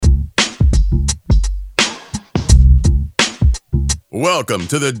Welcome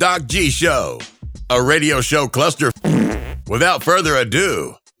to the Doc G Show, a radio show cluster. Without further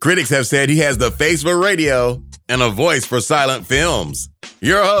ado, critics have said he has the face for radio and a voice for silent films.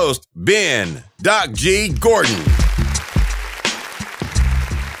 Your host, Ben Doc G Gordon.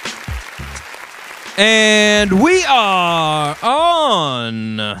 And we are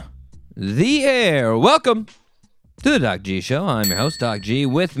on the air. Welcome to the Doc G Show. I'm your host, Doc G.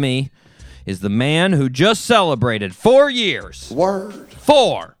 With me is the man who just celebrated 4 years. Word.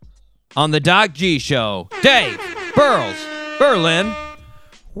 4 on the Doc G Show. Dave Burles Berlin.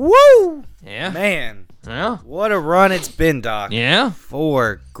 Woo! Yeah. Man, Yeah. what a run it's been, Doc. Yeah.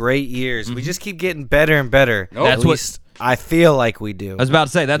 4 great years. We just keep getting better and better. That's At what- least I feel like we do. I was about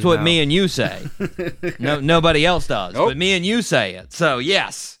to say, that's what know. me and you say. Nobody else does, but me and you say it. So,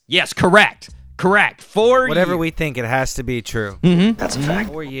 yes, correct. 4 Whatever years. we think, it has to be true. Mm-hmm. That's a fact.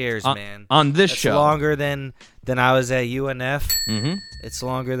 4 years, man. On this That's show. longer than I was at UNF. Mm-hmm. It's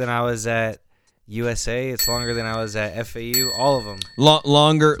longer than I was at USA. It's longer than I was at FAU. All of them.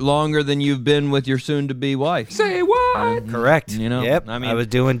 Longer than you've been with your soon-to-be wife. Say what? Correct. You know, Yep. I mean- I was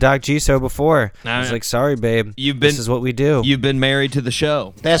doing Doc G Show before. I I was know. like, sorry, babe. You've This been- is what we do. You've been married to the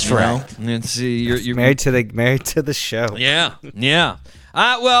show. That's you right. know? And see, you're married to the show. Yeah.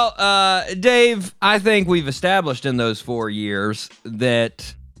 Dave, I think we've established in those 4 years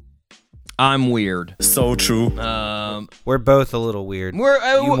that I'm weird. So true. We're both a little weird. We're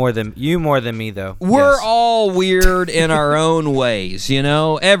You more than me though. We're Yes. all weird in our own ways, you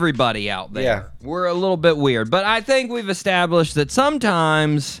know? Everybody out there. Yeah. We're a little bit weird. But I think we've established that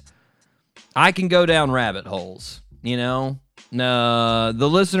sometimes I can go down rabbit holes, you know? The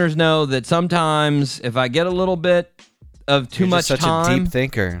listeners know that sometimes if I get a little bit of too You're much just such time. a deep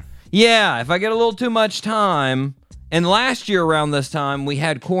thinker. Yeah, if I get a little too much time. And last year around this time, we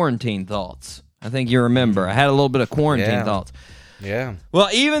had quarantine thoughts. I think you remember. I had a little bit of quarantine Yeah. thoughts. Yeah. Well,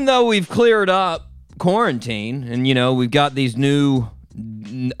 even though we've cleared up quarantine and, you know, we've got these new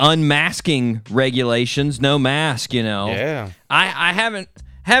unmasking regulations, no mask, you know. Yeah. I haven't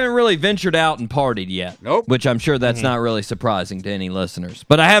really ventured out and partied yet. Nope. Which I'm sure that's not really surprising to any listeners.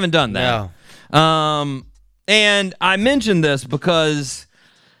 But I haven't done that. No. And I mentioned this because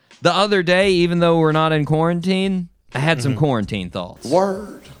the other day, even though we're not in quarantine, I had some quarantine thoughts.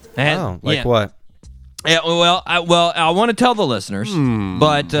 Word. I had, Oh, like yeah. what? Yeah, I want to tell the listeners,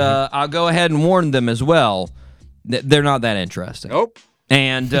 but I'll go ahead and warn them as well. They're not that interesting. Nope.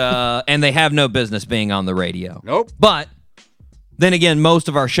 And they have no business being on the radio. Nope. But then again, most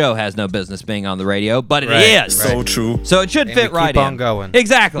of our show has no business being on the radio, but it Right, is. So true. So it should And fit we right keep on in. going.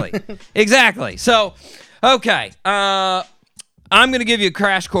 Exactly. Exactly. So, okay. I'm going to give you a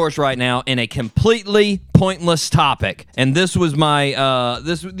crash course right now in a completely pointless topic. And this was my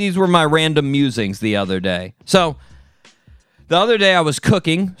these were my random musings the other day. So, the other day I was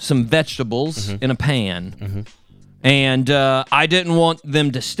cooking some vegetables in a pan. And I didn't want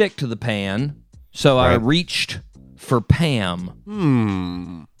them to stick to the pan, so I Right. reached for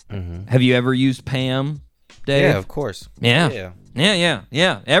Pam. Have you ever used Pam, Dave? Yeah, of course. Yeah.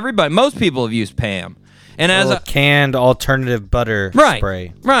 Yeah. Everybody, most people have used Pam. And as Canned alternative butter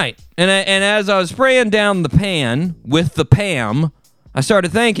spray. Right. And as I was spraying down the pan with the Pam, I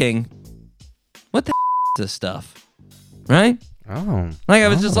started thinking, what the is this stuff? Right? Oh. Like I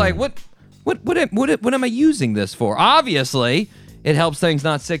was just like, what am I using this for? Obviously, it helps things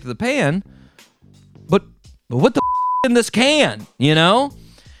not stick to the pan. But what the in this can, you know?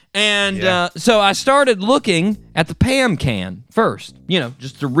 And Yeah. so I started looking at the Pam can first, you know,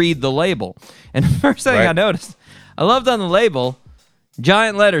 just to read the label. And the first thing I Right. noticed, I loved on the label,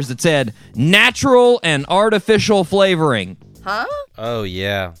 giant letters that said, natural and artificial flavoring. Oh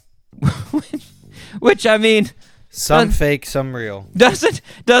yeah. Which, I mean, Some fake, some real. doesn't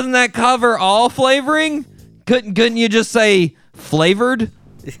that cover all flavoring? Couldn't you just say flavored?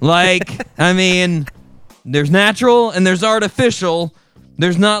 Like, I mean, there's natural and there's artificial.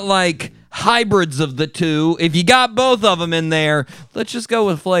 There's not like hybrids of the two. If you got both of them in there, let's just go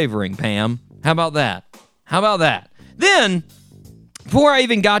with flavoring, Pam. How about that? Then, before I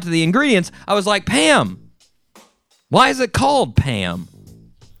even got to the ingredients, I was like, Pam, why is it called Pam?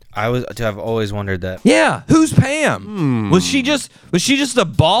 I've always wondered that. Yeah, who's Pam? Was she just a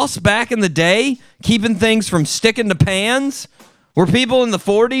boss back in the day, keeping things from sticking to pans? Were people in the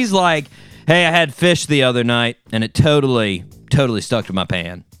 40s like, hey, I had fish the other night and it totally stuck to my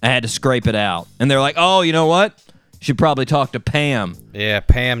pan. I had to scrape it out. And they're like, oh, you know what? Should probably talk to Pam. Yeah,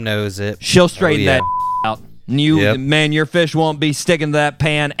 Pam knows it. She'll straighten yeah. that out. And man, your fish won't be sticking to that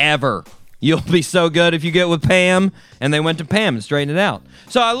pan ever. You'll be so good if you get with Pam. And they went to Pam and straightened it out.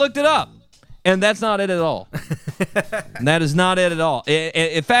 So I looked it up. And that's not it at all. That is not it at all.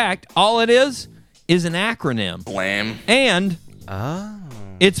 In fact, all it is an acronym. Blam. And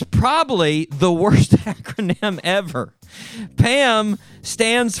it's probably the worst acronym ever. PAM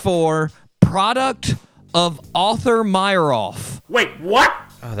stands for Product of Author Meyerhoff. Wait, what?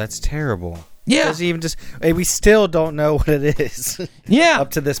 Oh, that's terrible. Yeah. Doesn't even just. Hey, we still don't know what it is. Yeah.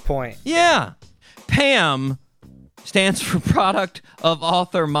 Up to this point. Yeah. PAM stands for Product of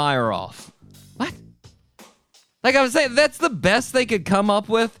Author Meyerhoff. What? Like I was saying, that's the best they could come up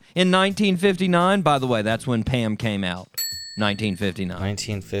with in 1959. By the way, that's when PAM came out. 1959.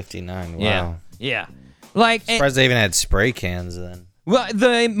 1959. Wow. Yeah. Yeah. Like, Surprised they even had spray cans then. well,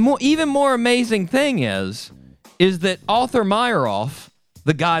 the even more amazing thing is that Arthur Meyerhoff,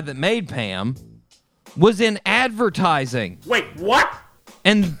 the guy that made PAM, was in advertising. Wait, what?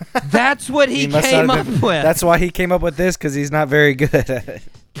 And that's what he must came not up have been- with. That's why he came up with this, because he's not very good at it.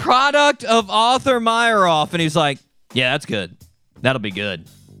 Product of Arthur Meyerhoff. And he's like, yeah, that's good. That'll be good.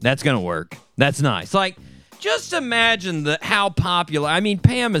 That's going to work. That's nice. Like, just imagine how popular. I mean,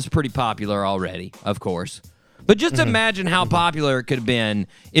 PAM is pretty popular already, of course. But just imagine how popular it could have been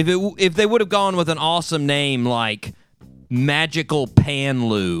if they would have gone with an awesome name like Magical Pan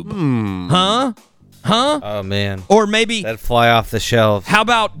Lube. Huh? Oh, man. Or maybe, That'd fly off the shelf. how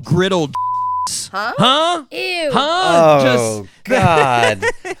about Griddled? Huh? Ew. Huh? Oh, God.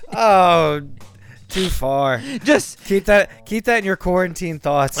 Oh, too far. Just Keep that in your quarantine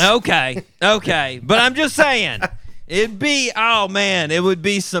thoughts. okay. But I'm just saying, it would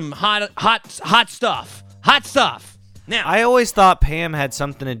be some hot stuff. Hot stuff. Now, I always thought Pam had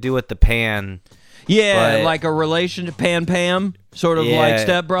something to do with the pan. yeah, but- like a relation to Pam, sort of like Yeah.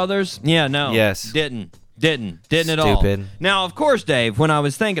 Step Brothers. Yeah, no. Yes. Didn't at all. Stupid. Now, of course, Dave, when I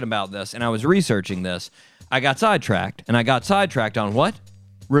was thinking about this and I was researching this, I got sidetracked. And I got sidetracked on what?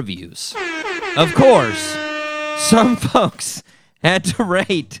 Reviews. Of course, some folks had to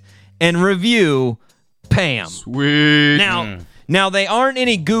rate and review Pam. Sweet. Now there aren't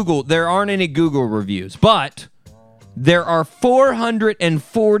any Google reviews, but there are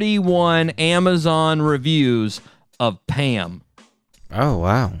 441 Amazon reviews of Pam. Oh,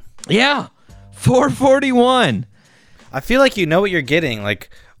 wow. Yeah, 441. I feel like you know what you're getting. Like,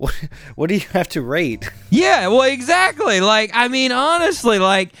 what do you have to rate? Yeah, well, exactly. Like, I mean, honestly,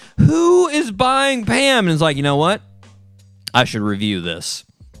 like, who is buying Pam and is like, you know what? I should review this.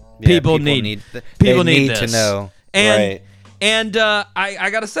 Yeah, People need this. to know. And right. and I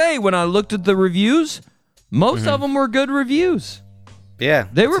gotta say, when I looked at the reviews, most of them were good reviews. Yeah,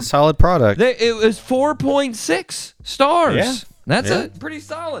 They it's were- a solid product. It was 4.6 stars. Yeah. That's Yeah. a pretty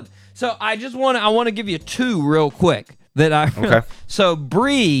solid. So I want to give you two real quick that I Okay. So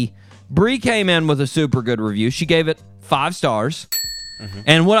Bree came in with a super good review. She gave it 5 stars.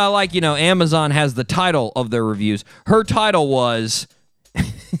 And what I like, Amazon has the title of their reviews. Her title was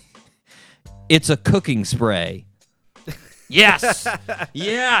It's a Cooking Spray. Yes.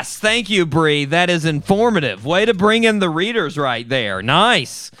 Yes. Thank you, Bree. That is informative. Way to bring in the readers right there.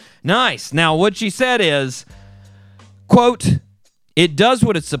 Nice. Now, what she said is, quote, it does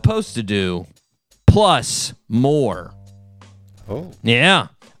what it's supposed to do, plus more. Oh. Yeah.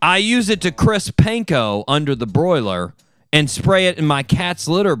 I use it to crisp panko under the broiler and spray it in my cat's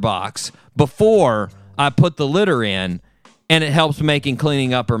litter box before I put the litter in, and it helps making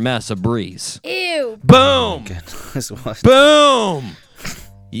cleaning up her mess a breeze. Ew. Boom! Goodness, what? Boom!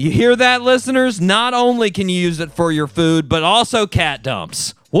 You hear that, listeners? Not only can you use it for your food, but also cat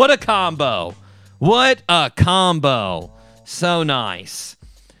dumps. What a combo. What a combo. So nice.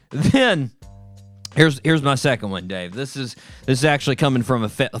 Then, here's my second one, Dave. This is actually coming from a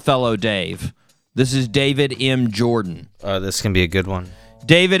fellow Dave. This is David M. Jordan. This can be a good one.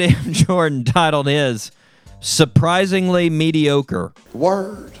 David M. Jordan titled his Surprisingly Mediocre.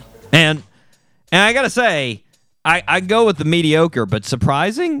 Word. And I gotta say, I go with the mediocre, but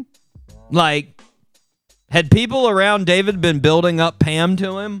surprising? Like, had people around David been building up Pam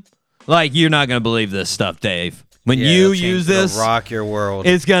to him? Like, you're not gonna believe this stuff, Dave. When Yeah, you it'll change- use it'll this, rock your world.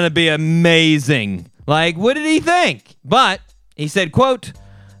 it's gonna be amazing. Like, what did he think? But he said, quote,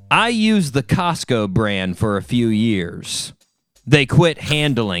 I used the Costco brand for a few years. They quit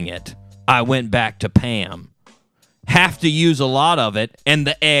handling it. I went back to Pam. Have to use a lot of it, and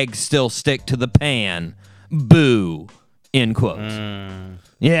the eggs still stick to the pan. Boo. End quote.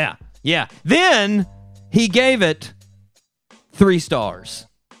 Yeah. Then he gave it 3 stars.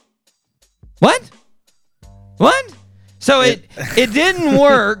 What? So it didn't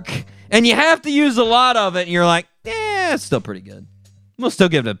work, and you have to use a lot of it, and you're like, it's still pretty good. We'll still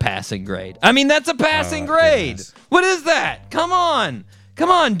give it a passing grade. I mean, that's a passing grade. Goodness. What is that? Come on. Come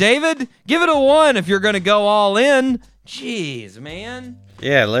on, David. Give it a 1 if you're going to go all in. Jeez, man.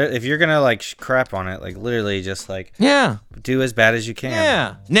 Yeah, if you're gonna like crap on it, like literally just like do as bad as you can.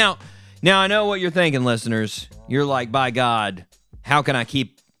 Yeah. Now I know what you're thinking, listeners. You're like, by God, how can I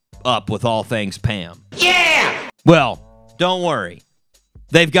keep up with all things Pam? Yeah. Well, don't worry.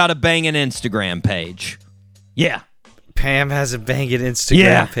 They've got a banging Instagram page. Yeah. Pam has a banging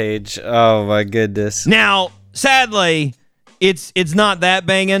Instagram page. Oh my goodness. Now, sadly, it's not that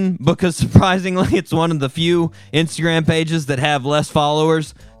banging because surprisingly, it's one of the few Instagram pages that have less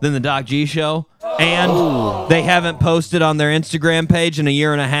followers than the Doc G Show, and they haven't posted on their Instagram page in a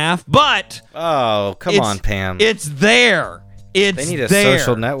year and a half. But come on, Pam. It's there. They need a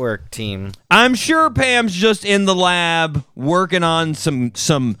social network team. I'm sure Pam's just in the lab working on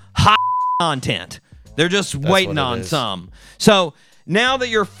some hot content. They're just waiting on some. So now that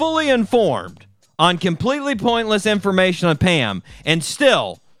you're fully informed on completely pointless information on Pam and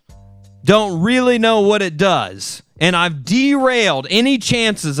still don't really know what it does, and I've derailed any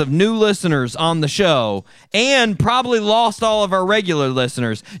chances of new listeners on the show and probably lost all of our regular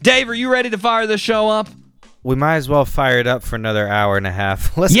listeners. Dave, are you ready to fire this show up? We might as well fire it up for another hour and a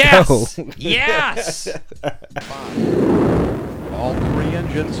half. Let's go. Yes. All 3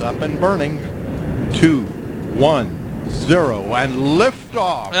 engines up and burning. 2, 1, 0, and lift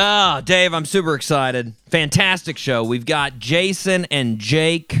off. Oh, Dave, I'm super excited. Fantastic show. We've got Jason and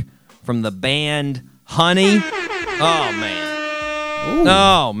Jake from the band Honey. Oh, man. Ooh.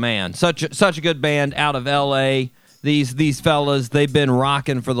 Oh, man. Such a good band out of L.A. These fellas, they've been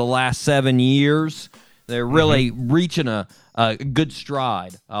rocking for the last 7 years. They're really reaching a good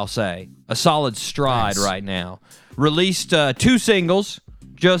stride, I'll say. A solid stride right now. Released 2 singles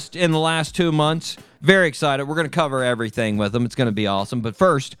just in the last 2 months. Very excited. We're going to cover everything with them. It's going to be awesome. But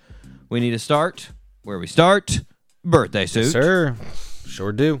first, we need to start where we start. Birthday suit. Yes, sir.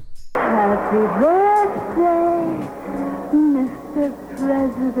 Sure do. Happy birthday, Mr.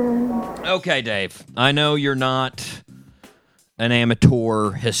 President. Okay, Dave. I know you're not an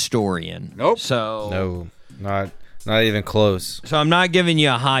amateur historian. Nope. So No, not even close. So I'm not giving you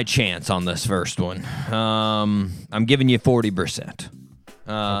a high chance on this first one. I'm giving you 40%.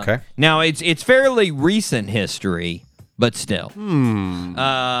 Okay. Now, it's fairly recent history, but still.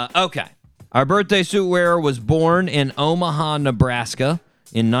 Okay. Our birthday suit wearer was born in Omaha, Nebraska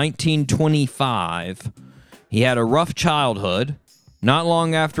in 1925. He had a rough childhood. Not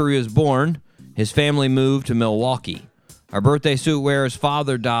long after he was born, his family moved to Milwaukee. Our birthday suit wearer's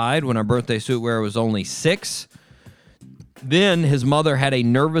father died when our birthday suit wearer was only 6. Then his mother had a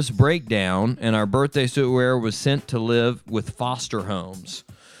nervous breakdown, and our birthday suit wearer was sent to live with foster homes.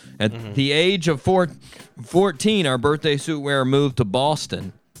 At the age of 14, our birthday suit wearer moved to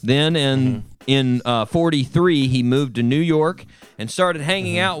Boston. Then in 43, he moved to New York and started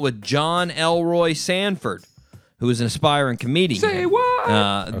hanging out with John Elroy Sanford, who was an aspiring comedian. Say what?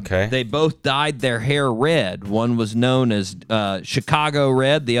 Okay. They both dyed their hair red. One was known as Chicago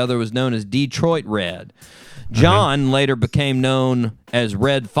Red. The other was known as Detroit Red. John later became known as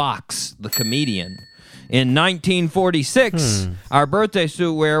Red Fox, the comedian. In 1946, our birthday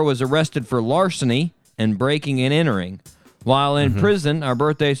suit wearer was arrested for larceny and breaking and entering. While in prison, our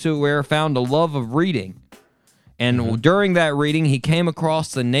birthday suit wearer found a love of reading. And during that reading, he came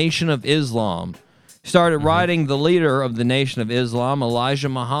across the Nation of Islam. Started writing the leader of the Nation of Islam, Elijah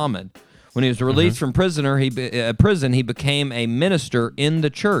Muhammad. When he was released from prison, he became a minister in the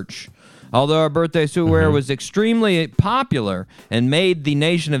church. Although our birthday suit wearer was extremely popular and made the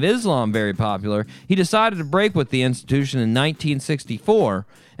Nation of Islam very popular, he decided to break with the institution in 1964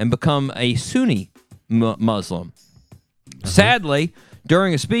 and become a Sunni Muslim. Sadly,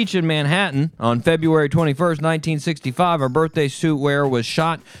 during a speech in Manhattan on February 21st, 1965, our birthday suit wearer was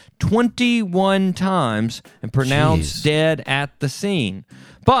shot 21 times and pronounced dead at the scene.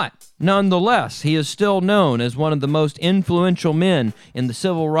 But nonetheless, he is still known as one of the most influential men in the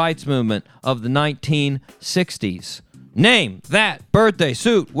civil rights movement of the 1960s. Name that birthday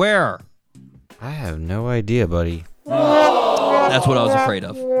suit wearer. I have no idea, buddy. That's what I was afraid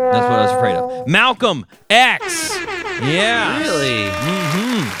of. Malcolm X. Yeah. Really?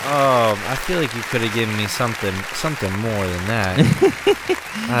 Oh, I feel like you could have given me something more than that.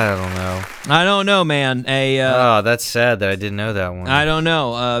 I don't know, man. That's sad that I didn't know that one. I don't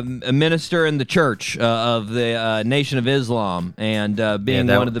know. A minister in the church of the Nation of Islam, and being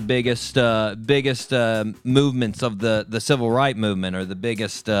one of the biggest movements of the civil rights movement, or the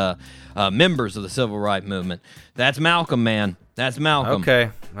biggest members of the civil rights movement. That's Malcolm, man. That's Malcolm. Okay,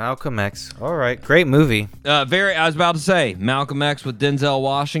 Malcolm X. All right, great movie. I was about to say Malcolm X with Denzel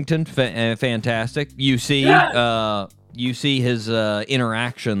Washington, fantastic. You see, you see his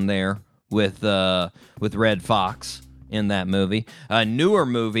interaction there with Red Fox in that movie. A newer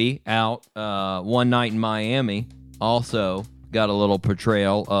movie out, One Night in Miami, also got a little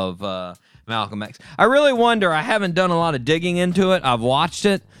portrayal of Malcolm X. I really wonder, I haven't done a lot of digging into it. I've watched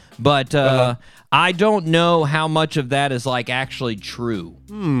it, but I don't know how much of that is like actually true.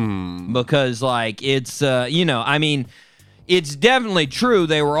 Because like it's I mean, it's definitely true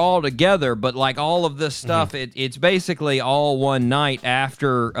they were all together, but like all of this stuff, it's basically all one night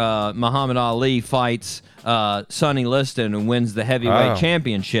after Muhammad Ali fights Sonny Liston and wins the heavyweight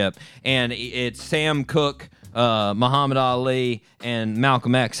championship, and it's Sam Cooke, Muhammad Ali, and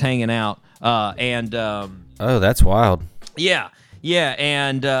Malcolm X hanging out, oh, that's wild. Yeah,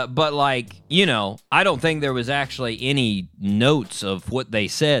 and but like, I don't think there was actually any notes of what they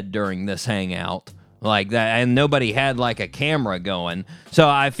said during this hangout like that, and nobody had like a camera going. So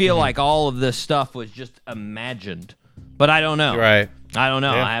I feel like all of this stuff was just imagined. But I don't know. Right. I don't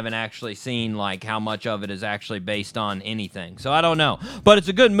know. Yeah. I haven't actually seen like how much of it is actually based on anything. So I don't know. But it's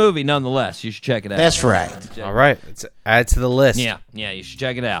a good movie nonetheless. You should check it out. That's right. All right. Let's add to the list. Yeah, you should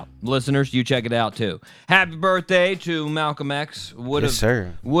check it out. Listeners, you check it out too. Happy birthday to Malcolm X. Yes,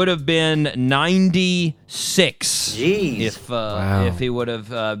 sir. Would have been 96. Jeez. If he would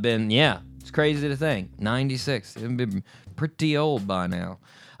have been, it's crazy to think. 96. He'd been pretty old by now.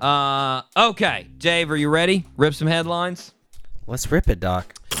 Okay, Dave, are you ready? Rip some headlines? Let's rip it,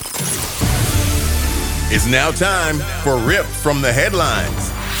 Doc. It's now time for Rip from the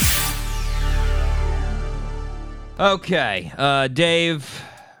Headlines. Okay, Dave,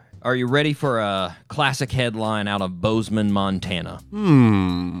 are you ready for a classic headline out of Bozeman, Montana?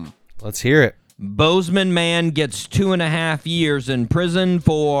 Let's hear it. Bozeman man gets 2.5 years in prison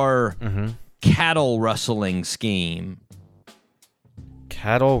for cattle rustling scheme.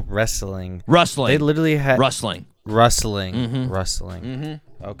 Cattle wrestling. Rustling. They literally had Rustling. Rustling. Rustling.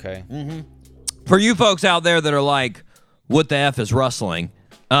 Okay. For you folks out there that are like, what the F is rustling?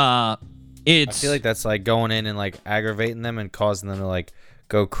 It's... I feel like that's like going in and like aggravating them and causing them to like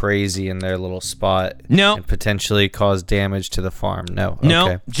go crazy in their little spot. No. And potentially cause damage to the farm. No. No,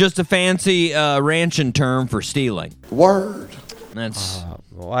 Okay. just a fancy ranching term for stealing. Word. That's...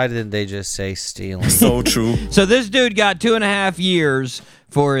 Why didn't they just say stealing? So true. So this dude got 2.5 years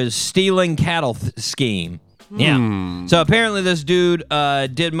for his stealing cattle scheme. Yeah. So apparently this dude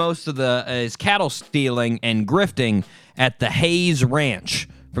did most of his cattle stealing and grifting at the Hayes Ranch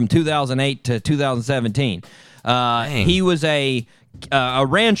from 2008 to 2017. He was a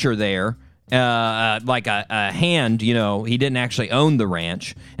rancher there, like a hand. He didn't actually own the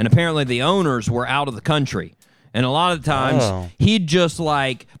ranch, and apparently the owners were out of the country. And a lot of times he'd just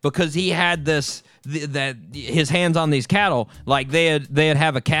like, because he had this that his hands on these cattle, like they'd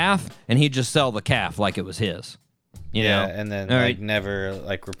have a calf and he'd just sell the calf like it was his. You know? And then All like right. never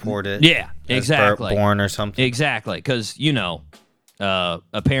like report it. Yeah, as exactly. born or something. Exactly, because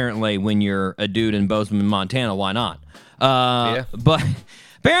apparently when you're a dude in Bozeman, Montana, why not? But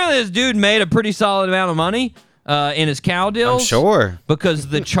apparently this dude made a pretty solid amount of money in his cow deals. I'm sure. Because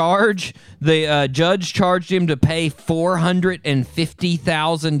the judge charged him to pay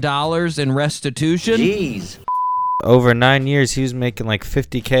 $450,000 in restitution. Jeez. Over 9 years, he was making like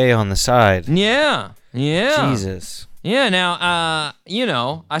 $50K on the side. Yeah. Jesus. Yeah, now, I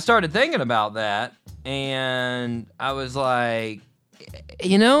started thinking about that, and I was like,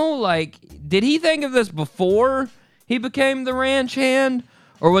 did he think of this before he became the ranch hand?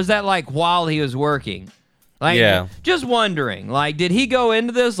 Or was that, like, while he was working? Like, Yeah. Just wondering, like, did he go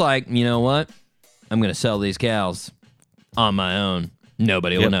into this like, you know what? I'm going to sell these cows on my own.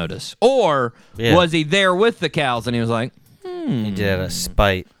 Nobody will notice. Or was he there with the cows, and he was like, He did it out of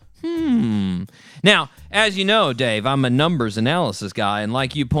spite. Now, as you know, Dave, I'm a numbers analysis guy, and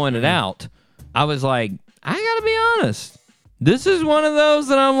like you pointed out, I was like, I gotta be honest. This is one of those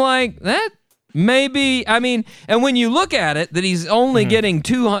that I'm like, that maybe, and when you look at it, that he's only getting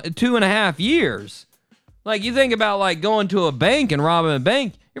 2.5 years. Like, you think about, like, going to a bank and robbing a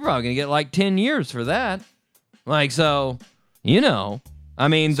bank, you're probably gonna get, like, 10 years for that. Like, so, So you're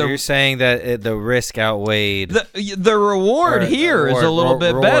saying that the risk outweighed the reward here is a little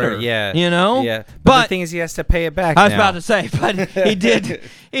bit better. Yeah. Yeah. But the thing is, he has to pay it back. I was about to say, but he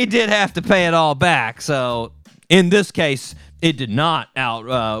did have to pay it all back. So in this case, it did not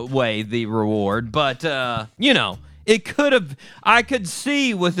outweigh the reward. But it could have. I could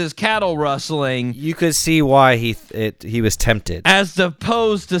see with his cattle rustling. You could see why he was tempted, as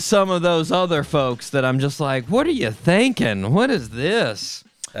opposed to some of those other folks that I'm just like, what are you thinking? What is this?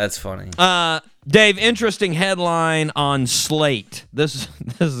 That's funny. Dave, interesting headline on Slate. This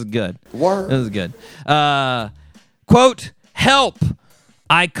is good. Word. This is good. Quote, help.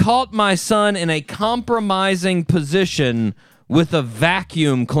 I caught my son in a compromising position with a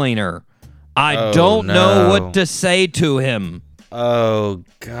vacuum cleaner. I don't know what to say to him. Oh,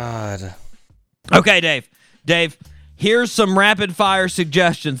 God. Okay, Dave. Dave, here's some rapid-fire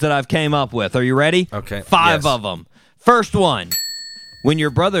suggestions that I've came up with. Are you ready? Okay. 5 of them. First one. When your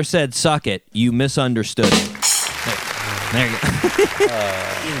brother said suck it, you misunderstood him. There you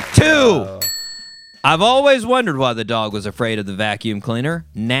go. 2. I've always wondered why the dog was afraid of the vacuum cleaner.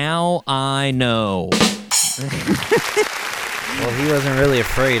 Now I know. Well, he wasn't really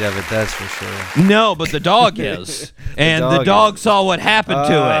afraid of it, that's for sure. No, but the dog is. And the dog saw what happened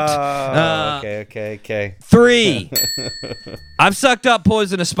to it. Okay. 3. I've sucked up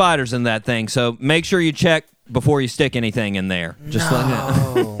poisonous spiders in that thing, so make sure you check before you stick anything in there. Just let me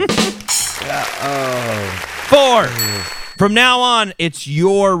know. 4. From now on, it's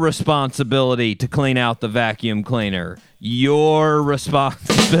your responsibility to clean out the vacuum cleaner. Your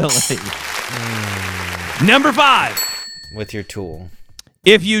responsibility. Number 5. With your tool.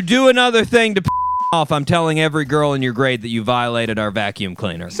 If you do another thing to off, I'm telling every girl in your grade that you violated our vacuum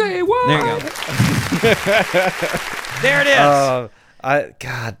cleaner. Say what? There you go. There it is.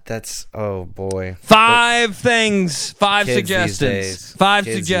 God, that's, oh boy. 5 things, 5 Kids suggestions, these days. 5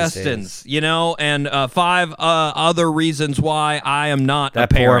 Kids suggestions, you know, and 5 other reasons why I am not a That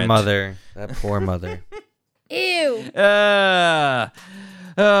parent. That poor mother. Ew.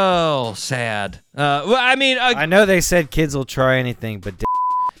 Oh, sad. Well, I mean, I know they said kids will try anything, but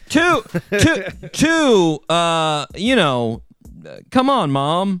two, you know, come on,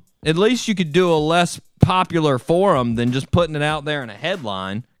 Mom. At least you could do a less popular forum than just putting it out there in a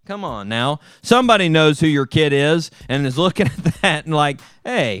headline. Come on now. Somebody knows who your kid is and is looking at that and like,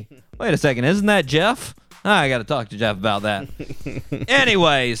 hey, wait a second, isn't that Jeff? I got to talk to Jeff about that.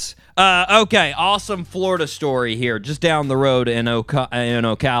 Anyways, okay, awesome Florida story here, just down the road in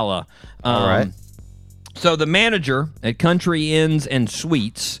Ocala. All right. So the manager at Country Inns and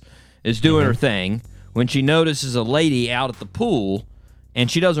Suites is doing her thing when she notices a lady out at the pool, and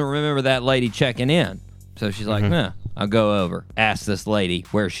she doesn't remember that lady checking in. So she's like, I'll go over, ask this lady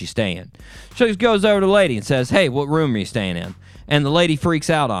where she's staying. She goes over to the lady and says, hey, what room are you staying in? And the lady freaks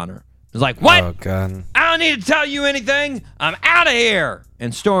out on her. She's like, what? Oh, God. I don't need to tell you anything. I'm out of here.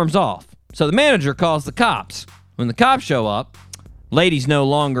 And storms off. So the manager calls the cops. When the cops show up, lady's no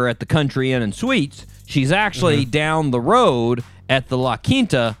longer at the Country Inn and Suites. She's actually down the road at the La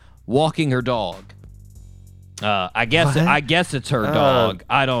Quinta walking her dog. I guess it's her dog.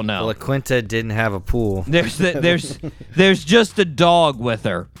 I don't know. La Quinta didn't have a pool. There's just a dog with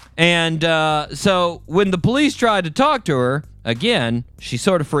her. And so when the police tried to talk to her, again, she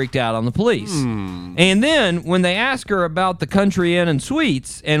sort of freaked out on the police. And then when they asked her about the Country Inn and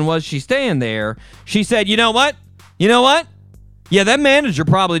Suites and was she staying there, she said, you know what? Yeah, that manager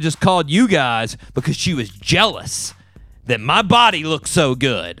probably just called you guys because she was jealous that my body looked so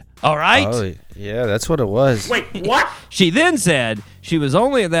good. All right? Oh, yeah, that's what it was. Wait, what? She then said she was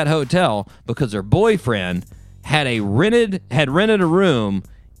only at that hotel because her boyfriend had rented a room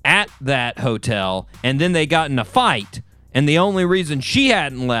at that hotel, and then they got in a fight, and the only reason she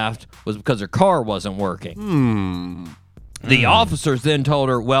hadn't left was because her car wasn't working. The officers then told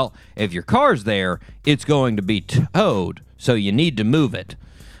her, well, if your car's there, it's going to be towed, so you need to move it.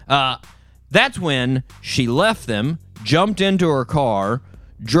 That's when she left them, jumped into her car,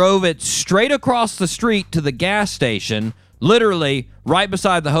 drove it straight across the street to the gas station, literally right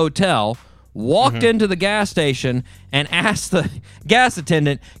beside the hotel, walked into the gas station and asked the gas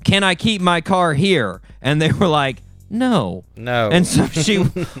attendant, can I keep my car here? And they were like, no. And so she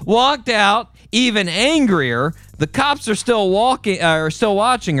walked out, even angrier. The cops are still watching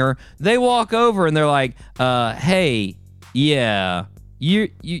her. They walk over and they're like, hey, yeah,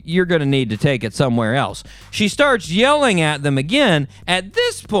 you're going to need to take it somewhere else. She starts yelling at them again. At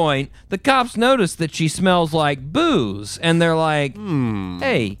this point, the cops notice that she smells like booze, and they're like,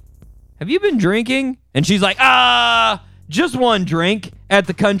 hey, have you been drinking? And she's like, just one drink at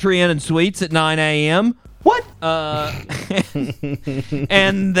the Country Inn and Suites at 9 a.m. What?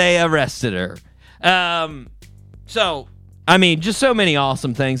 And they arrested her. So, I mean, just so many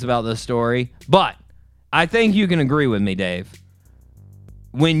awesome things about this story. But I think you can agree with me, Dave.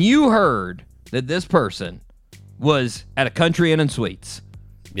 When you heard that this person was at a Country Inn and Suites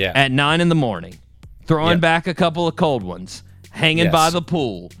at 9 in the morning, throwing back a couple of cold ones, hanging by the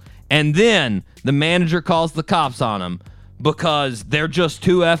pool, and then the manager calls the cops on him because they're just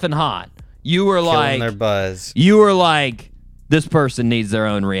too effing hot, you were Killing their buzz. You were like, this person needs their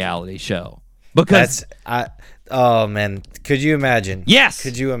own reality show. Because Oh man, could you imagine? Yes.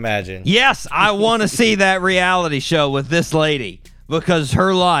 Could you imagine? Yes, I want to see that reality show with this lady because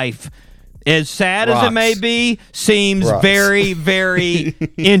her life, as sad as it may be, seems very, very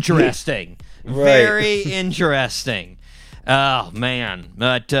interesting. Right. Very interesting. Oh man,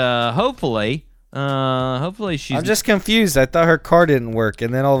 but hopefully she's. I'm just confused. I thought her car didn't work,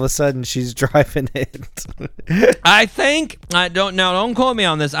 and then all of a sudden she's driving it. I think don't quote me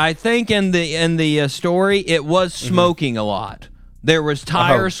on this. I think in the story it was smoking a lot. There was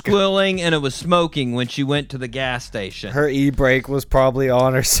tire squilling and it was smoking when she went to the gas station. Her e-brake was probably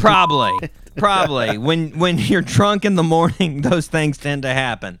on or something. Probably. When you're drunk in the morning, those things tend to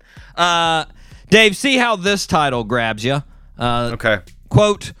happen. Dave, see how this title grabs you. Okay.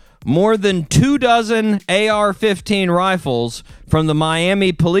 Quote, more than 24 AR-15 rifles from the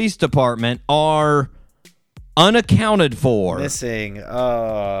Miami Police Department are unaccounted for. Missing.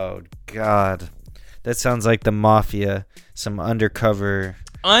 Oh, God. That sounds like the mafia. Some undercover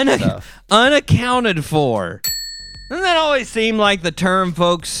stuff. Unaccounted for. Doesn't that always seem like the term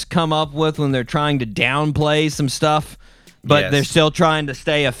folks come up with when they're trying to downplay some stuff, but they're still trying to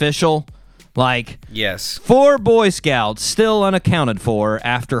stay official? Like, yes. 4 Boy Scouts still unaccounted for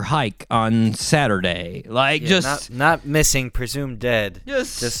after hike on Saturday. Like, just not missing, presumed dead.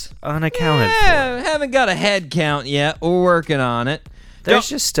 Just unaccounted for. Haven't got a head count yet. We're working on it. They're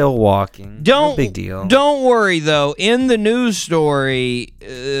just still walking. No big deal. Don't worry though. In the news story,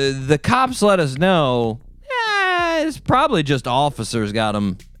 the cops let us know. It's probably just officers got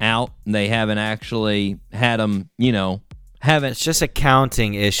them out. They haven't actually had them. Haven't. It's just a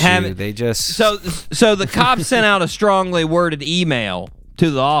counting issue. They just so the cops sent out a strongly worded email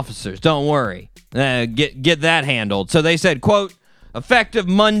to the officers. Don't worry, get that handled. So they said, quote, effective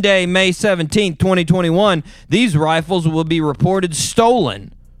Monday, May 17th, 2021, these rifles will be reported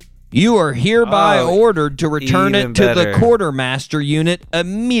stolen. You are hereby ordered to return it to the quartermaster unit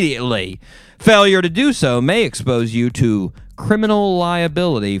immediately. Failure to do so may expose you to criminal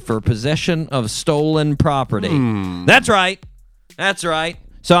liability for possession of stolen property. That's right.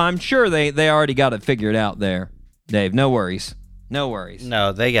 So I'm sure they already got it figured out there, Dave. No worries.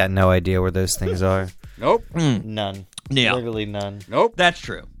 No, they got no idea where those things are. Nope. None. Yeah. Literally none. Nope. That's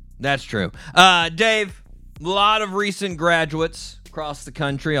true. Dave, a lot of recent graduates across the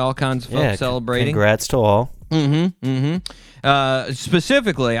country, all kinds of folks celebrating. Congrats to all.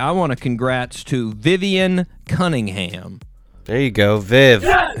 Specifically, I want to congrats to Vivian Cunningham. There you go, Viv.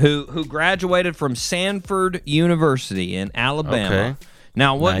 Who graduated from Sanford University in Alabama. Okay.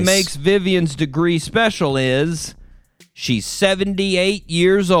 Now, what makes Vivian's degree special is she's 78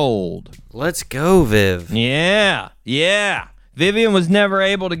 years old. Let's go, Viv. Yeah. Vivian was never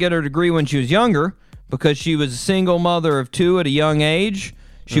able to get her degree when she was younger because she was a single mother of 2 at a young age.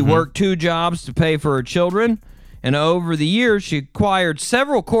 She worked 2 jobs to pay for her children, and over the years, she acquired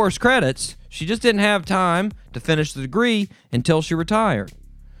several course credits. She just didn't have time to finish the degree until she retired.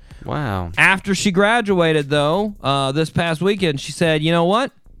 Wow. After she graduated, though, this past weekend, she said, you know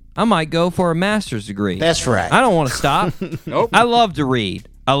what? I might go for a master's degree. That's right. I don't want to stop. Nope. I love to read.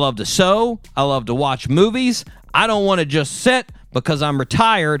 I love to sew. I love to watch movies. I don't want to just sit because I'm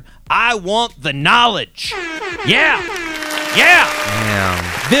retired. I want the knowledge. Yeah.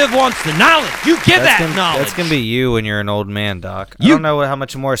 Damn. Viv wants the knowledge. You get that knowledge. That's going to be you when you're an old man, Doc. I don't know how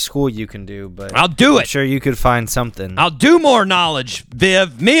much more school you can do, but I'll do it. I'm sure you could find something. I'll do more knowledge,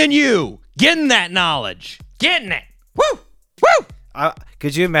 Viv. Me and you. Getting that knowledge. Getting it. Woo!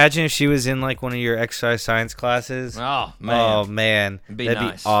 Could you imagine if she was in like one of your exercise science classes? Oh, man. That'd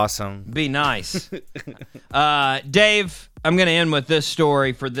nice. be awesome. Be nice. Dave, I'm going to end with this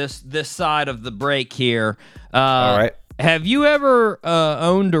story for this side of the break here. All right. Have you ever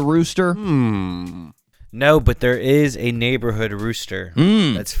owned a rooster? No, but there is a neighborhood rooster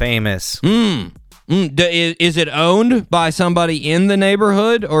that's famous. Is it owned by somebody in the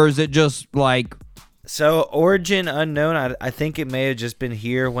neighborhood, or is it just like... So, origin unknown. I think it may have just been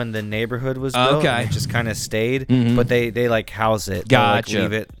here when the neighborhood was built. Okay. And it just kind of stayed, but they like house it. Gotcha. They'll,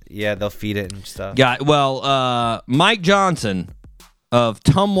 like, leave it. Yeah, they'll feed it and stuff. Mike Johnson of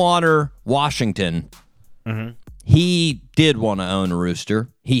Tumwater, Washington, he did want to own a rooster.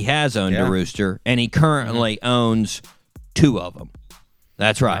 He has owned a rooster, and he currently owns 2 of them.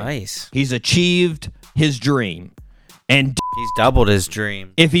 That's right. Nice. He's achieved his dream. And he's doubled his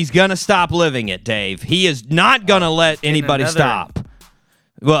dream. If he's going to stop living it, Dave, he is not going to let anybody stop.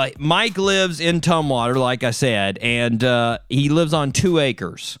 Well, Mike lives in Tumwater, like I said, and he lives on 2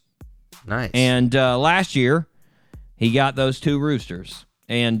 acres. Nice. And last year, he got those 2 roosters.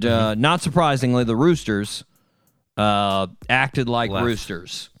 And not surprisingly, the roosters acted like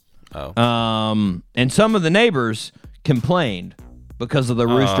roosters. Oh. And some of the neighbors complained because of the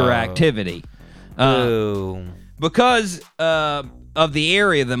rooster activity. Because of the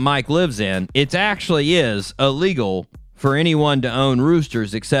area that Mike lives in, it actually is illegal for anyone to own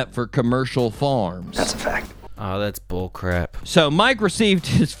roosters except for commercial farms. That's a fact. Oh, that's bullcrap. So Mike received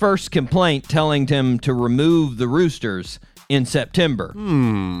his first complaint telling him to remove the roosters in September.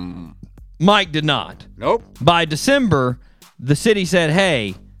 Mike did not. Nope. By December, the city said,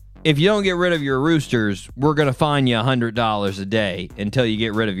 hey, if you don't get rid of your roosters, we're going to fine you $100 a day until you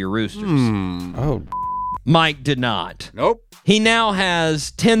get rid of your roosters. Oh, Mike did not. Nope. He now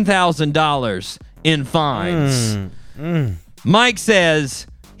has $10,000 in fines. Mike says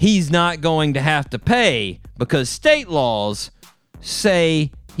he's not going to have to pay because state laws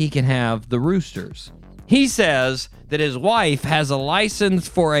say he can have the roosters. He says that his wife has a license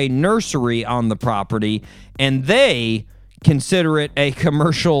for a nursery on the property and they consider it a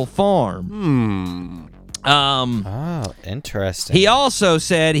commercial farm. Oh, interesting. He also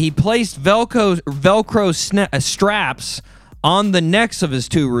said he placed Velcro straps on the necks of his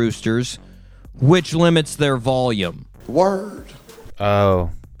two roosters, which limits their volume. Word. Oh,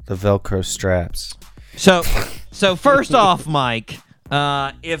 the Velcro straps. So first off, Mike,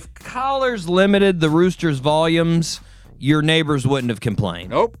 if collars limited the roosters' volumes, your neighbors wouldn't have complained.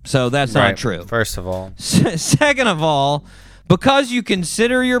 Nope. So that's not true. First of all. Second of all, because you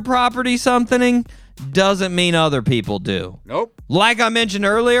consider your property something doesn't mean other people do. Nope. Like I mentioned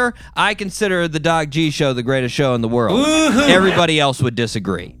earlier, I consider the Doc G Show the greatest show in the world. Woo-hoo! Everybody else would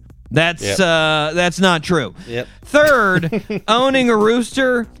disagree. That's not true. Yep. Third, owning a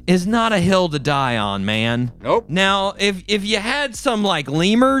rooster is not a hill to die on, man. Nope. Now, if you had some like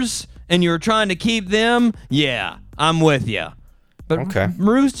lemurs and you were trying to keep them, yeah, I'm with you. But Okay.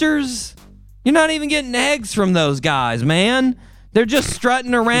 roosters, you're not even getting eggs from those guys, man. They're just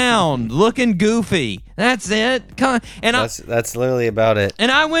strutting around, looking goofy. That's it. And That's literally about it.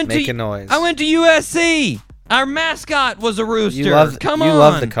 I went Make to a noise. I went to USC. Our mascot was a rooster. You love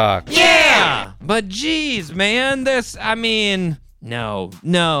the cock. Yeah. But geez, man, no,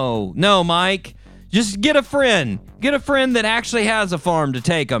 Mike. Just get a friend. Get a friend that actually has a farm to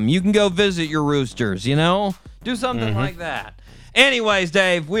take them. You can go visit your roosters, you know? Do something like that. Anyways,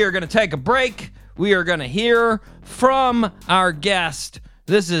 Dave, we are going to take a break. We are going to hear from our guest.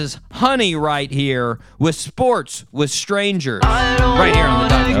 This is Honey right here with Sports with Strangers. Right here on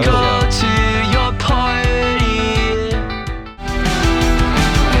the Doc G Show.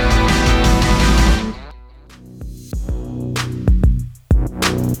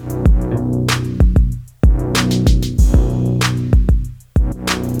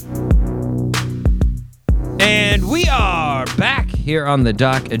 And we are back here on the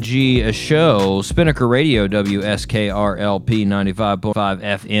Doc G Show, Spinnaker Radio, WSKRLP 95.5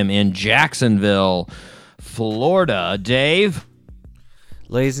 FM in Jacksonville, Florida. Dave?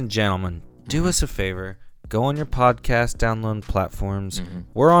 Ladies and gentlemen, do us a favor. Go on your podcast download platforms.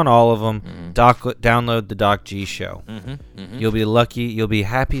 We're on all of them. Download the Doc G Show. You'll be lucky. You'll be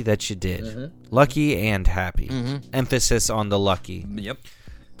happy that you did. Lucky and happy. Emphasis on the lucky. Yep.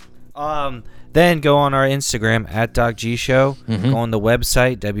 Then go on our Instagram at Doc G Show. Go on the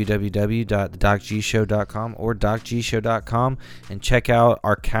website www.thedocgshow.com or docgshow.com and check out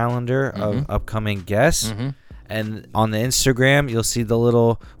our calendar of upcoming guests. And on the Instagram, you'll see the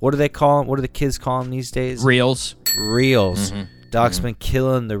little, what do they call them? What do the kids call them these days? Reels. Doc's been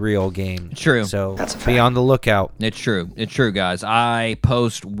killing the reel game. True. So be on the lookout. It's true. It's true, guys. I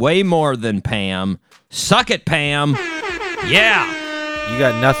post way more than Pam. Suck it, Pam. Yeah. You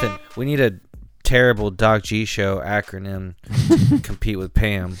got nothing. We need a terrible Doc G Show acronym compete with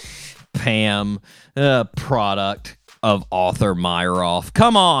Pam. Pam, product of Arthur Meyerhoff.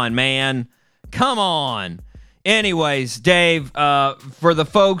 Come on, man. Come on. Anyways, Dave, for the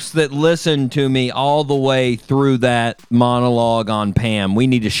folks that listened to me all the way through that monologue on Pam, we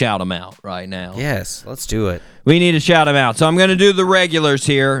need to shout them out right now. Yes, let's do it. We need to shout them out. So I'm going to do the regulars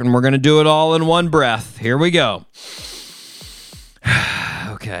here, and we're going to do it all in one breath. Here we go.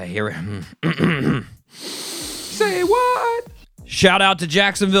 Okay, here. Say what? Shout out to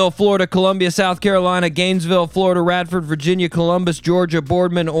Jacksonville, Florida, Columbia, South Carolina, Gainesville, Florida, Radford, Virginia, Columbus, Georgia,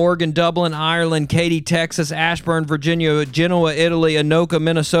 Boardman, Oregon, Dublin, Ireland, Katy, Texas, Ashburn, Virginia, Genoa, Italy, Anoka,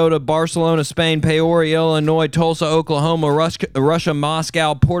 Minnesota, Barcelona, Spain, Peoria, Illinois, Tulsa, Oklahoma, Russia,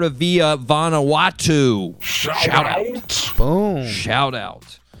 Moscow, Portavia, Vanuatu. Shout out. Boom. Shout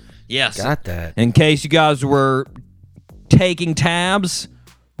out. Yes. Got that. In case you guys were taking tabs,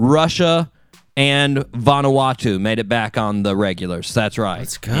 Russia and Vanuatu made it back on the regulars. That's right.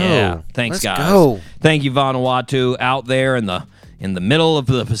 Let's go. Yeah. Thanks, Let's guys. go. Thank you, Vanuatu, out there in in the middle of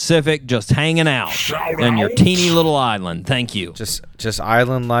the Pacific, just hanging out on your teeny little island. Thank you. Just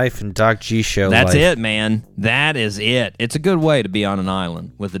island life and Doc G show. That's life. it, man. That is it. It's a good way to be on an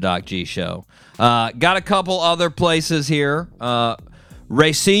island with the Doc G show. Got a couple other places here.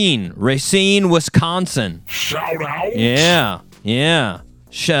 Racine, Wisconsin. Shout out. Yeah.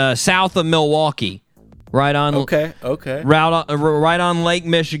 South of Milwaukee, right on. Okay. Right on Lake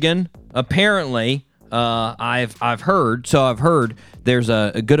Michigan. Apparently, I've heard there's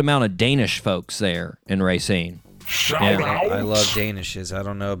a good amount of Danish folks there in Racine. Shout out. I love Danishes. I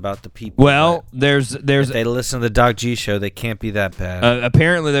don't know about the people. Well, there's if they listen to the Doc G show, they can't be that bad.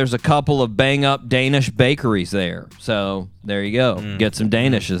 apparently there's a couple of bang up Danish bakeries there. So there you go. Get some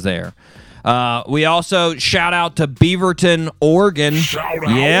Danishes there. We also shout out to Beaverton, Oregon. Shout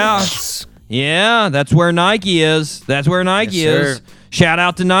out. Yeah, that's where Nike is. Yes, is. sir. Shout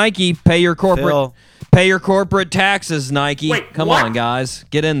out to Nike. Pay your corporate taxes, Nike. Wait, Come what? on, guys.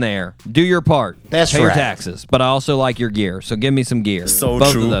 Get in there. Do your part. That's Pay your right. taxes. But I also like your gear, so give me some gear. So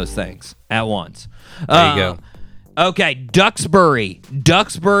Both true. of those things at once. There you go. Okay, Duxbury,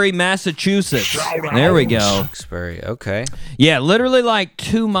 Massachusetts. Shout out. There we go. Duxbury. Okay. Yeah, literally like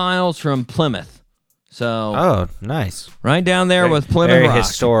 2 miles from Plymouth. So Oh, nice. right down there with Plymouth Very Rock.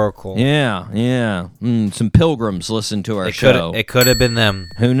 historical. Yeah. Some pilgrims listen to our show. It could have been them.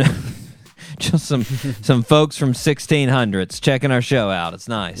 Who knows? Just some folks from 1600s checking our show out. It's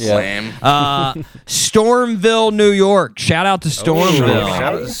nice. Yeah. Stormville, New York. Shout out to Stormville.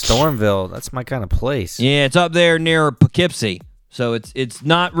 Shout out to Stormville. That's my kind of place. Yeah, it's up there near Poughkeepsie. So it's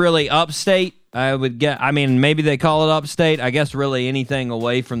not really upstate. I would get. I mean, maybe they call it upstate. I guess really anything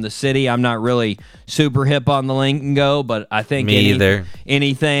away from the city. I'm not really super hip on the lingo, but I think Me either.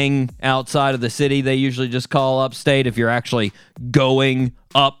 anything outside of the city, they usually just call upstate if you're actually going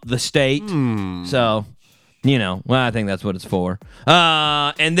up the state. So, I think that's what it's for.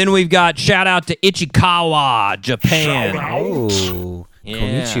 And then we've got shout out to Ichikawa, Japan. Oh, Yeah.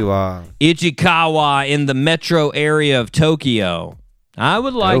 konnichiwa. Ichikawa in the metro area of Tokyo. I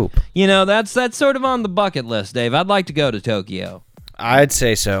would like, Dope. that's sort of on the bucket list, Dave. I'd like to go to Tokyo. I'd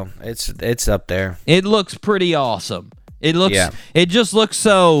say so. It's up there. It looks pretty awesome. It just looks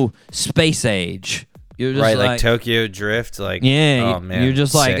so space age. You're just Right, like Tokyo Drift. Like, yeah, oh, man, you're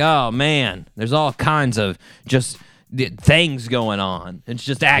just like, sick. oh man, there's all kinds of just things going on. It's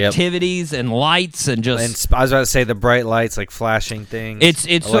just activities and lights and just. And I was about to say the bright lights, like flashing things. It's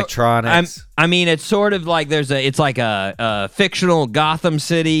electronics. I mean, it's sort of like it's like a fictional Gotham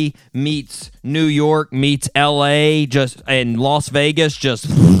City meets New York meets L.A. and Las Vegas just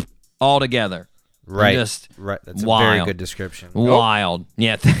all together. right. Just That's a wild. very good description. Wild.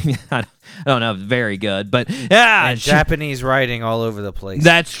 Yeah, I don't know, very good, but yeah, And Japanese writing all over the place.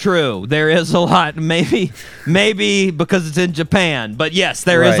 that's true. There is a lot. Maybe because it's in Japan, but yes,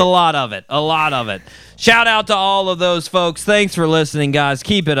 there is Right. a lot of it. A lot of it. Shout out to all of those folks. Thanks for listening, guys.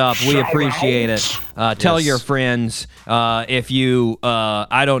 Keep it up. We appreciate it. Tell your friends. If you,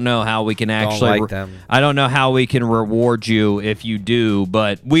 I don't know how we can actually. like them. I don't know how we can reward you if you do,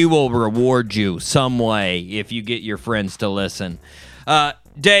 but we will reward you some way if you get your friends to listen.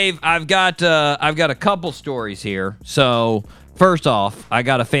 Dave, I've got a couple stories here. So first off, I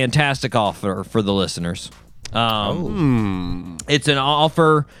got a fantastic offer for the listeners. It's an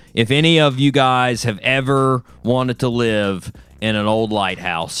offer if any of you guys have ever wanted to live in an old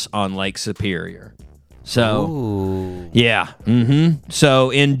lighthouse on Lake Superior. So, Ooh. yeah. So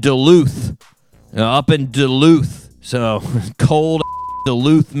in Duluth, up in Duluth, so cold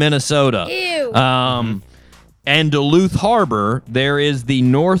Duluth, Minnesota. Ew. And Duluth Harbor, there is the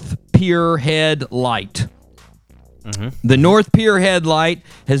North Pier Head Light. The North Pier Head Light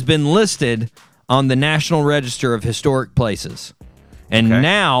has been listed on the National Register of Historic Places and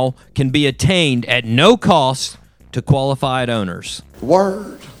now can be attained at no cost to qualified owners.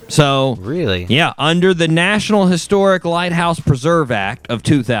 Word. So, Really? yeah, under the National Historic Lighthouse Preserve Act of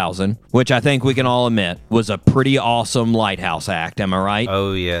 2000, which I think we can all admit was a pretty awesome lighthouse act, am I right?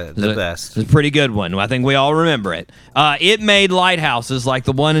 Oh, yeah. The best. It's a pretty good one. I think we all remember it. It made lighthouses like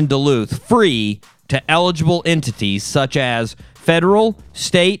the one in Duluth free to eligible entities such as federal,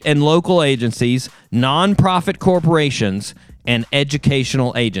 state, and local agencies, nonprofit corporations, and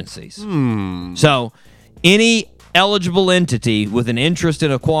educational agencies. So, any eligible entity with an interest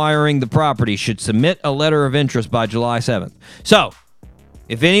in acquiring the property should submit a letter of interest by July 7th. So,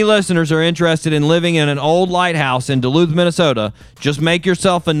 if any listeners are interested in living in an old lighthouse in Duluth, Minnesota, just make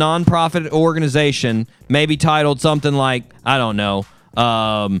yourself a nonprofit organization, maybe titled something like, I don't know,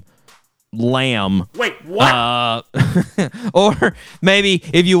 Lamb. Wait, what? Or maybe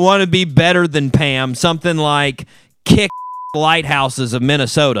if you want to be better than Pam, something like Kick lighthouses of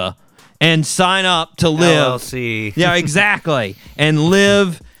Minnesota and sign up to live. LLC. Yeah, exactly. And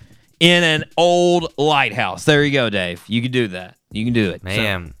live in an old lighthouse. There you go, Dave. You can do that. You can do it.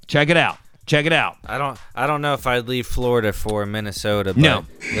 Man. So, check it out. Check it out. I don't know if I'd leave Florida for Minnesota, but No.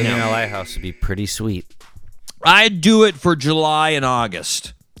 living in a lighthouse would be pretty sweet. I'd do it for July and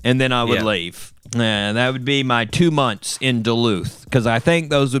August, and then I would Yeah. leave. And that would be my 2 months in Duluth, because I think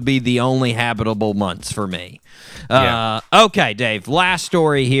those would be the only habitable months for me. Okay, Dave, last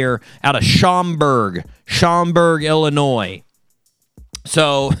story here out of Schaumburg, Illinois.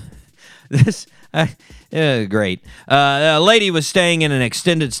 So, this... great. A lady was staying in an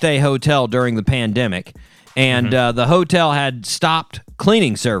extended stay hotel during the pandemic, and the hotel had stopped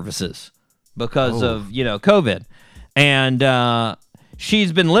cleaning services because of COVID, and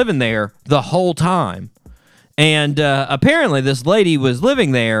she's been living there the whole time. And apparently, this lady was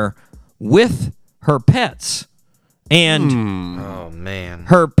living there with her pets, and Oh, man.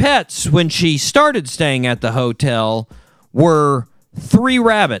 her pets, when she started staying at the hotel, were 3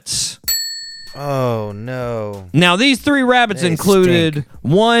 rabbits. Oh, no. Now, these 3 rabbits They included stink.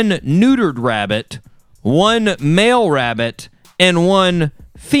 1 neutered rabbit, 1 male rabbit, and 1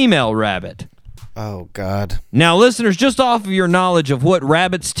 female rabbit. Oh, God. Now, listeners, just off of your knowledge of what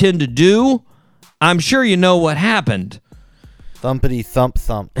rabbits tend to do, I'm sure you know what happened. Thumpity thump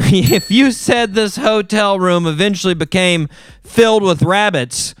thump. If you said this hotel room eventually became filled with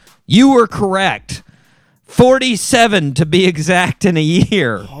rabbits, you were correct. 47 to be exact in a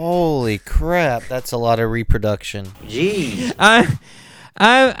year. Holy crap. That's a lot of reproduction.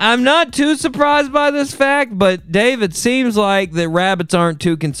 I'm not too surprised by this fact, but Dave, it seems like that rabbits aren't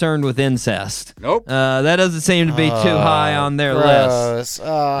too concerned with incest. Nope. That doesn't seem to be too high on their list.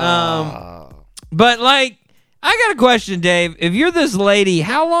 Gross. But like, I got a question, Dave. If you're this lady,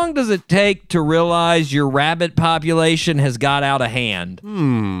 how long does it take to realize your rabbit population has got out of hand?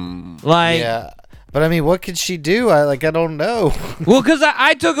 Like, Yeah. But I mean, what could she do? I don't know. well, because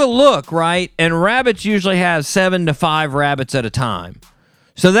I took a look, right? And rabbits usually have 7 to 5 rabbits at a time.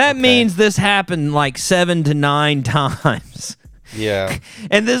 So that means this happened like 7 to 9 times. Yeah.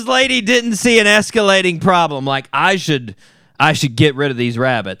 And this lady didn't see an escalating problem. Like, I should get rid of these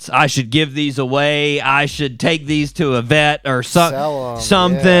rabbits. I should give these away. I should take these to a vet or Sell 'em,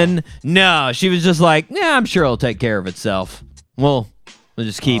 something. yeah. No, she was just like, yeah, I'm sure it'll take care of itself. We'll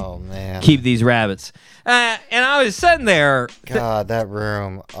just keep Oh, man. these rabbits. And I was sitting there. God, that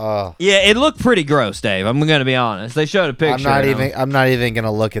room. Oh. Yeah, it looked pretty gross, Dave. I'm gonna be honest. They showed a picture. I'm not even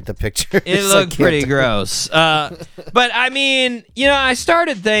gonna look at the picture. It looked pretty gross. But I mean, I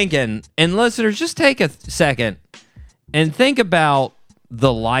started thinking, and listeners, just take a second and think about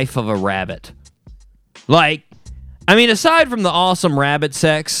the life of a rabbit. Like, I mean, aside from the awesome rabbit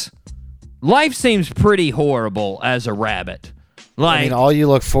sex, life seems pretty horrible as a rabbit. Like, I mean, all you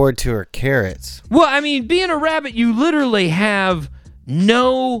look forward to are carrots. well, I mean, being a rabbit, you literally have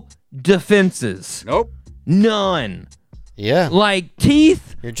no defenses. Nope. None. Yeah. Like,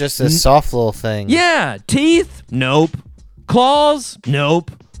 teeth. You're just this soft little thing. Yeah, teeth? Nope. Claws?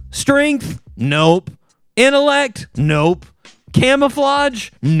 Nope. Strength? Nope. Intellect? Nope.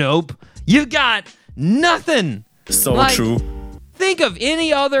 Camouflage? Nope. You got nothing. So Like, true. Think of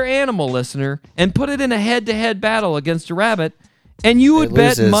any other animal, listener, and put it in a head-to-head battle against a rabbit, and you would It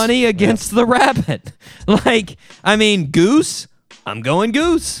bet loses. money against the rabbit. Like, I mean, goose? I'm going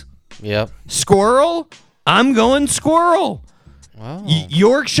goose. Yep. Squirrel? I'm going squirrel. Wow.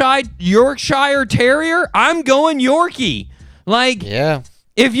 Yorkshire Terrier? I'm going Yorkie. Like, Yeah.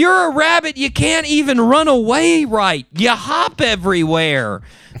 if you're a rabbit, you can't even run away right. You hop everywhere.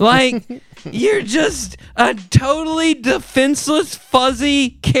 Like, you're just a totally defenseless, fuzzy,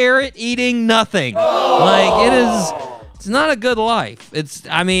 carrot-eating nothing. Like, it's not a good life.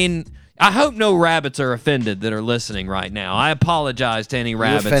 I hope no rabbits are offended that are listening right now. I apologize to any You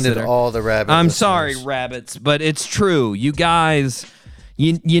rabbits offended that are... all the rabbits. I'm sorry, rabbits, but it's true. You guys,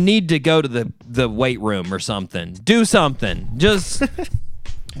 you need to go to the weight room or something. Do something. Just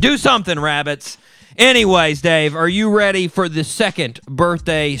do something, rabbits. Anyways, Dave, are you ready for the second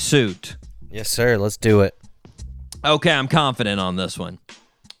birthday suit? Yes, sir. Let's do it. Okay, I'm confident on this one.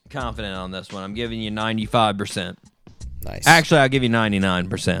 I'm giving you 95%. Nice. Actually, I'll give you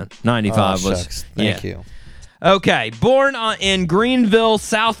 99%. 95 oh, was... shucks. Thank you. Okay, born in Greenville,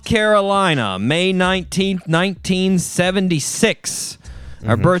 South Carolina, May 19th, 1976.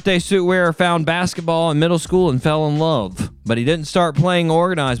 Our birthday suit wearer found basketball in middle school and fell in love, but he didn't start playing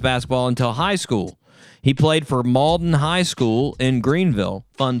organized basketball until high school. He played for Malden High School in Greenville.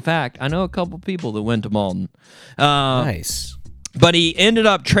 Fun fact, I know a couple people that went to Malden. Nice. But he ended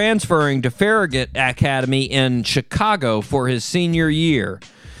up transferring to Farragut Academy in Chicago for his senior year.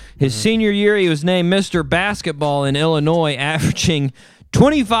 His senior year, he was named Mr. Basketball in Illinois, averaging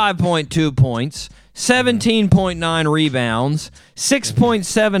 25.2 points, 17.9 rebounds,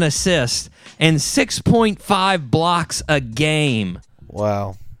 6.7 assists, and 6.5 blocks a game.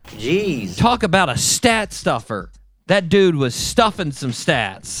 Wow. Jeez. Talk about a stat stuffer. That dude was stuffing some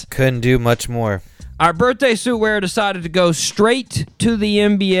stats. Couldn't do much more. Our birthday suit wearer decided to go straight to the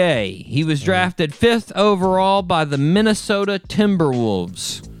NBA. He was drafted 5th overall by the Minnesota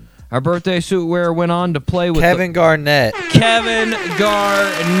Timberwolves. Our birthday suit wearer went on to play with Kevin Garnett. Kevin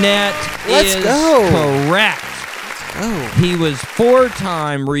Garnett. Let's is go. correct. He was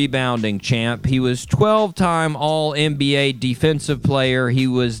 4-time rebounding champ. He was 12-time All-NBA defensive player. He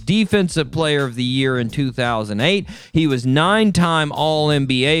was Defensive Player of the Year in 2008. He was 9-time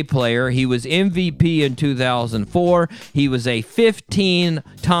All-NBA player. He was MVP in 2004. He was a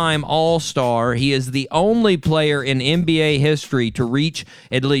 15-time All-Star. He is the only player in NBA history to reach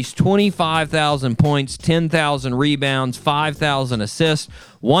at least 25,000 points, 10,000 rebounds, 5,000 assists,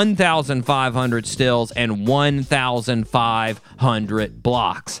 1,500 steals, and 1,500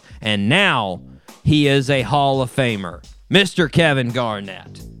 blocks. And now he is a Hall of Famer, Mr. Kevin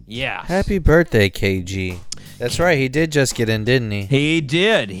Garnett. Yeah. Happy birthday, KG. That's right. He did just get in, didn't he? He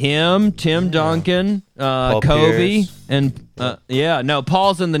did. Him, Tim Duncan, Paul Kobe, Pierce. and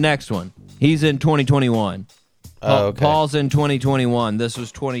Paul's in the next one. He's in 2021. Oh, okay. Paul's in 2021. This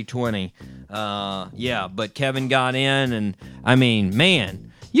was 2020. But Kevin got in, and I mean, man,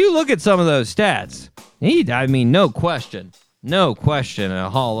 you look at some of those stats. No question, a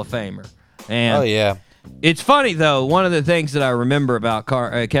Hall of Famer. And Oh, yeah. it's funny, though, one of the things that I remember about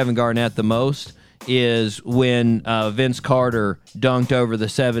Kevin Garnett the most is when Vince Carter dunked over the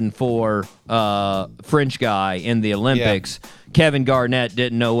 7'4" French guy in the Olympics. Yeah. Kevin Garnett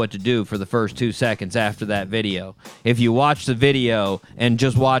didn't know what to do for the first 2 seconds after that video. If you watch the video and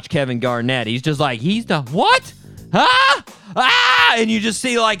just watch Kevin Garnett, he's just like, he's the what? Ah! Ah! And you just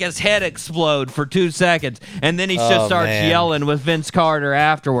see like his head explode for 2 seconds. And then he just starts yelling with Vince Carter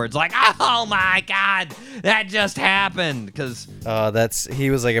afterwards. Like, oh my God, that just happened. Because he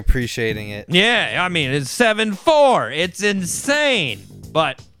was like appreciating it. yeah, I mean, it's 7'4". It's insane.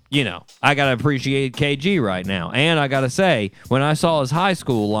 But, I got to appreciate KG right now. And I got to say, when I saw his high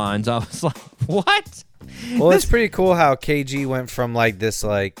school lines, I was like, what? Well, it's pretty cool how KG went from like this,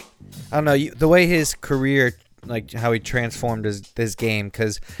 like, I don't know, the way his career, like how he transformed his game,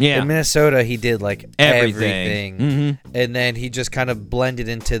 because in Minnesota he did like everything. Mm-hmm. And then he just kind of blended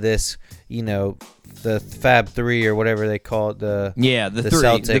into this, the Fab Three or whatever they call it, the three,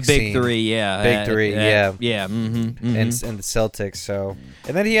 Celtics the big scene. three, yeah, big three, yeah, mm-hmm, mm-hmm. And the Celtics. So,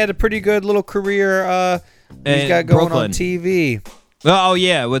 and then he had a pretty good little career. He's got going Brooklyn. on TV. Oh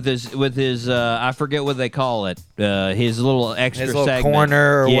yeah, with his I forget what they call it, his little extra his little segment.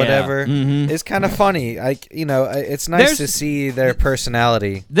 corner or whatever. Mm-hmm. It's kind of funny. It's nice to see their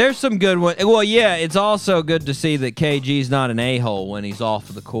personality. There's some good one. Well, yeah, it's also good to see that KG's not an a-hole when he's off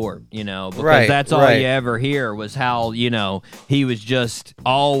of the court. Because that's all you ever hear was how he was just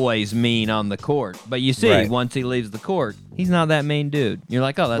always mean on the court. But you see, once he leaves the court, he's not that mean dude. You're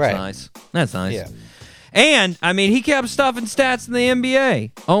like, oh, that's nice. That's nice. Yeah. And, he kept stuffing stats in the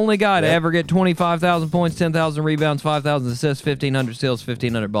NBA. Only guy to ever get 25,000 points, 10,000 rebounds, 5,000 assists, 1,500 steals,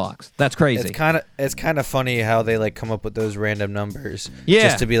 1,500 blocks. That's crazy. It's kind of funny how they like come up with those random numbers. Yeah.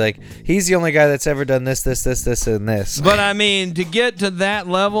 Just to be like, he's the only guy that's ever done this, and this. But, to get to that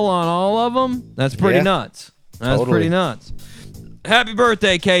level on all of them, that's pretty nuts. That's pretty nuts. Happy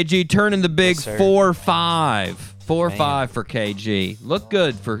birthday, KG. Turning the big 4-5. 4-5 for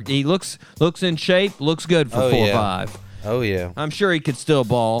KG. He looks in shape. Looks good for 4-5. Oh yeah. I'm sure he could still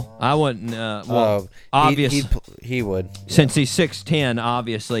ball. I wouldn't. Obviously he would. Since he's 6'10",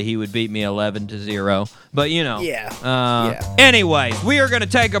 obviously he would beat me 11-0. But Yeah. Anyways, we are going to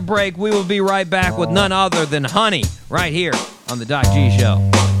take a break. We will be right back with none other than Honey right here on the Doc G Show.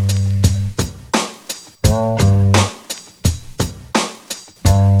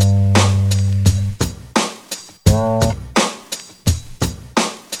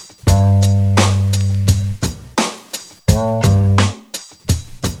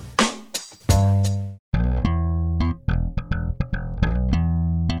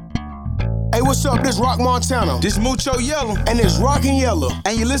 What's up? This Rock Montana. This Mucho Yellow. And this Rockin' Yellow.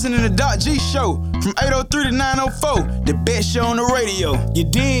 And you're listening to Doc G Show from 803 to 904. The best show on the radio. You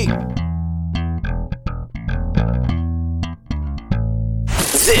dig?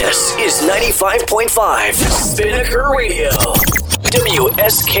 This is 95.5 Spinnaker Radio.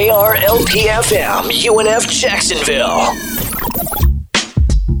 WSKR LP FM, UNF Jacksonville.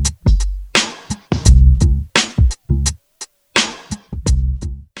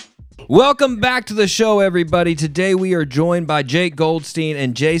 Welcome back to the show, everybody. Today we are joined by Jake Goldstein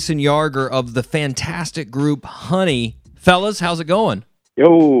and Jason Yarger of the fantastic group Honey. Fellas, how's it going?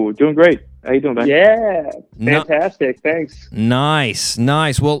 Yo, doing great. How you doing, man? Yeah, fantastic. Thanks. Nice.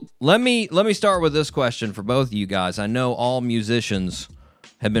 Well, let me start with this question for both of you guys. I know all musicians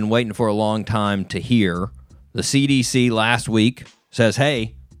have been waiting for a long time to hear. The CDC last week says,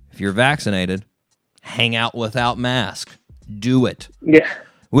 hey, if you're vaccinated, hang out without mask. Do it. Yeah.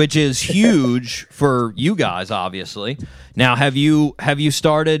 Which is huge for you guys, obviously. Now, have you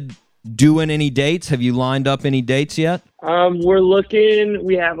started doing any dates? Have you lined up any dates yet? We're looking.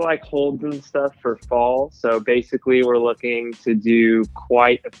 We have like holds and stuff for fall. So basically, we're looking to do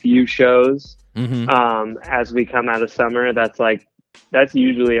quite a few shows as we come out of summer. That's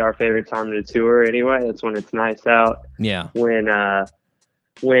usually our favorite time to tour. Anyway, that's when it's nice out. Yeah.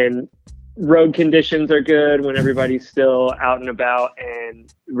 When road conditions are good, when everybody's still out and about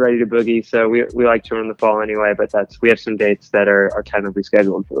and ready to boogie. So we like touring in the fall anyway, but we have some dates that are tentatively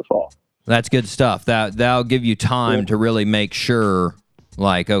scheduled for the fall. That's good stuff. That'll give you time to really make sure,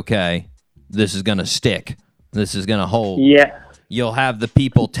 like, okay, this is going to stick. This is going to hold. Yeah. You'll have the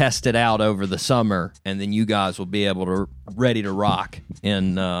people test it out over the summer, and then you guys will be able to ready to rock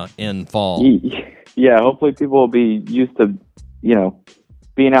in fall. Yeah, hopefully people will be used to,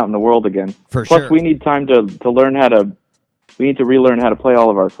 being out in the world again. For Plus, sure. we need time to learn how to. We need to relearn how to play all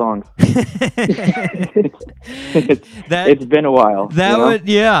of our songs. It's been a while.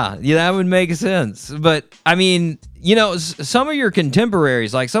 That would make sense. But I mean, some of your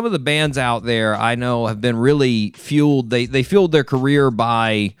contemporaries, like some of the bands out there, I know have been really fueled. They fueled their career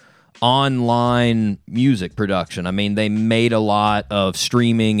by online music production. I mean, they made a lot of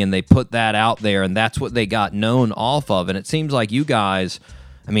streaming and they put that out there, and that's what they got known off of. And it seems like you guys,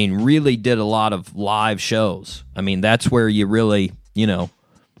 I mean, really did a lot of live shows. I mean, that's where you really,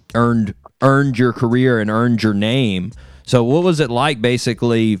 earned your career and earned your name. So what was it like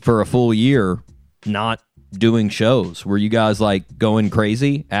basically for a full year not doing shows? Were you guys like going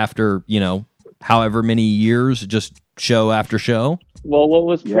crazy after, however many years, just show after show? Well, what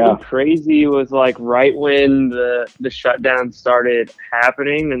was pretty crazy was like right when the shutdown started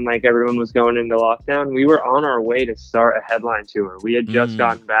happening and like everyone was going into lockdown, we were on our way to start a headline tour. We had just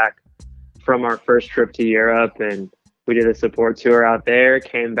gotten back from our first trip to Europe and we did a support tour out there,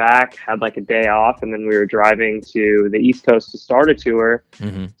 came back, had like a day off, and then we were driving to the East Coast to start a tour.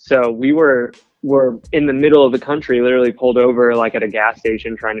 So we were in the middle of the country, literally pulled over like at a gas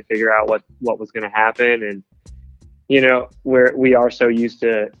station trying to figure out what was going to happen. And we are so used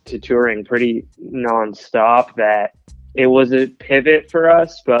to touring pretty nonstop that it was a pivot for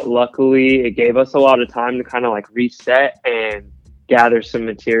us, but luckily it gave us a lot of time to kind of like reset and gather some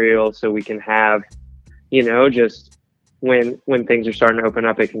material so we can have, just when things are starting to open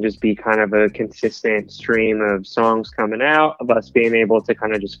up, it can just be kind of a consistent stream of songs coming out, of us being able to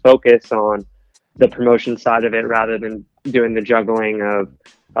kind of just focus on the promotion side of it rather than doing the juggling of,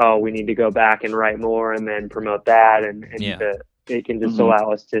 oh, we need to go back and write more and then promote that. It can just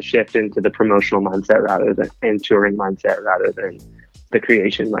allow us to shift into the promotional mindset and touring mindset rather than the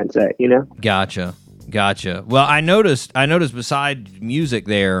creation mindset, Gotcha. Well, I noticed beside music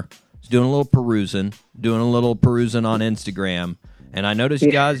there, doing a little perusing on Instagram. And I noticed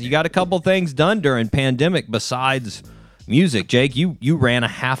you guys, you got a couple things done during pandemic besides music. Jake, you ran a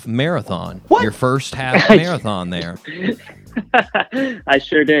half marathon. What? Your first half marathon there. I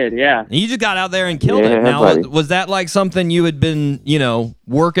sure did, yeah. And you just got out there and killed it. Now, was that like something you had been,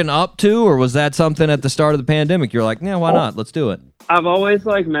 working up to, or was that something at the start of the pandemic? You're like, yeah, why not? Let's do it. I've always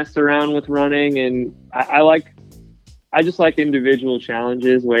messed around with running, and I just like individual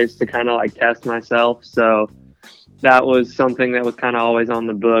challenges, ways to kind of test myself. So that was something that was kind of always on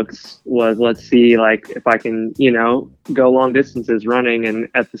the books, was let's see if I can, go long distances running. And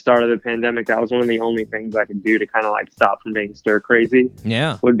at the start of the pandemic, that was one of the only things I could do to kind of stop from being stir crazy.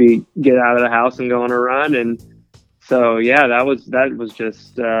 Yeah. Would be get out of the house and go on a run. And so, yeah, that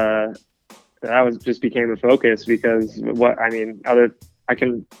just became a focus because I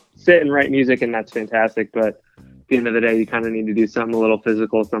can sit and write music and that's fantastic. But at the end of the day, you kind of need to do something a little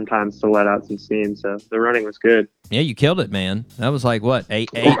physical sometimes to let out some steam. So the running was good. Yeah, you killed it, man. That was like what, eight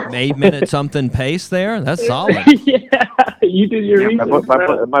minute something pace there? That's solid. Yeah, you did your research.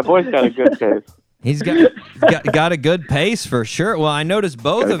 My boy's got a good pace. He's got a good pace for sure. Well, I noticed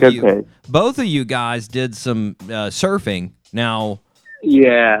both of you guys did some surfing. Now,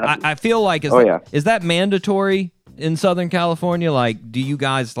 yeah, I feel like is that mandatory in Southern California? Do you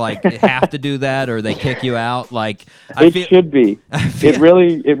guys have to do that, or they kick you out? It should be. It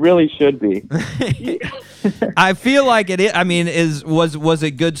really should be. I feel like it is. I mean, was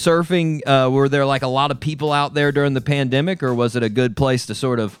it good surfing? Were there like a lot of people out there during the pandemic, or was it a good place to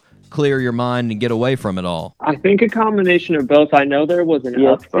sort of clear your mind and get away from it all? I think a combination of both. I know there was an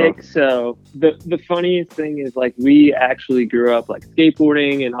uptick. So the funniest thing is, like, we actually grew up like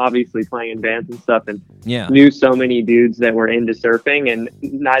skateboarding and obviously playing in bands and stuff, and knew so many dudes that were into surfing, and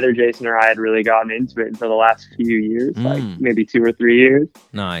neither Jason or I had really gotten into it until the last few years, like maybe 2 or 3 years.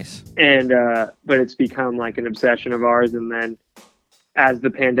 Nice. And but it's become like an obsession of ours. And then as the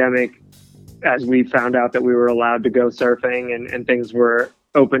pandemic, as we found out that we were allowed to go surfing and things were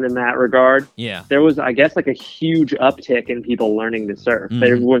open in that regard, there was, I guess, like a huge uptick in people learning to surf.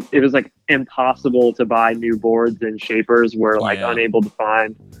 It was like impossible to buy new boards, and shapers were like unable to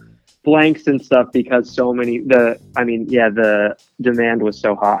find blanks and stuff because so many the demand was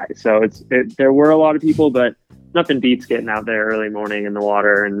so high. So there were a lot of people, but nothing beats getting out there early morning in the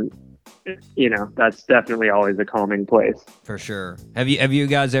water, and that's definitely always a calming place. For sure. Have you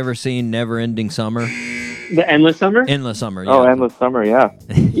guys ever seen Never Ending Summer? The Endless Summer? Endless Summer, yeah. Oh, Endless Summer, yeah.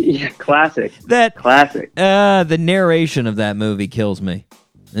 Yeah, classic. Classic. The narration of that movie kills me.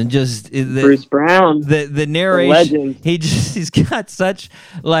 And just Bruce Brown, the narration, he's got such,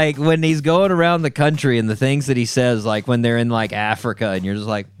 like, when he's going around the country and the things that he says, like when they're in like Africa, and you're just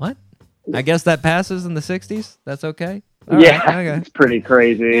like, what? I guess that passes in the 60s. That's okay. All right, okay. It's pretty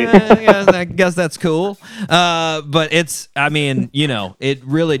crazy. I guess that's cool. But it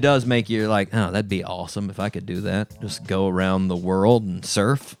really does make you like, oh, that'd be awesome if I could do that. Just go around the world and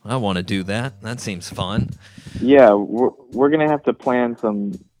surf. I want to do that. That seems fun. Yeah, we're gonna have to plan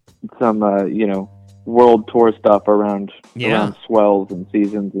some world tour stuff around swells and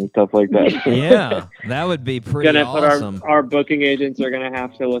seasons and stuff like that. Yeah, that would be pretty awesome. Put our booking agents are gonna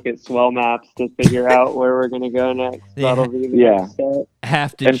have to look at swell maps to figure out where we're gonna go next. That'll be the next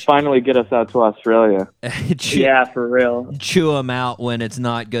step. And finally get us out to Australia. Yeah, for real. Chew them out when it's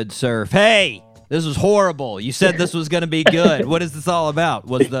not good surf. Hey, this was horrible. You said this was going to be good. What is this all about?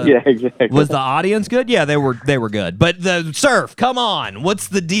 Was the audience good? Yeah, they were good. But the surf, come on. What's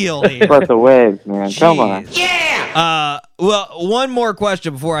the deal here? But the waves, man. Jeez. Come on. Yeah. Well, one more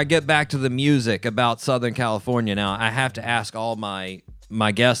question before I get back to the music about Southern California. Now, I have to ask all my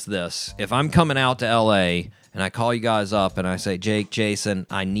guests this. If I'm coming out to LA and I call you guys up and I say, Jake, Jason,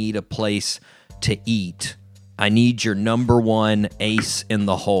 I need a place to eat. I need your number one ace in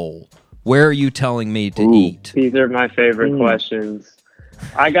the hole. Where are you telling me to eat? These are my favorite questions.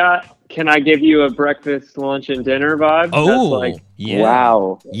 Can I give you a breakfast, lunch, and dinner vibe? Oh, yeah.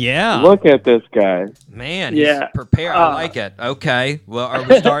 Wow. Yeah. Look at this guy. Man, he's prepared. I like it. Okay. Well, are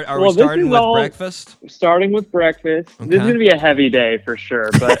we starting with breakfast? Starting with breakfast. Okay. This is going to be a heavy day for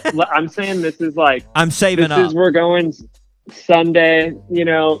sure, but I'm saying this is like... I'm saving up. We're going... Sunday.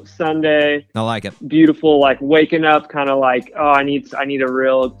 I like it. Beautiful, like waking up, kind of like, oh, I need a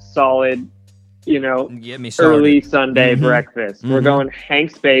real solid, get me early Sunday breakfast. We're going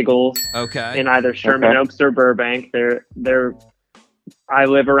Hank's Bagels. Okay. In either Sherman Oaks or Burbank. They're. I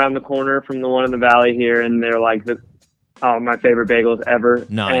live around the corner from the one in the valley here, and they're like my favorite bagels ever.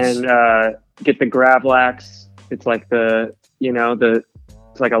 Nice. And get the Gravlax. It's like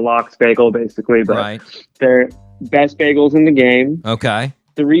it's like a lox bagel basically, but they're best bagels in the game. Okay.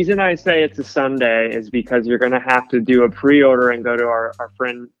 The reason I say it's a Sunday is because you're going to have to do a pre-order and go to our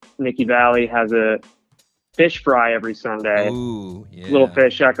friend Nikki Valley has a fish fry every Sunday. Ooh, yeah. Little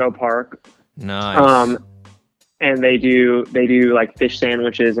Fish Echo Park. Nice. And they do like fish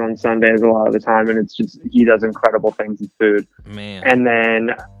sandwiches on Sundays a lot of the time, and it's just, he does incredible things with food. Man. And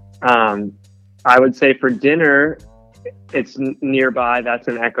then I would say for dinner, it's nearby. That's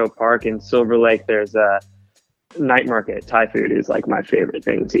in Echo Park. In Silver Lake, there's a night market. Thai food is like my favorite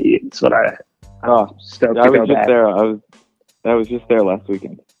thing to eat. It's what I'm stoked to go back. I was just there last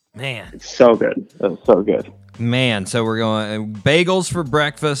weekend. Man, it's so good. It was so good. Man, so we're going bagels for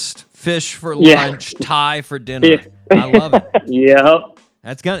breakfast, fish for lunch, Thai for dinner. Yeah. I love it. Yep.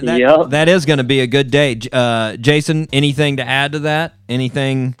 That is gonna be a good day. Jason, anything to add to that?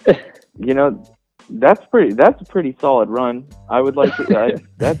 Anything? That's a pretty solid run. I would like to.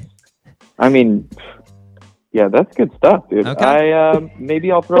 That's good stuff, dude. Okay.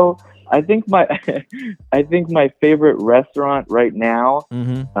 Maybe I'll throw. I think my favorite restaurant right now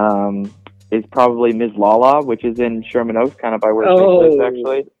is probably Ms. Lala, which is in Sherman Oaks, kind of by where Jake lives,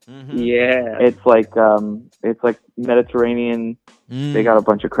 actually. Mm-hmm. Yeah. It's like Mediterranean. They got a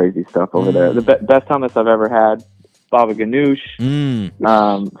bunch of crazy stuff over there. The best hummus I've ever had. Baba ganoush,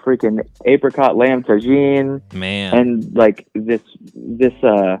 freaking apricot lamb tagine, man, and like this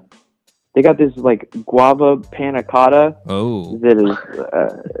They got this like guava panna cotta. Oh, that is.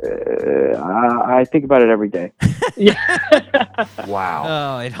 I think about it every day. Wow.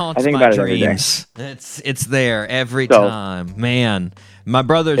 Oh, it haunts I think my about it every day. dreams. It's there every time, man. My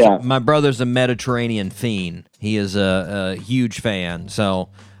brother's a Mediterranean fiend. He is a huge fan, so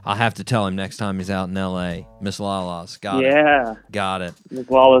I'll have to tell him next time he's out in L.A. Miss Lala's got it. Got it. Miss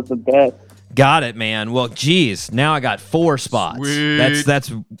Lala's the best. Got it, man. Well, geez, now I got 4 spots. Sweet.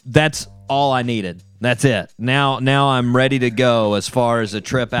 That's all I needed. That's it. Now I'm ready to go. As far as a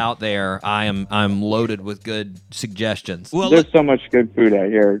trip out there, I'm loaded with good suggestions. Well, There's so much good food out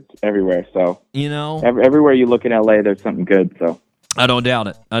here everywhere. So everywhere you look in LA, there's something good. So I don't doubt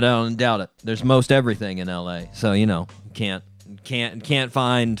it. There's most everything in LA. So can't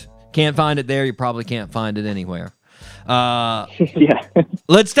find it there. You probably can't find it anywhere.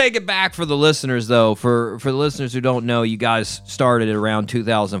 Let's take it back for the listeners, though. For the listeners who don't know, you guys started around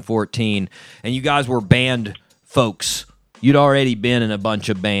 2014, and you guys were band folks. You'd already been in a bunch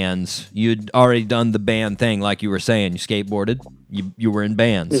of bands. You'd already done the band thing, like you were saying. You skateboarded. You were in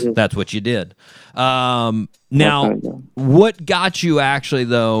bands. Mm-hmm. That's what you did. Now, what got you actually,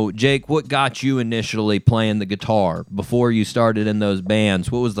 though, Jake? What got you initially playing the guitar before you started in those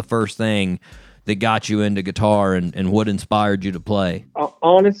bands? What was the first thing that got you into guitar, and what inspired you to play?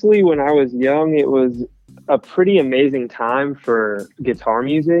 Honestly, when I was young, it was a pretty amazing time for guitar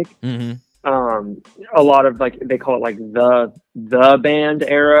music. Mm-hmm. A lot of they call it like the band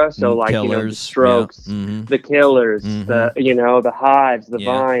era. So like Killers, the Strokes, yeah. Mm-hmm. the Killers, Mm-hmm. the Hives, the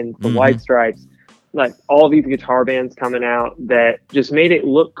Vines, the White Stripes. Like all these guitar bands coming out that just made it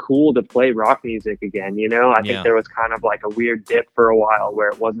look cool to play rock music again. I think there was kind of like a weird dip for a while where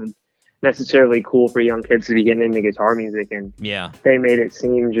it wasn't necessarily cool for young kids to be getting into guitar music, and they made it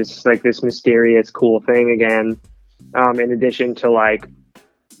seem just like this mysterious cool thing again. In addition to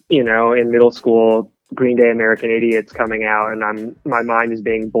in middle school, Green Day American Idiots coming out, and my mind is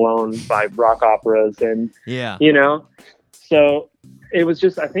being blown by rock operas, and so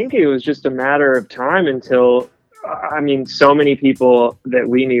I think it was just a matter of time until so many people that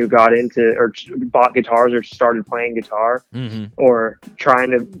we knew got into or bought guitars or started playing guitar or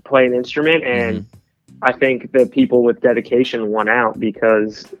trying to play an instrument. And I think the people with dedication won out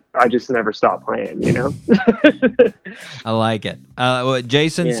because I just never stopped playing, I like it.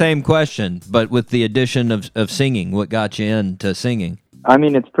 Jason, same question, but with the addition of singing. What got you into singing? I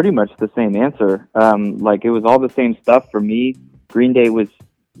mean, it's pretty much the same answer. It was all the same stuff for me. Green Day was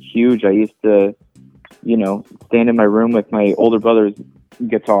huge. I used to stand in my room with my older brother's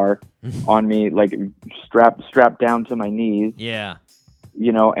guitar on me, strapped down to my knees. Yeah.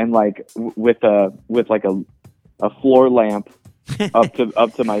 And with a floor lamp up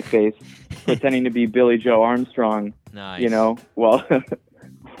to my face, pretending to be Billy Joe Armstrong. Nice.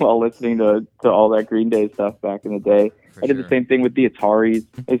 While listening to all that Green Day stuff back in the day. I did the same thing with the Ataris.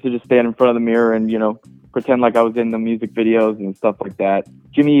 I used to just stand in front of the mirror and pretend like I was in the music videos and stuff like that.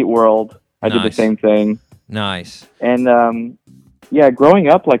 Jimmy Eat World. I did the same thing. Nice. And growing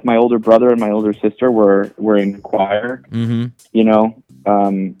up, my older brother and my older sister were in choir.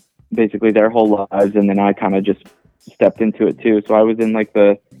 Mm-hmm. Basically their whole lives, and then I kind of just stepped into it too. So I was in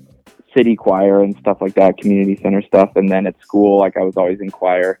the city choir and stuff like that, community center stuff, and then at school, I was always in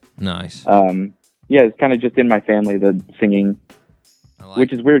choir. Nice. It's kind of just in my family, the singing,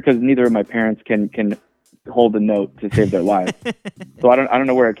 which is weird because neither of my parents can hold a note to save their lives. So I don't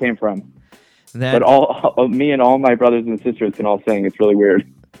know where it came from. But all me and all my brothers and sisters can all sing. It's really weird.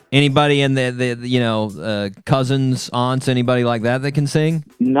 Anybody in the cousins, aunts, anybody like that can sing?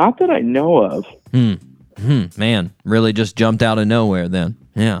 Not that I know of. Man, really just jumped out of nowhere then.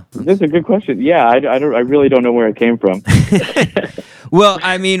 Yeah. That's a good question. Yeah, I really don't know where it came from. Well,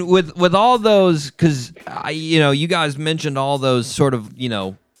 I mean, with all those, because you guys mentioned all those sort of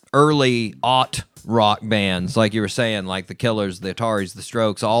early rock bands, like you were saying, like the Killers, the Ataris, the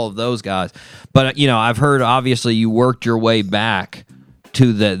Strokes, all of those guys. But I've heard obviously you worked your way back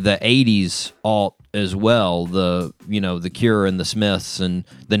to the 80s alt as well, the Cure and the Smiths, and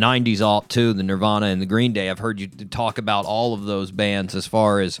the 90s alt too, the Nirvana and the Green Day. I've heard you talk about all of those bands as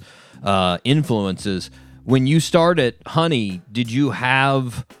far as influences. When you started Honey, did you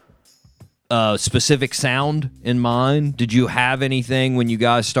have a specific sound in mind? Did you have anything when you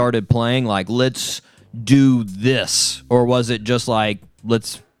guys started playing, like, let's do this? Or was it just like,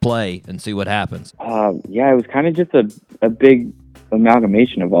 let's play and see what happens? It was kind of just a big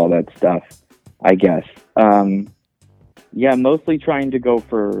amalgamation of all that stuff, I guess. Mostly trying to go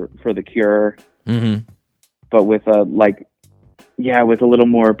for the Cure, but with with a little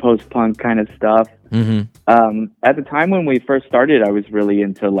more post-punk kind of stuff. Mm-hmm. At the time when we first started, I was really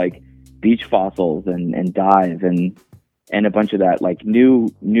into Beach Fossils and Dive and a bunch of that like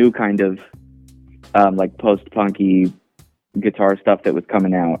new kind of like post-punky guitar stuff that was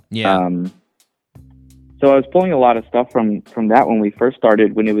coming out. Yeah. So I was pulling a lot of stuff from that when we first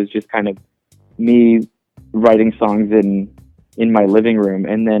started, when it was just kind of me writing songs in my living room.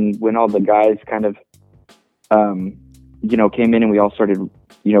 And then when all the guys kind of, came in and we all started,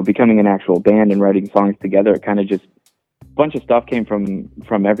 becoming an actual band and writing songs together, it kind of just, a bunch of stuff came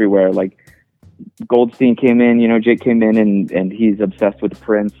from everywhere. Like Goldstein came in, Jake came in and he's obsessed with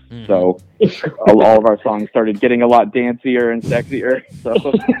Prince. Mm-hmm. So all of our songs started getting a lot dancier and sexier. So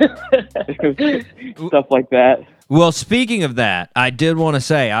stuff like that. Well, speaking of that, I did want to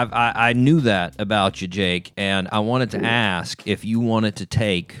say I knew that about you, Jake, and I wanted to ask if you wanted to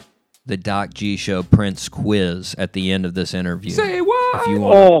take the Doc G Show Prince quiz at the end of this interview. Say what? If you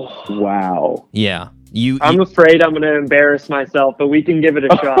want. Oh, wow. Yeah. I'm afraid I'm going to embarrass myself, but we can give it a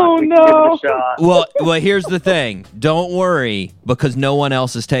shot. Oh, no. Well, here's the thing. Don't worry, because no one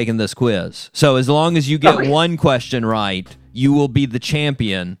else is taking this quiz. So as long as you get one question right, you will be the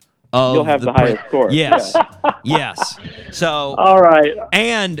champion of You'll have the highest score. Yes. Yeah. Yes. So all right.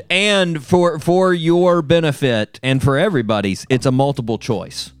 And for your benefit and for everybody's, it's a multiple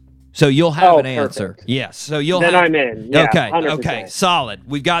choice. So you'll have an answer. Perfect. Yes. So you'll then have. I'm in. Yeah, okay. 100%. Okay. Solid.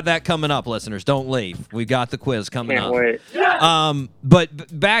 We've got that coming up, listeners. Don't leave. We've got the quiz coming Can't up. wait.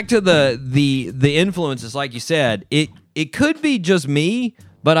 But back to the influences, like you said, it could be just me,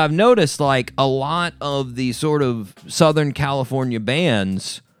 but I've noticed like a lot of the sort of Southern California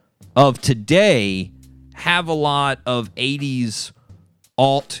bands of today have a lot of 80s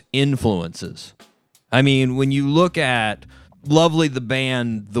alt influences. I mean, when you look at Lovely the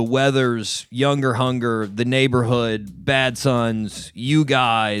Band, The Weathers, Younger Hunger, The Neighborhood, Bad Sons, You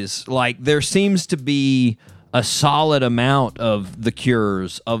Guys, like there seems to be a solid amount of The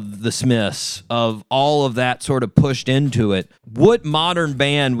Cures, of The Smiths, of all of that sort of pushed into it. What modern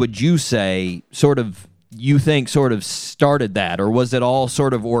band would you say you think started that, or was it all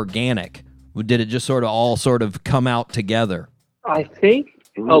sort of organic? Did it just sort of all sort of come out together? I think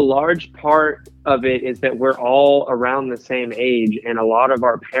a large part of it is that we're all around the same age, and a lot of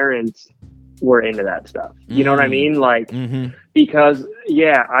our parents were into that stuff. You know what I mean? Like, because,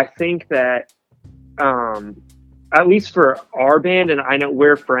 I think that at least for our band, and I know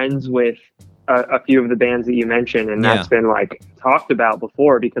we're friends with a few of the bands that you mentioned, and that's been like talked about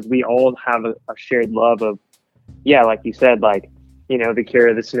before, because we all have a shared love of, like you said, like, The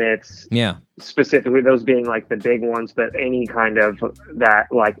Cure, The Smiths, specifically those being like the big ones, but any kind of that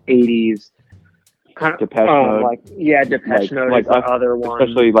like 80s kind of Depeche Mode. Depeche Mode is the other one.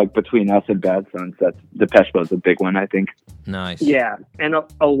 Especially like between us and Bad Sons, that's Depeche Mode's a big one, I think. Nice. Yeah, and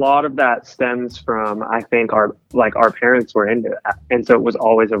a lot of that stems from, I think, our parents were into that, and so it was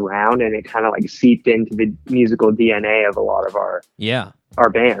always around, and it kind of like seeped into the musical DNA of a lot of our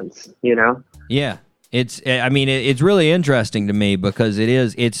bands, Yeah. It's really interesting to me because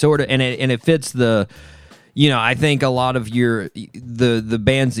it's sort of, and it fits the, I think a lot of the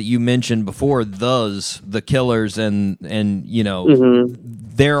bands that you mentioned before, the Killers and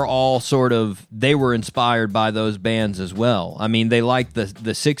they're all sort of, they were inspired by those bands as well. I mean, they liked the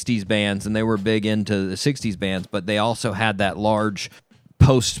 60s bands and they were big into the 60s bands, but they also had that large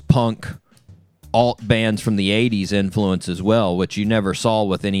post-punk alt bands from the 80s influence as well, which you never saw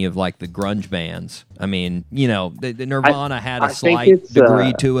with any of like the grunge bands. I mean, the Nirvana had a slight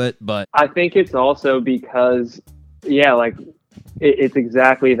degree to it, but I think it's also because it's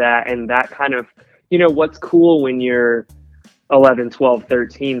exactly that, and that kind of, what's cool when you're 11, 12,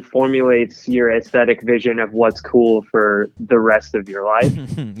 13 formulates your aesthetic vision of what's cool for the rest of your life.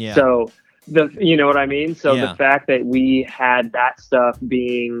 So you know what I mean? So the fact that we had that stuff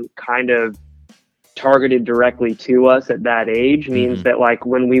being kind of targeted directly to us at that age means that like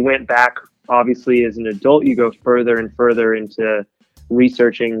when we went back, obviously as an adult, you go further and further into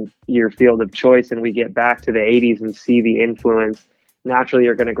researching your field of choice, and we get back to the 80s and see the influence. Naturally,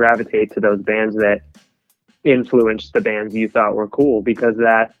 you're going to gravitate to those bands that influenced the bands you thought were cool, because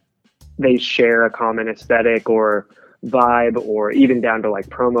that they share a common aesthetic or vibe, or even down to like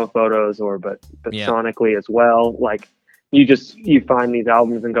promo photos, but sonically as well. Like you find these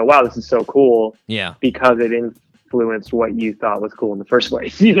albums and go, wow, this is so cool. Yeah. Because it influenced what you thought was cool in the first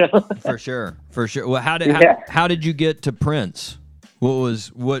place, For sure. Well, how did you get to Prince?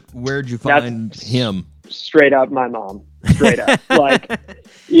 Where'd you find him? Straight up my mom. Straight up. like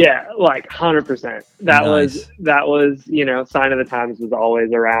 100%. That was, Sign of the Times was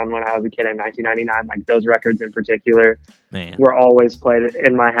always around when I was a kid in 1999. Like those records in particular were always played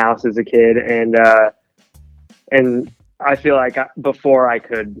in my house as a kid. And I feel like before I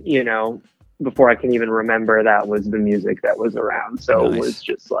can even remember, that was the music that was around. So Nice. It was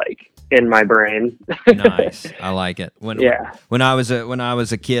just like in my brain. Nice. I like it. Yeah. When I was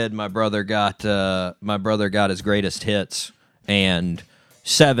a kid, my brother got his greatest hits, and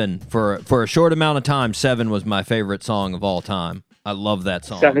Seven for a short amount of time. Seven was my favorite song of all time. I love that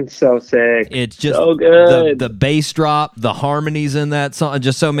song. Seven's so sick. It's just so good. The bass drop, the harmonies in that song,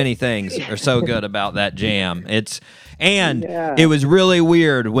 just so many things are so good about that jam. It was really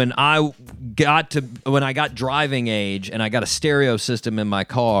weird when I got driving age and I got a stereo system in my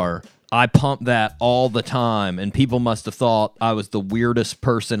car. I pumped that all the time, and people must have thought I was the weirdest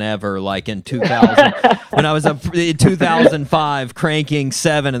person ever. Like in 2000, when I was in 2005 cranking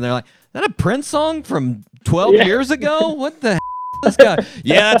Seven, and they're like, "Is that a Prince song from 12 years ago? What the?" This guy,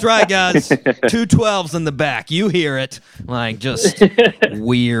 yeah, that's right, guys. 2 12s in the back. You hear it. Like, just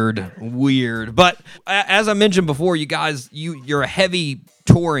weird. But as I mentioned before, you guys, you're a heavy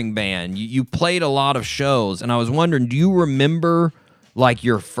touring band. You played a lot of shows, and I was wondering, do you remember like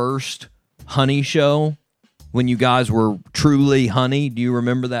your first Honey show when you guys were truly Honey? Do you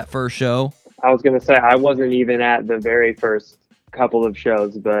remember that first show? I was gonna say I wasn't even at the very first couple of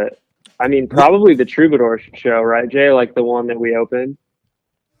shows, but I mean, probably the Troubadour show, right, Jay? Like the one that we opened.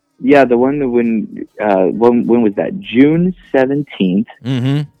 Yeah, the one that when was that? June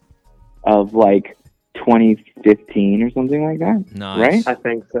 17th of like 2015 or something like that. Nice. Right? I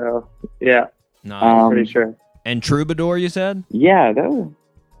think so. Yeah. Nice. I'm pretty sure. And Troubadour, you said? Yeah, that was.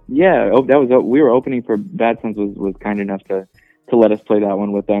 Yeah, that was. We were opening for Bad Sons was kind enough to let us play that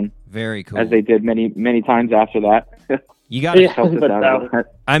one with them. Very cool. As they did many times after that. You got to help us out.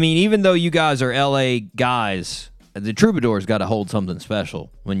 I mean, even though you guys are LA guys, the Troubadour's got to hold something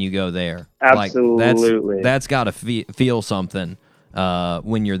special when you go there. Absolutely. Like, that's got to feel something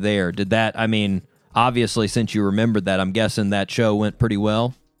when you're there. Did that? I mean, obviously, since you remembered that, I'm guessing that show went pretty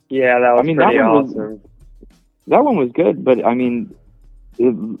well. Yeah, that was pretty awesome. That one was good, but I mean,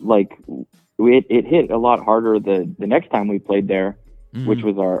 it hit a lot harder the next time we played there, which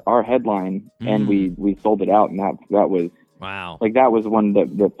was our headline, and we sold it out, and that was wow. Like that was one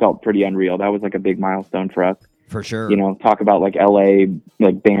that felt pretty unreal. That was like a big milestone for us. For sure. You know, talk about like LA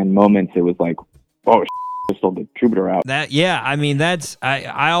like band moments. It was like, oh, just sold the Troubadour out. I mean, that's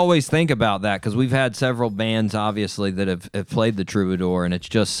I always think about that because we've had several bands obviously that have played the Troubadour, and it's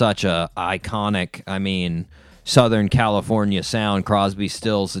just such a iconic. I mean, Southern California sound. Crosby,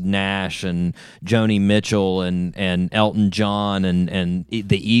 Stills, Nash, and Joni Mitchell, and Elton John, and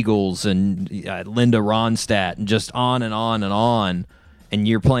the Eagles, and Linda Ronstadt, and just on and on and on. And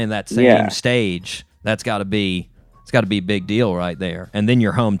you're playing that same stage. That's got to be a big deal right there. And then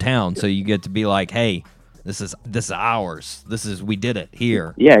your hometown, so you get to be like, hey, this is ours. We did it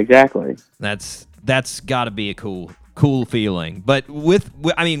here. Yeah, exactly. That's got to be a cool feeling. But with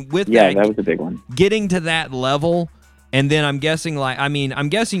that was a big one. Getting to that level, and then I'm guessing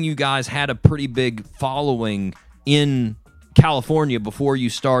you guys had a pretty big following in California before you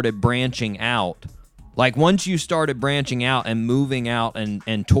started branching out. Like once you started branching out and moving out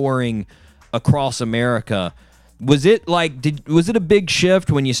and touring across America, was it a big shift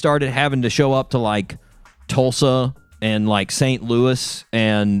when you started having to show up to like Tulsa and like St. Louis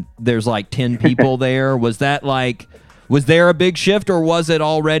and there's like 10 people there? Was there a big shift, or was it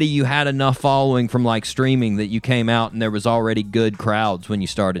already you had enough following from like streaming that you came out and there was already good crowds when you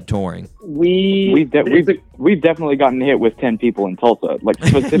started touring? We've definitely gotten hit with 10 people in Tulsa. Like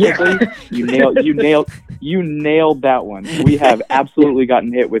specifically, you nailed that one. We have absolutely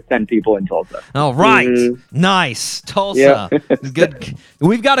gotten hit with 10 people in Tulsa. All right, nice Tulsa. Yeah. Good.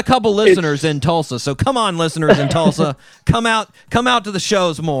 We've got a couple listeners in Tulsa, so come on, listeners in Tulsa, come out to the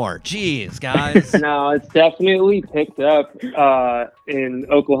shows more. Jeez, guys. No, it's definitely picked up in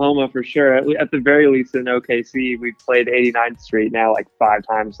Oklahoma for sure. At the very least in OKC, we've played 89th Street now like 5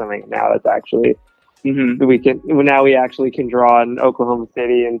 times something. Now it's actually we actually can draw in Oklahoma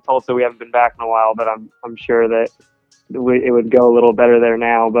City and Tulsa. We haven't been back in a while, but I'm sure that it would go a little better there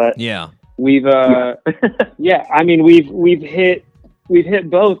now. But yeah, we've I mean we've hit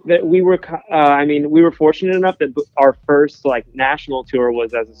both. That we were we were fortunate enough that our first like national tour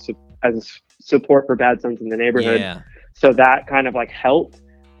was as a support for Bad Sons in the Neighborhood. Yeah. So that kind of like helped.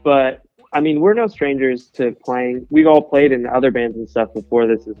 But I mean, we're no strangers to playing. We've all played in other bands and stuff before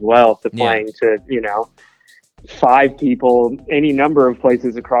this as well, to playing to, 5 people, any number of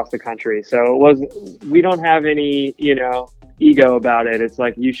places across the country. So we don't have any, ego about it. It's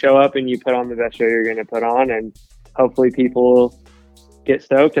like you show up and you put on the best show you're going to put on, and hopefully people get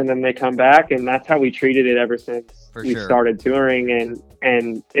stoked and then they come back. And that's how we treated it ever since we started touring,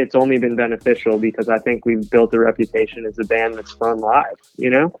 and it's only been beneficial because I think we've built a reputation as a band that's fun live, you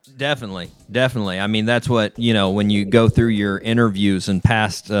know? Definitely. I mean, that's what, you know, when you go through your interviews and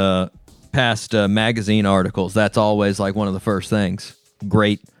past magazine articles, that's always like one of the first things.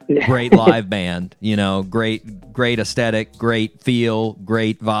 Great live band, you know, great aesthetic, great feel,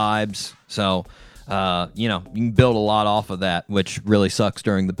 great vibes. So, you know, you can build a lot off of that, which really sucks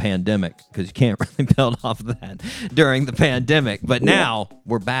during the pandemic because you can't really build off of that during the pandemic. But now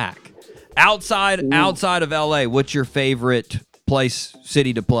we're back. Outside of LA, what's your favorite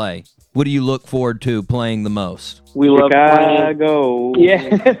city to play? What do you look forward to playing the most? We love Chicago. Yeah.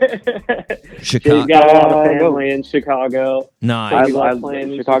 Chicago. We've got a lot of family in Chicago. Nice.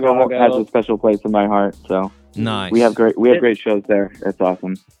 Chicago has a special place in my heart. So nice. We have great shows there. That's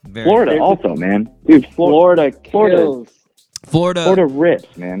awesome. Florida also, man. Dude, Florida kills. Florida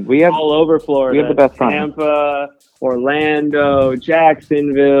rips, man. We have all over Florida. We have the best fun. Tampa, Orlando,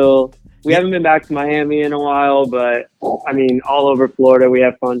 Jacksonville. We haven't been back to Miami in a while, but I mean, all over Florida, we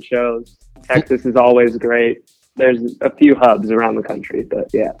have fun shows. Texas is always great. There's a few hubs around the country,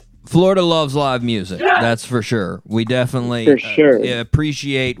 but yeah. Florida loves live music. That's for sure. We definitely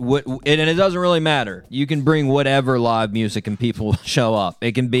appreciate and it doesn't really matter. You can bring whatever live music and people will show up.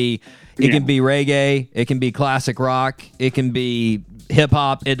 It can be reggae, it can be classic rock, it can be hip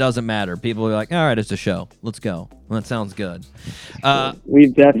hop. It doesn't matter. People are like, all right, it's a show. Let's go. Well, that sounds good.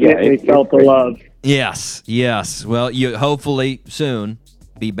 We've definitely felt the love. Yes. Well, you hopefully soon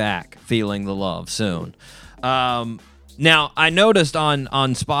be back feeling the love soon. Now, I noticed on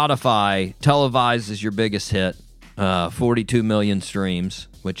Spotify, Televised is your biggest hit, 42 million streams,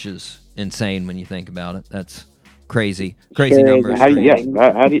 which is insane when you think about it. That's crazy numbers. How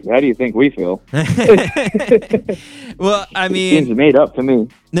do you think we feel? Well, I mean, seems made up to me.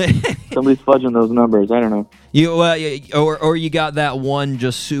 Somebody's fudging those numbers. I don't know. Or you got that one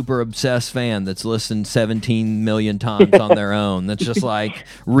just super obsessed fan that's listened 17 million times on their own. That's just like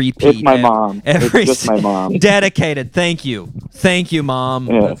repeat. It's my mom. It's just my mom. Dedicated. Thank you, Mom.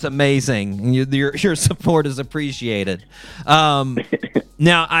 Yeah. That's amazing. Your support is appreciated.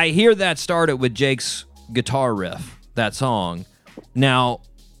 Now I hear that started with Jake's guitar riff, that song. Now,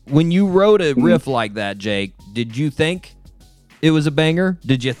 when you wrote a riff like that, Jake, did you think it was a banger?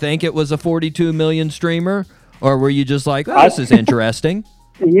 Did you think it was a 42 million streamer? Or were you just like, oh, this is interesting?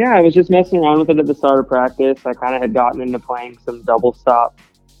 Yeah, I was just messing around with it at the start of practice. I kind of had gotten into playing some double stop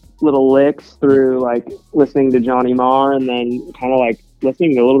little licks through like listening to Johnny Marr and then kind of like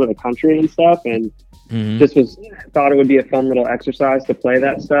listening to a little bit of country and stuff, and just thought it would be a fun little exercise to play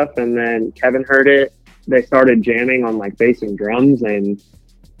that stuff. And then Kevin heard it. They started jamming on like bass and drums, and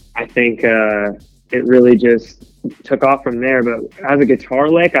I think it really just took off from there. But as a guitar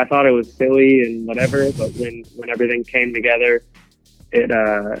lick, I thought it was silly and whatever. But when everything came together,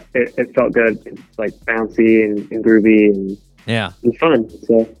 it felt good. It's like bouncy and groovy and fun.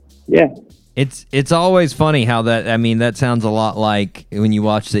 So yeah. It's always funny how that sounds a lot like when you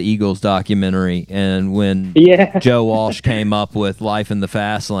watch the Eagles documentary and when Joe Walsh came up with Life in the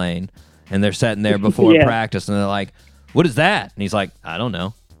Fast Lane, and they're sitting there before practice and they're like, what is that? And he's like, I don't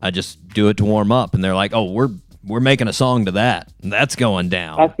know. I just do it to warm up. And they're like, oh, we're making a song to that. That's going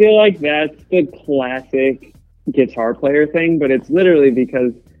down. I feel like that's the classic guitar player thing, but it's literally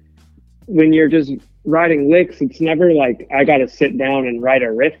because when you're just writing licks, it's never like I got to sit down and write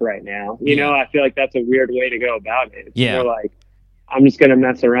a riff right now. You know, I feel like that's a weird way to go about it. It's more like I'm just going to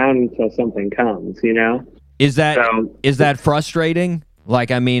mess around until something comes, you know? Is that frustrating?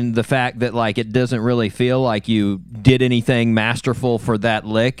 Like, I mean, the fact that like it doesn't really feel like you did anything masterful for that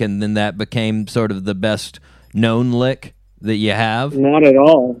lick and then that became sort of the best known lick that you have? Not at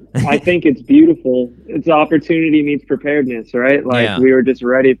all. I think it's beautiful. It's opportunity meets preparedness, right? Like we were just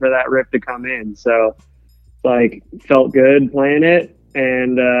ready for that riff to come in. So like felt good playing it.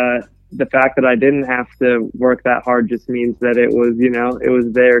 And the fact that I didn't have to work that hard just means that it was, you know, it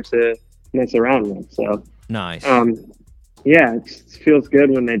was there to mess around with. So nice. Yeah, it feels good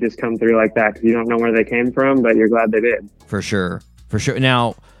when they just come through like that because you don't know where they came from, but you're glad they did. For sure.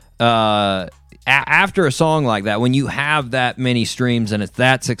 Now, after a song like that, when you have that many streams and it's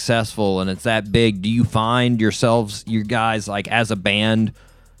that successful and it's that big, do you find you guys, like as a band,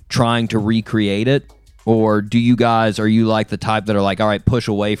 trying to recreate it? Or are you like the type that are like, all right, push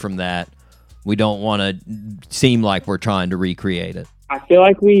away from that. We don't want to seem like we're trying to recreate it. I feel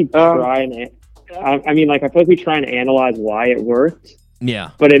like we try and... I mean, like, I feel like we try and analyze why it worked.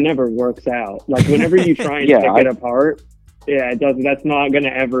 Yeah. But it never works out. Like, whenever you try and pick it apart, it doesn't. That's not going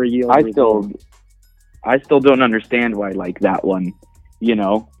to ever yield results. I still don't understand why, like, that one, you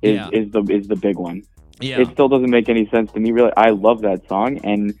know, is the big one. It still doesn't make any sense to me. Really, I love that song,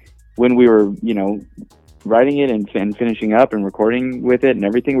 and when we were, writing it and finishing up and recording with it and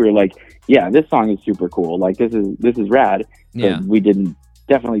everything, we were like, yeah, this song is super cool. Like this is rad. Yeah. But we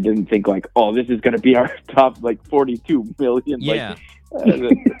definitely didn't think like, oh, this is going to be our top 42 million. Yeah. We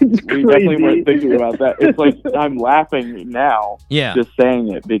definitely weren't thinking about that. It's like I'm laughing now, just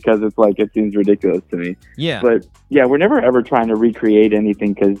saying it because it's like it seems ridiculous to me. Yeah. But yeah, we're never ever trying to recreate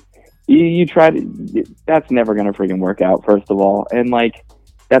anything because you try to. That's never going to freaking work out. First of all, and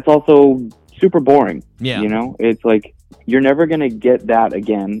that's also super boring. Yeah. It's like you're never going to get that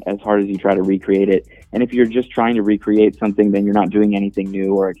again as hard as you try to recreate it. And if you're just trying to recreate something, then you're not doing anything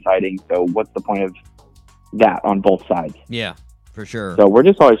new or exciting. So what's the point of that on both sides? Yeah, for sure. So we're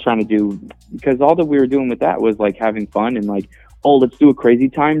just always trying to do, because all that we were doing with that was having fun and oh, let's do a crazy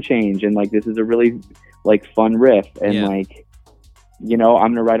time change. And this is a really fun riff. And I'm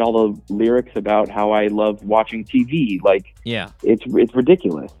going to write all the lyrics about how I love watching TV. It's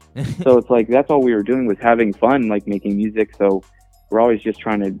ridiculous. So it's that's all we were doing was having fun, making music. So we're always just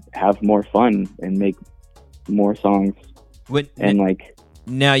trying to have more fun and make more songs.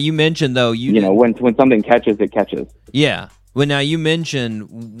 Now you mentioned though, when something catches, it catches. Yeah. Well, now you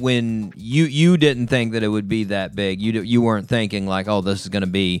mentioned when you didn't think that it would be that big. You weren't thinking oh, this is going to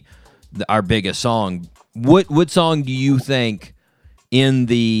be our biggest song. What song do you think in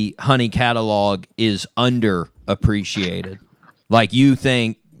the Honey catalog is underappreciated? You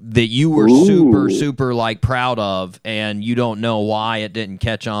think that you were super proud of, and you don't know why it didn't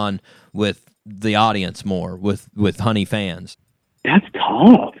catch on with the audience more, with Honey fans? That's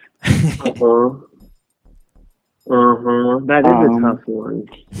tough. That is a tough one.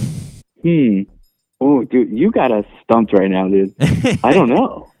 Oh, dude, you got us stumped right now, dude. I don't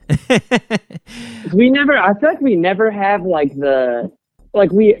know. I feel like we never have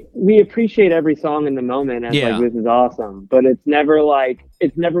we appreciate every song in the moment as this is awesome, but it's never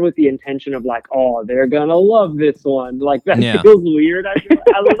with the intention of oh, they're gonna love this one. That feels weird. I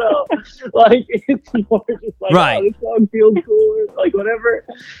don't know. It's more just right. Oh, this song feels cool, or whatever.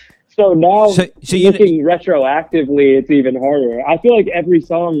 So now, looking retroactively, it's even harder. I feel like every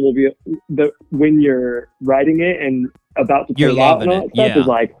song will be when you're writing it and about to put it out and all that stuff is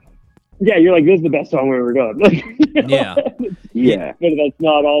you're this is the best song we ever done. Yeah. But that's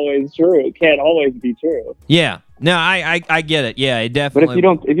not always true. It can't always be true. Yeah. No, I get it. Yeah, it definitely. But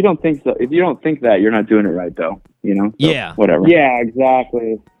if you don't think that, you're not doing it right, though. So, yeah. Whatever. Yeah,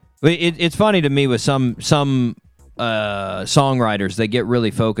 exactly. It's funny to me with some songwriters, they get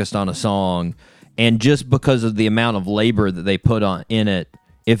really focused on a song, and just because of the amount of labor that they put in it,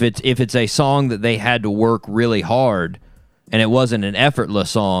 if it's a song that they had to work really hard, and it wasn't an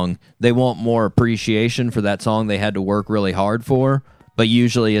effortless song, they want more appreciation for that song they had to work really hard for. But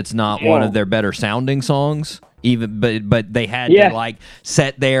usually it's not one of their better sounding songs. But they had to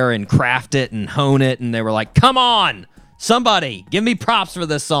sit there and craft it and hone it, and they were like, "Come on, somebody, give me props for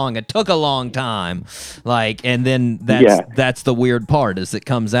this song. It took a long time." And then that's the weird part is it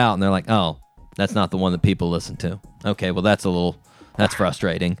comes out and they're like, "Oh, that's not the one that people listen to." Okay, well that's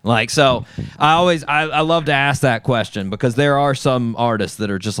frustrating. So I love to ask that question, because there are some artists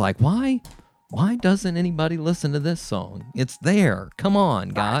that are just why doesn't anybody listen to this song? It's there. Come on,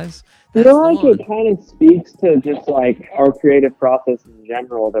 guys. It kind of speaks to just our creative process in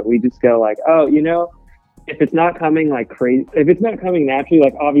general, that we just go oh, if it's not coming crazy, if it's not coming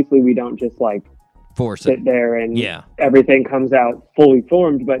naturally, obviously we don't just force sit it there and everything comes out fully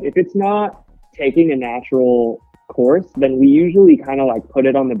formed. But if it's not taking a natural course, then we usually kind of put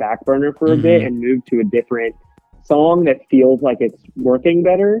it on the back burner for a bit and move to a different song that feels like it's working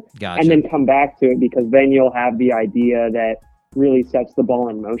better. Gotcha. And then come back to it, because then you'll have the idea that really sets the ball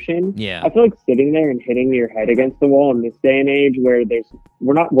in motion. Yeah. I feel like sitting there and hitting your head against the wall in this day and age where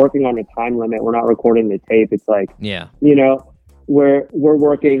we're not working on a time limit, we're not recording the tape. It's we're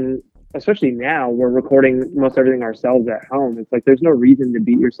working, especially now, we're recording most everything ourselves at home. It's there's no reason to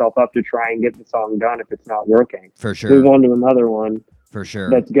beat yourself up to try and get the song done if it's not working. For sure. Move on to another one. For sure.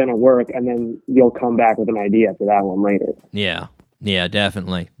 That's gonna work, and then you'll come back with an idea for that one later. Yeah. Yeah,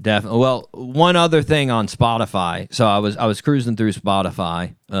 definitely. Well, one other thing on Spotify. So I was cruising through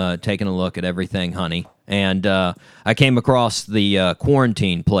Spotify, taking a look at everything Honey, and I came across the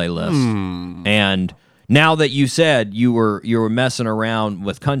quarantine playlist. And now that you said you were messing around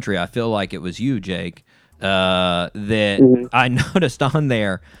with country, I feel like it was you, Jake, that I noticed on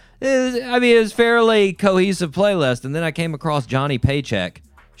there. It was fairly cohesive playlist, and then I came across Johnny Paycheck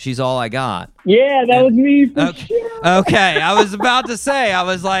She's All I Got. Yeah, that was me for sure. Okay, I was about to say, I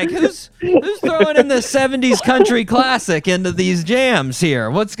was like, who's throwing in the 70s country classic into these jams here?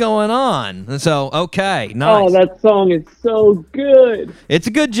 What's going on? So, okay, nice. Oh, that song is so good. It's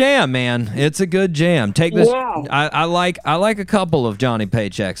a good jam, man. It's a good jam. Take this. Wow. I like a couple of Johnny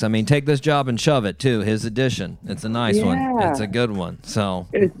Paychecks. I mean, Take This Job and Shove It too. His edition. It's a nice one. It's a good one. So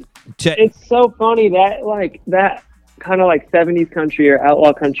it's so funny that kind of like 70s country or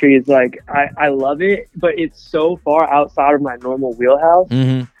outlaw country is like I love it, but it's so far outside of my normal wheelhouse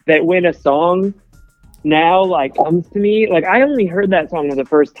that when a song now like comes to me, like I only heard that song for the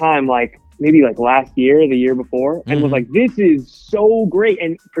first time like maybe like last year, the year before, and was like, this is so great.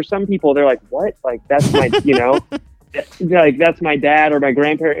 And for some people, they're like, what? Like that's my, you know, like that's my dad or my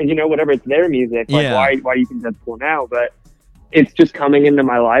grandparent, and you know, whatever, it's their music. Like why do you think that's cool now? But it's just coming into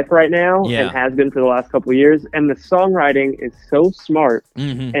my life right now and has been for the last couple of years. And the songwriting is so smart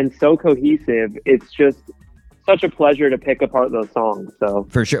and so cohesive. It's just such a pleasure to pick apart those songs. So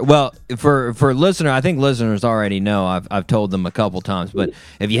for sure. Well, for listener, I think listeners already know. I've told them a couple times, but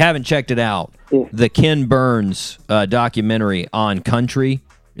if you haven't checked it out, the Ken Burns documentary on country,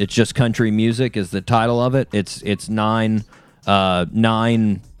 it's just country music is the title of it. It's 9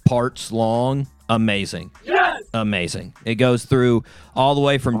 parts long. Amazing. Yes! Amazing. It goes through all the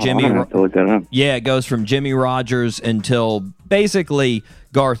way from Jimmy. Yeah, it goes from Jimmy Rogers until basically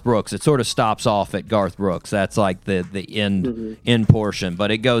Garth Brooks. It sort of stops off at Garth Brooks. That's like the end portion,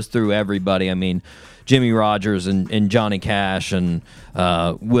 but it goes through everybody. I mean, Jimmy Rogers and Johnny Cash and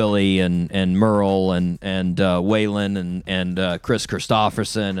Willie and Merle and Waylon and Chris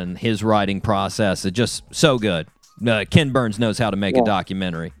Christopherson and his writing process. It's just so good. Ken Burns knows how to make a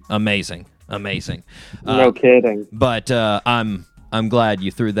documentary. Amazing. No kidding. But I'm glad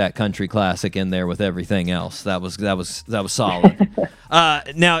you threw that country classic in there with everything else. That was solid.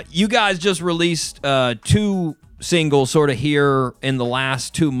 Now you guys just released 2 singles sort of here in the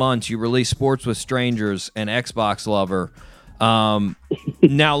last 2 months. You released Sports with Strangers and Xbox Lover.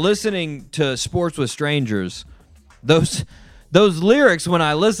 Now listening to Sports with Strangers, those lyrics, when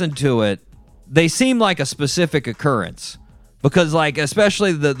I listened to it, they seem like a specific occurrence. Because, like,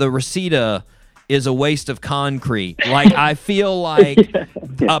 especially the Reseda is a waste of concrete. Like, I feel like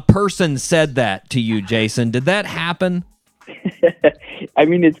a person said that to you, Jason. Did that happen? I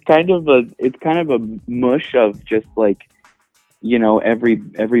mean, it's kind of a mush of just like, you know, every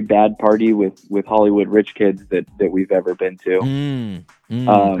bad party with Hollywood rich kids that we've ever been to.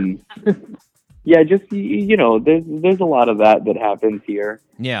 Yeah, just, you know, there's a lot of that happens here.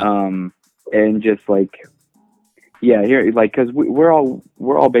 Yeah. And just like. Yeah, here, like, because we're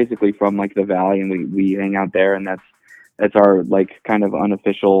all basically from like the Valley, and we hang out there, and that's our like kind of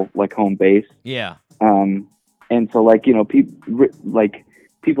unofficial like home base. Yeah. And so like, you know,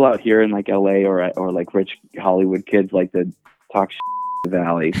 people out here in like LA or like rich Hollywood kids like to talk shit the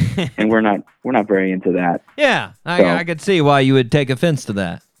Valley, and we're not very into that. Yeah, I could see why you would take offense to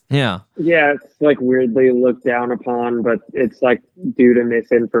that. Yeah. Yeah, it's like weirdly looked down upon, but it's like due to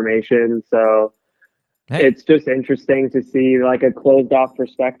misinformation. So. Hey. It's just interesting to see like a closed off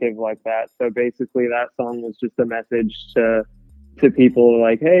perspective like that. So basically that song was just a message to people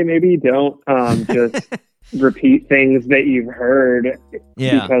like, hey, maybe don't just repeat things that you've heard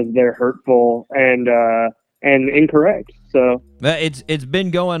because they're hurtful and incorrect. So it's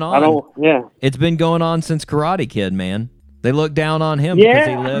been going on. It's been going on since Karate Kid, man. They look down on him because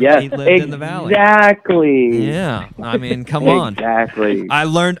he lived in the Valley. Exactly. Yeah. I mean, come on. Exactly. I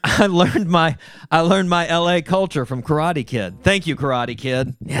learned my LA culture from Karate Kid. Thank you, Karate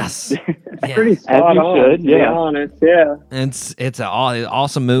Kid. Yes. Pretty spot on, to be honest. Yeah. It's an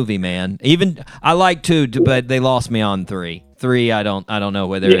awesome movie, man. Even I like 2, but they lost me on 3. 3, I don't know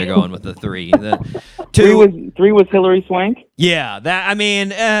where they're going with the 3. The 2 3 was Hillary Swank. Yeah, that I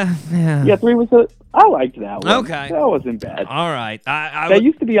mean, yeah, 3 was. I liked that one. Okay, that wasn't bad. All right, that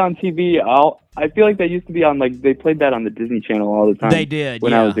used to be on TV. I feel like that used to be on like they played that on the Disney Channel all the time. They did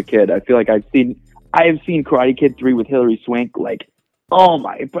when I was a kid. I feel like I have seen Karate Kid 3 with Hillary Swank like. Oh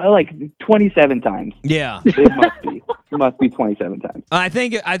my! Like 27 times. Yeah, it must be 27 times. I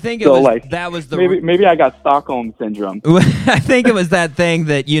think it was like, that was the maybe I got Stockholm syndrome. I think it was that thing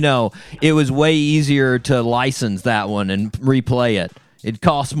that it was way easier to license that one and replay it. It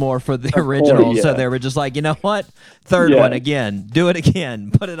cost more for the original, so they were just like, you know what? Third one again, do it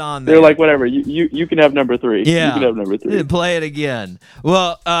again, put it on there. They're like, whatever, you can have number 3. Yeah, you can have number 3. Play it again.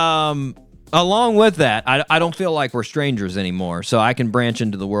 Well, along with that, I don't feel like we're strangers anymore, so I can branch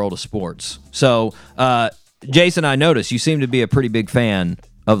into the world of sports. So, Jason, I noticed you seem to be a pretty big fan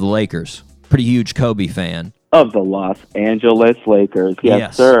of the Lakers. Pretty huge Kobe fan. of the Los Angeles Lakers.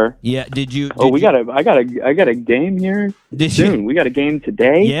 Yes, sir. Yeah. Did you? I got a game here soon. We got a game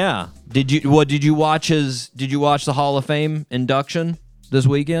today. Yeah. Did you watch the Hall of Fame induction this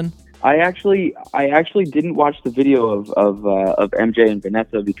weekend? I actually didn't watch the video of MJ and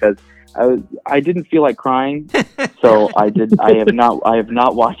Vanessa because I didn't feel like crying, so I have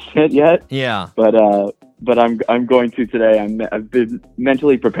not watched it yet. Yeah. But I'm going to today. I've been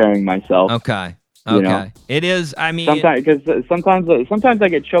mentally preparing myself. Okay. You know? It is. I mean, sometimes I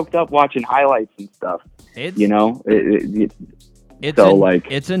get choked up watching highlights and stuff. It's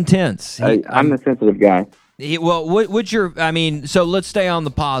it's intense. I'm a sensitive guy. Well, what's your? I mean, so let's stay on the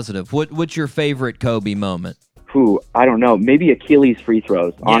positive. What's your favorite Kobe moment? I don't know. Maybe Achilles free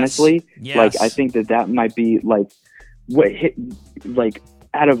throws. Yes. Honestly, yes. Like I think that might be like what hit like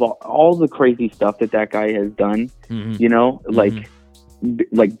out of all the crazy stuff that guy has done. Mm-hmm. You know, like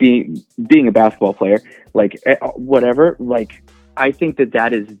being a basketball player, like whatever. Like I think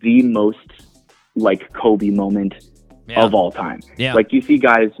that is the most like Kobe moment of all time. Yeah. Like you see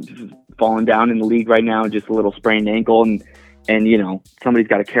guys falling down in the league right now, just a little sprained ankle, and you know somebody's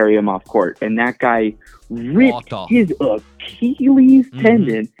got to carry him off court, and that guy ripped his Achilles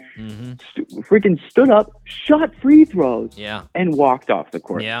tendon, freaking stood up, shot free throws, and walked off the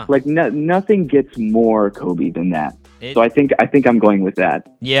court. Yeah. Like nothing gets more Kobe than that. So I think I'm going with that.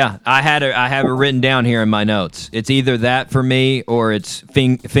 Yeah, I have it written down here in my notes. It's either that for me or it's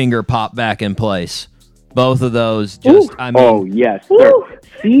finger pop back in place. Both of those, just I mean. Oh yes, sir.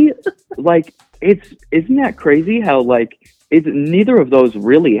 See, like isn't that crazy? How like neither of those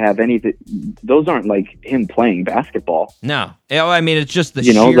really have anything. Those aren't like him playing basketball. No, I mean it's just the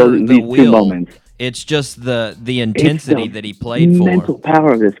these wheel. Two moments. It's just the intensity that he played for. Mental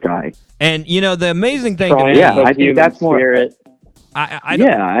power of this guy. And you know the amazing thing. I think that's more. Spirit.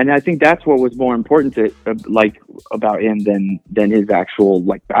 And I think that's what was more important to about him than his actual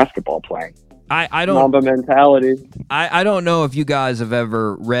like basketball playing. I don't Mamba mentality. I don't know if you guys have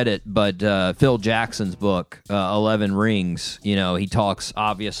ever read it, but Phil Jackson's book, 11 Rings, you know, he talks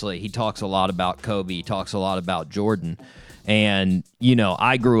a lot about Kobe, he talks a lot about Jordan. And, you know,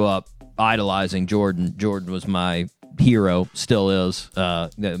 I grew up idolizing Jordan. Jordan was my hero, still is,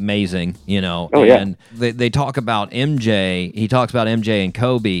 amazing, you know. And they talk about MJ, he talks about MJ and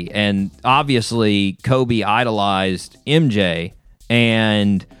Kobe, and obviously Kobe idolized MJ,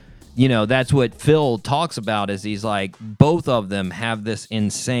 and you know, that's what Phil talks about is he's like, both of them have this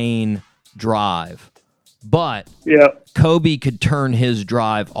insane drive, but Kobe could turn his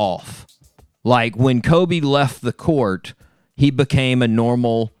drive off. Like when Kobe left the court, he became a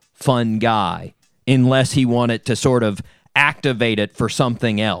normal, fun guy unless he wanted to sort of activate it for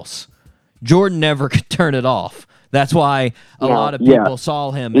something else. Jordan never could turn it off. That's why a lot of people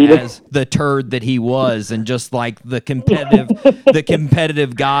saw him as the turd that he was, and just like the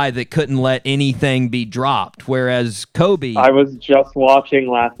competitive guy that couldn't let anything be dropped. Whereas Kobe, I was just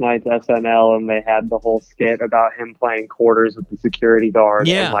watching last night's SNL, and they had the whole skit about him playing quarters with the security guard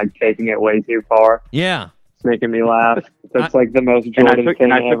and like taking it way too far. Yeah. It's making me laugh. That's like the most Jordan thing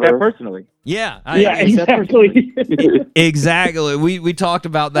and I ever. took that personally. Exactly. Exactly. We talked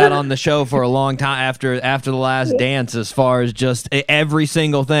about that on the show for a long time after The Last Dance, as far as just every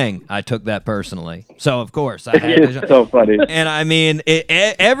single thing. I took that personally. So of course I had it's so funny. And I mean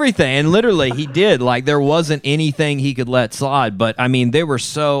everything, and literally he did, like there wasn't anything he could let slide, but I mean they were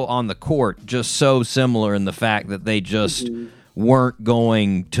so on the court, just so similar in the fact that they just weren't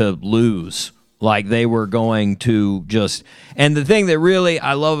going to lose. Like they were going to just, and the thing that really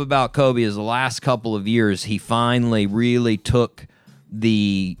I love about Kobe is the last couple of years, he finally really took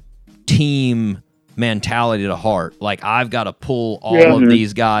the team mentality to heart. Like I've got to pull all of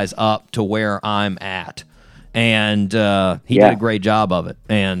these guys up to where I'm at. And he did a great job of it.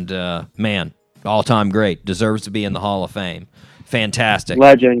 And man, all-time great. Deserves to be in the Hall of Fame. Fantastic.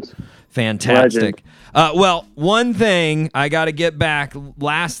 Legend. Fantastic. Legend. Well, one thing I got to get back.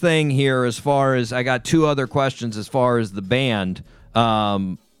 Last thing here, as far as I got two other questions as far as the band.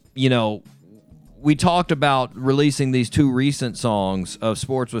 You know, we talked about releasing these two recent songs of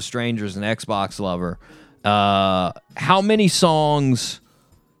Sports with Strangers and Xbox Lover. How many songs?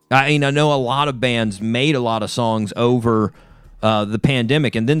 I mean, I know a lot of bands made a lot of songs over the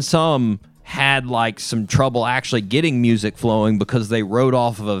pandemic, and then some had like some trouble actually getting music flowing because they wrote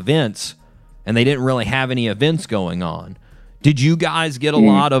off of events. And they didn't really have any events going on. Did you guys get a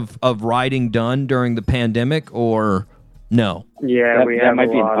lot of writing done during the pandemic, or no? Yeah,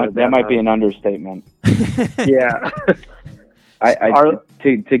 that might be an understatement. Yeah.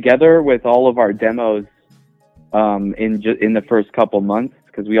 Together with all of our demos in the first couple months,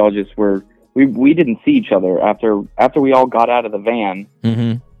 because we all just were we didn't see each other after we all got out of the van.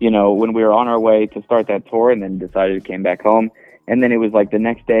 Mm-hmm. You know, when we were on our way to start that tour, and then decided to came back home. And then it was like the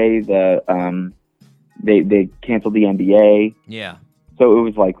next day, they canceled the NBA. Yeah. So it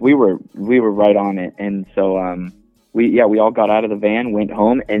was like we were right on it, and so we all got out of the van, went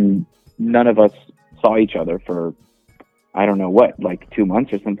home, and none of us saw each other for I don't know what, like 2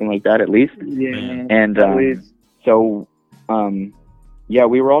 months or something like that at least. Yeah. And at least. so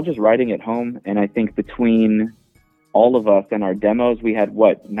we were all just writing at home, and I think between all of us and our demos, we had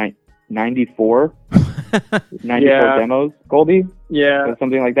 94 demos, Goldie? Yeah. Or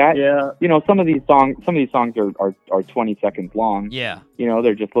something like that. Yeah. You know, some of these songs are 20 seconds long. Yeah. You know,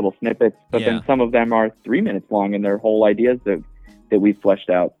 they're just little snippets, but then some of them are 3 minutes long, and they're whole ideas that we fleshed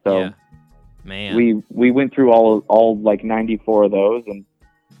out. So man, we went through all like 94 of those and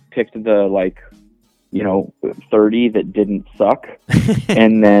picked the 30 that didn't suck,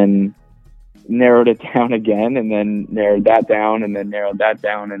 and then narrowed it down again, and then narrowed that down, and then narrowed that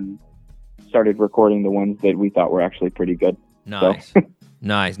down, and started recording the ones that we thought were actually pretty good. Nice. So.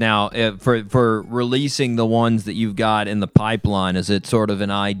 Nice. Now, for releasing the ones that you've got in the pipeline, is it sort of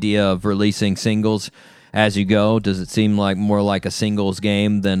an idea of releasing singles as you go? Does it seem like more like a singles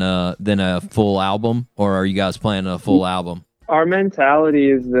game than a full album, or are you guys planning a full album? Our mentality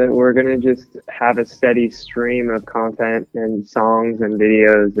is that we're going to just have a steady stream of content and songs and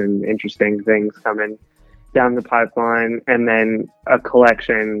videos and interesting things coming down the pipeline, and then a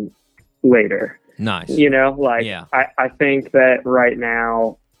collection later. Nice. You know, I think that right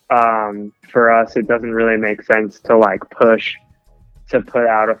now, for us, it doesn't really make sense to push to put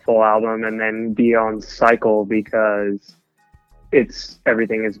out a full album and then be on cycle, because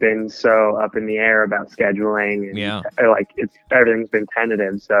everything has been so up in the air about scheduling, and everything's been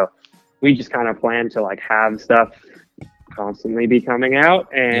tentative. So we just kind of plan to have stuff constantly be coming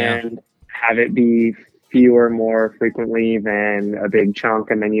out and have it be fewer more frequently than a big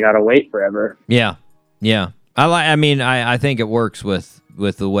chunk, and then you got to wait forever. Yeah. I think it works with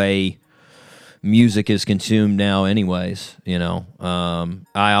the way music is consumed now anyways.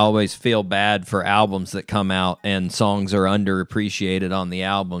 I always feel bad for albums that come out and songs are underappreciated on the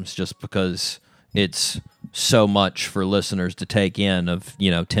albums, just because it's so much for listeners to take in of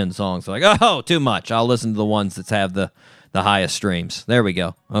 10 songs. Like, oh, too much, I'll listen to the ones that have the highest streams. There we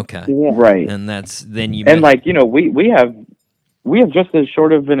go. Okay. Yeah. Right. And that's then you we have just as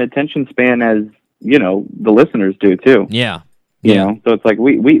short of an attention span as the listeners do too. Yeah. You know, so it's like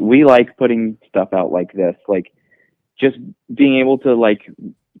we like putting stuff out like this, just being able to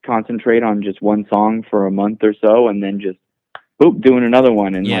concentrate on just one song for a month or so, and then just doing another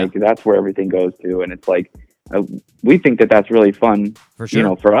one, and that's where everything goes to. And it's we think that that's really fun for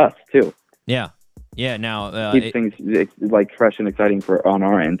sure, for us too. Yeah. Yeah. Now keeps things fresh and exciting on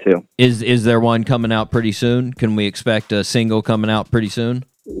our end too. Is there one coming out pretty soon? Can we expect a single coming out pretty soon?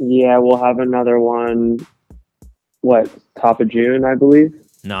 Yeah, we'll have another one. Top of June, I believe.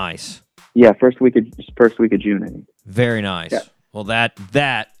 Nice. Yeah, first week of June, I think. Very nice. Yeah. Well,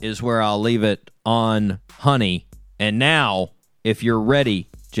 that is where I'll leave it on Honey. And now, if you're ready,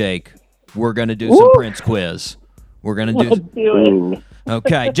 Jake, we're gonna do some Prince quiz. We're gonna do it.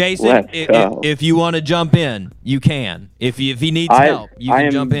 Okay, Jason, if you want to jump in, you can. If he needs help, you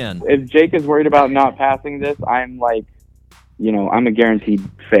can jump in. If Jake is worried about not passing this, I'm I'm a guaranteed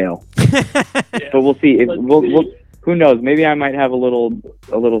fail. But we'll see. We'll who knows? Maybe I might have a little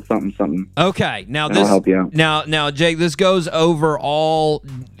something. Okay, now I'll help you out. Now, Jake, this goes over all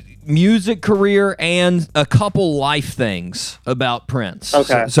music career and a couple life things about Prince.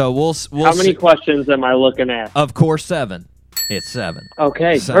 Okay. So we'll How many questions am I looking at? Of course, 7. It's 7.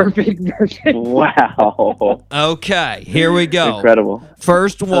 Okay, perfect. Wow. Okay, here we go. Incredible.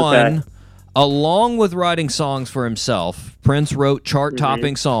 First one. Okay. Along with writing songs for himself, Prince wrote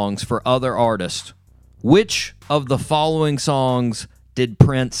chart-topping songs for other artists. Which of the following songs did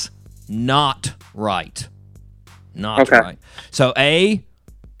Prince not write? Not write. So A,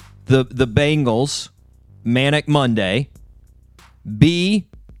 the Bangles, Manic Monday. B,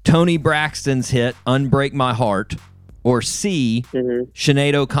 Tony Braxton's hit, Unbreak My Heart. Or C,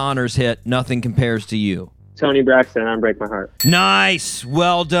 Sinead O'Connor's hit, Nothing Compares to You. Tony Braxton, Unbreak My Heart. Nice.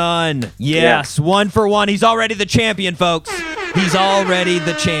 Well done. Yes. Yeah. 1 for 1. He's already the champion, folks. He's already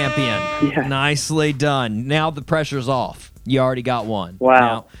the champion. Yeah. Nicely done. Now the pressure's off. You already got one. Wow.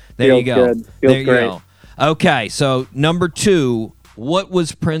 Now, there Feels you go. Good. Feels there you great. go. Okay, so number 2, what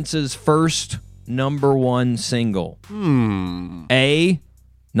was Prince's first number 1 single? A,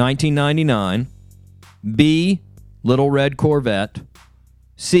 1999. B, Little Red Corvette.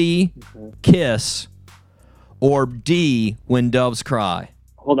 C, Kiss. Or D, When Doves Cry?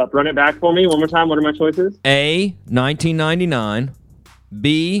 Hold up. Run it back for me one more time. What are my choices? A, 1999.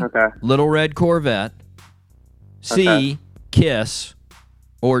 B, Little Red Corvette. C, Kiss.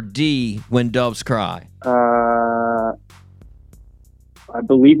 Or D, When Doves Cry. I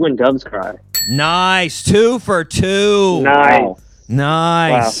believe When Doves Cry. Nice. 2 for 2. Nice. Wow.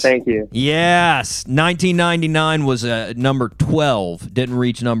 Nice. Wow, thank you. Yes. 1999 was number 12. Didn't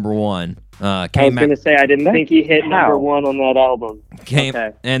reach number 1. I was going to say, I didn't think he hit number 1 on that album.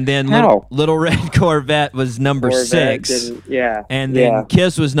 And then Little Red Corvette was number 6. Yeah. And then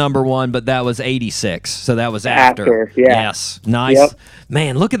Kiss was number 1, but that was 86. So that was after. Yes. Nice. Yep.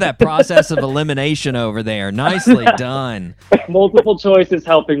 Man, look at that process of elimination over there. Nicely done. Multiple choice is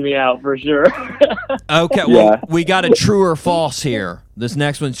helping me out for sure. Okay, well, we got a true or false here. This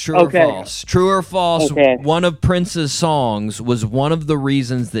next one's true or false. True or false, one of Prince's songs was one of the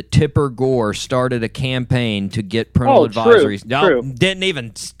reasons that Tipper Gore started a campaign to get parental advisories. True. Didn't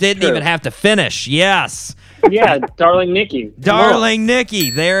even have to finish. Yes. Yeah, Darling Nikki. Darling Nikki.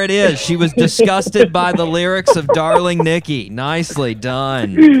 There it is. She was disgusted by the lyrics of Darling Nikki. Nicely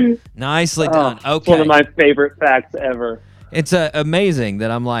done. Nicely done. Okay. One of my favorite facts ever. It's amazing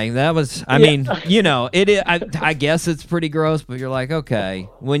that I'm like, that was, I mean, you know, it is, I guess it's pretty gross, but you're like, okay.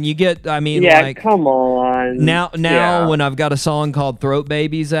 When you get, I mean, like. Come on. Now when I've got a song called Throat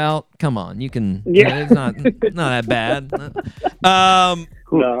Babies out, come on, you can, it's not that bad.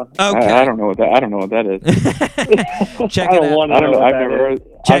 No. Okay. I don't know what that is. Check it out.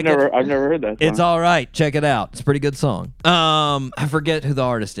 I've never heard that song. It's all right. Check it out. It's a pretty good song. I forget who the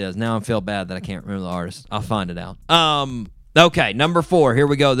artist is. Now I feel bad that I can't remember the artist. I'll find it out. Okay, number 4. Here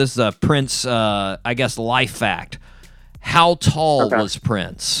we go. This is a Prince, I guess, life fact. How tall was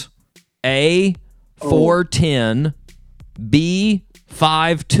Prince? A, 4'10", B,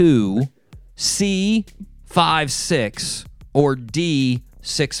 5'2", C, 5'6", or D,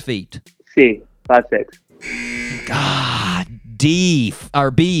 6 feet? C, 5'6". God, D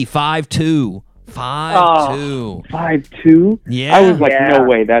or B, 5'2". 5'2". 5'2"? Yeah. I was like, no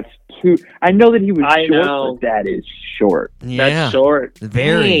way, that's too. I know that he was short, know. but that is short. Yeah. That's short.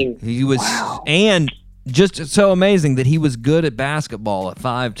 Very. Dang. He was, and just so amazing that he was good at basketball at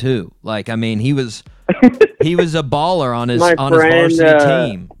 5'2". Like, I mean, he was a baller on his varsity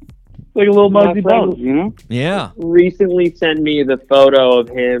team. Like a little Muggsy Bogues, you know? Yeah. Recently sent me the photo of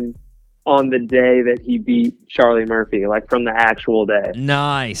him on the day that he beat Charlie Murphy, like from the actual day.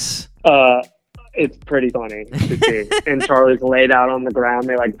 Nice. It's pretty funny to see. And Charlie's laid out on the ground.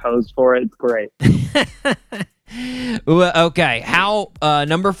 They like posed for it. It's great. Okay. How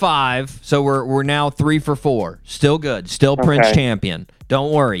number 5? So we're now 3 for 4. Still good. Still Prince champion.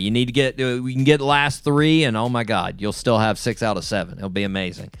 Don't worry. You need to get. We can get the last 3, and oh my God, you'll still have 6 out of 7. It'll be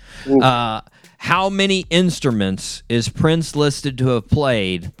amazing. How many instruments is Prince listed to have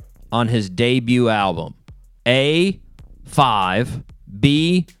played on his debut album? A, 5,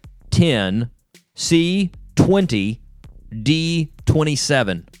 B, 10, C, 20, D,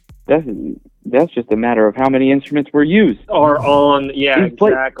 27. That's just a matter of how many instruments were used. Or on,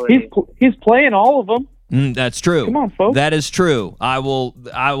 exactly. He's playing all of them. That's true. Come on, folks. That is true. I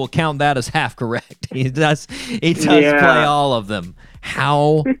will count that as half correct. He does play all of them.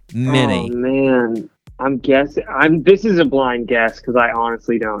 How many? Oh man, I'm guessing. This is a blind guess because I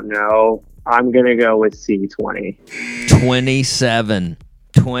honestly don't know. I'm gonna go with C, 20. 27.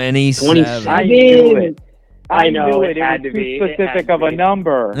 27. I knew it. I know it had was to be too specific of a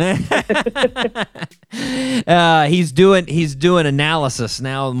number. He's doing analysis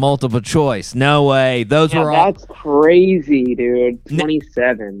now, multiple choice. No way. Those were all. That's crazy, dude.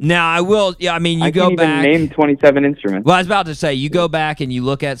 27. Now I will. Yeah, I mean, I go can't back. Even name 27 instruments. Well, I was about to say, you go back and you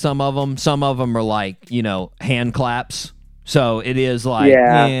look at some of them. Some of them are like, hand claps. So it is like,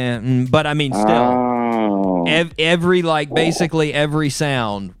 but I mean, still, basically every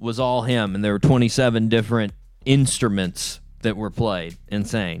sound was all him, and there were 27 different instruments that were played.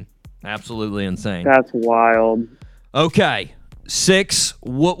 Insane. Absolutely insane. That's wild. Okay. 6,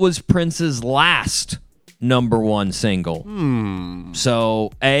 what was Prince's last number 1 single?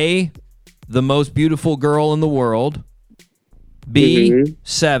 So, A, The Most Beautiful Girl in the World. B,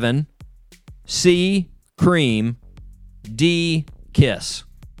 7. C, Cream. D, Kiss.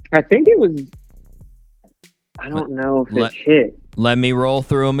 I think it was. I don't know if it hit. Let me roll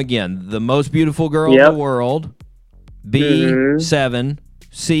through them again. The Most Beautiful Girl in the World. B, 7.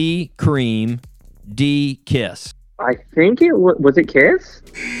 C, Cream. D, Kiss. I think it was it Kiss?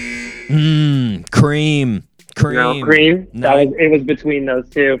 Cream. No, Cream. It was between those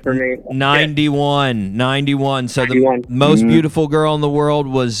two for me. 91. So the Most Beautiful Girl in the World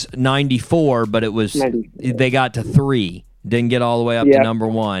was 94, but it was they got to 3. Didn't get all the way up to number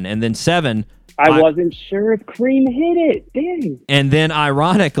 1. And then 7. I wasn't sure if Cream hit it. Dang. And then,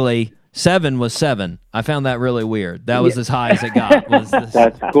 ironically, 7 was 7. I found that really weird. That was as high as it got.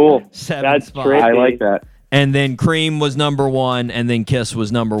 That's cool. 7 spot. tricky. I like that. And then Cream was number 1, and then Kiss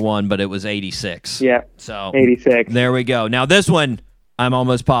was number 1, but it was 86. Yeah. So 86. there we go. Now this one, I'm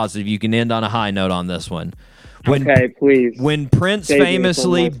almost positive you can end on a high note on this one. Okay, please. When Prince Save me from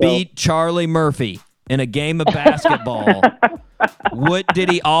famously myself. beat Charlie Murphy in a game of basketball, what did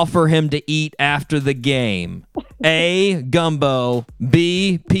he offer him to eat after the game? A, gumbo,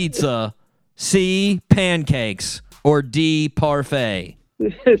 B, pizza, C, pancakes, or D, parfait?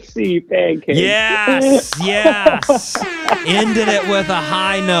 C, pancakes. Yes, yes. Ended it with a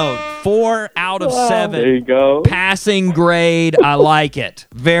high note. 4 out of 7. There you go. Passing grade. I like it.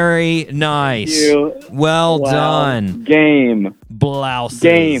 Very nice. Well done. Game. Blouses.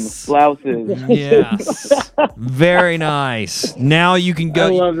 Game. Blouses. Yes. Very nice. Now you can go. I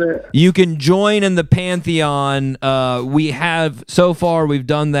love it. You can join in the Pantheon. We have, so far, we've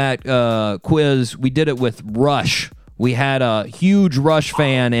done that quiz. We did it with Rush. We had a huge Rush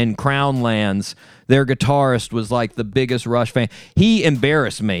fan in Crownlands. Their guitarist was like the biggest Rush fan. He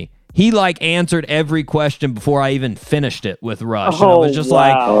embarrassed me. He like answered every question before I even finished it with Rush. And I was just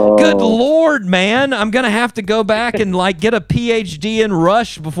like, good Lord, man, I'm going to have to go back and like get a PhD in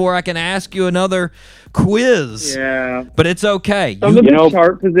Rush before I can ask you another quiz. Yeah. But it's okay. Some of the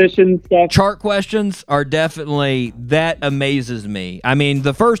chart position stuff. Chart questions are definitely, that amazes me. I mean,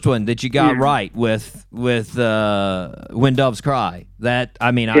 the first one that you got right with When Doves Cry, that,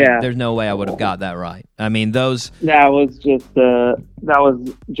 I mean, there's no way I would have got that right. I mean, those. That was just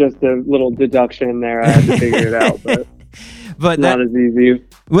a little deduction there. I had to figure it out, but not as easy.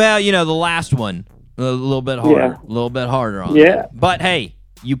 Well, you know, the last one, a little bit harder. Yeah. A little bit harder on Yeah. that. But hey,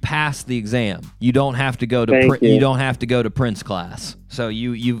 you passed the exam. You don't have to go to you don't have to go to Prince class. So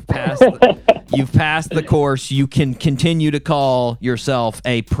you've passed you've passed the course. You can continue to call yourself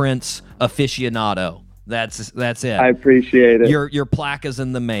a Prince aficionado. That's it. I appreciate it. Your plaque is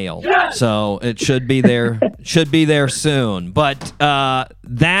in the mail, so it should be there. Should be there soon. But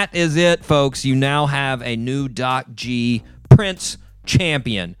that is it, folks. You now have a new Doc G Prince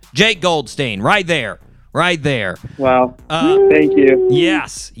champion, Jake Goldstein, right there. Wow. Thank you.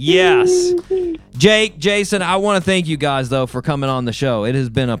 Yes. Jake, Jason, I want to thank you guys, though, for coming on the show. It has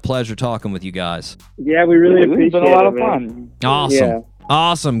been a pleasure talking with you guys. Yeah, we really appreciate it. It's been a lot of man. fun. Awesome. Yeah.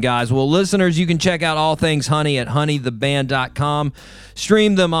 Awesome, guys. Well, listeners, you can check out all things Honey at honeytheband.com.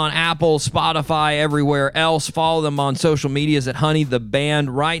 Stream them on Apple, Spotify, everywhere else. Follow them on social medias at Honey the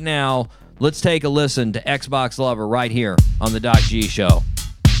Band. Right now, let's take a listen to Xbox Lover right here on the Doc G Show.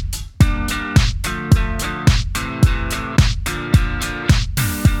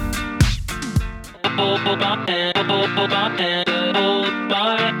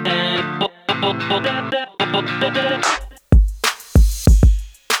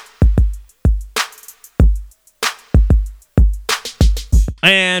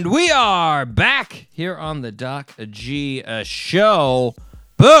 And we are back here on the Doc G Show.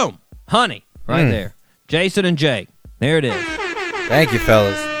 Boom! Honey, right there. Jason and Jake. There it is. Thank you,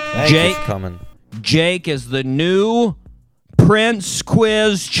 fellas. Thank you for coming. Jake is the new Prince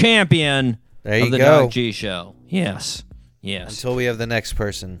Quiz champion of the Doc G Show. Yes. Until we have the next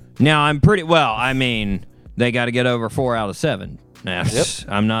person. Now, I'm pretty well. I mean, they got to get over 4 out of 7. Now,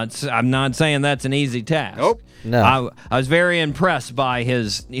 I'm not saying that's an easy task. Nope. No. I was very impressed by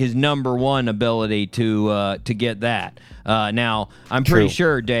his number one ability to get that. Now, I'm pretty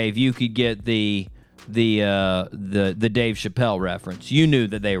sure, Dave, you could get the Dave Chappelle reference. You knew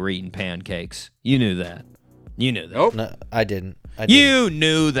that they were eating pancakes. You knew that. Nope. No, I didn't. You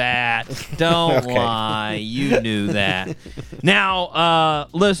knew that. Don't lie. You knew that. Now,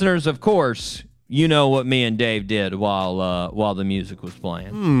 listeners, of course, you know what me and Dave did while the music was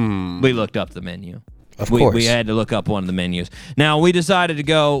playing. We looked up the menu. Of course. We had to look up one of the menus. Now, we decided to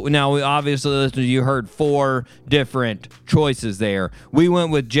go. Now, obviously, listeners, you heard 4 different choices there. We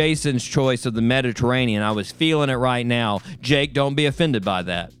went with Jason's choice of the Mediterranean. I was feeling it right now. Jake, don't be offended by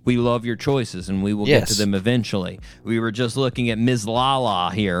that. We love your choices, and we will get to them eventually. We were just looking at Ms.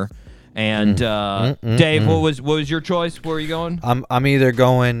 Lala here. And Dave, what was your choice? Where are you going? I'm either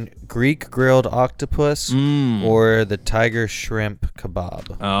going Greek grilled octopus or the tiger shrimp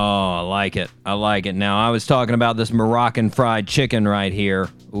kebab. Oh, I like it. Now, I was talking about this Moroccan fried chicken right here.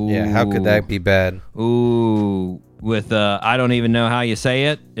 Ooh. Yeah, how could that be bad? Ooh, with I don't even know how you say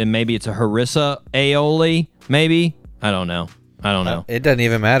it. And maybe it's a harissa aioli, maybe? I don't know. I don't know. It doesn't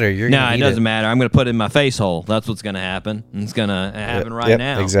even matter. You're No, gonna it eat doesn't matter. I'm going to put it in my face hole. That's what's going to happen. It's going to happen right Yep,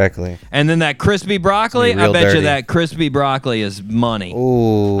 now. exactly. And then that crispy broccoli, It's gonna I be bet real you dirty. that crispy broccoli is money.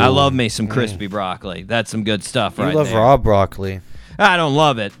 Ooh. I love me some crispy broccoli. That's some good stuff You right love there. raw broccoli. I don't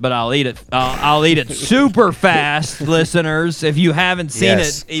love it, but I'll eat it. I'll eat it super fast, listeners. If you haven't seen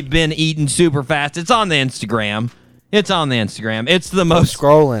it been eaten super fast, it's on the Instagram. It's on the Instagram. It's the most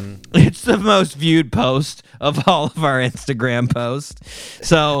scrolling. It's the most viewed post of all of our Instagram posts.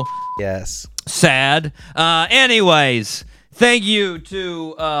 So yes, sad. Anyways, thank you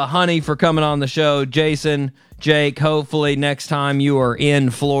to Honey for coming on the show. Jason, Jake, hopefully next time you are in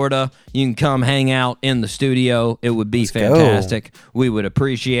Florida, you can come hang out in the studio. It would be fantastic. We would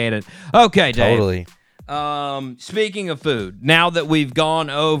appreciate it. Okay, Dave. Totally. Speaking of food, now that we've gone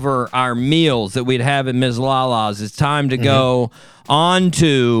over our meals that we'd have at Ms. Lala's, it's time to go on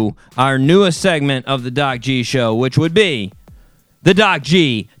to our newest segment of the Doc G Show, which would be the Doc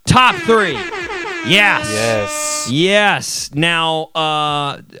G Top 3. Yes. Yes. Now,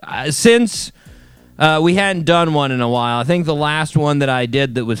 since we hadn't done one in a while, I think the last one that I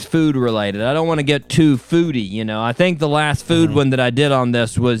did that was food related, I don't want to get too foodie, you know. I think the last food one that I did on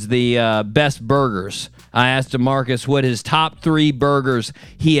this was the best burgers. I asked DeMarcus what his top 3 burgers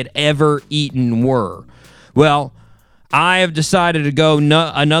he had ever eaten were. Well, I have decided to go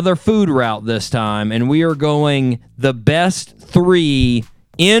another food route this time, and we are going the best 3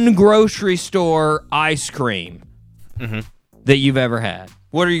 in grocery store ice cream that you've ever had.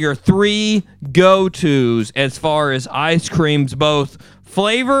 What are your 3 go-tos as far as ice creams, both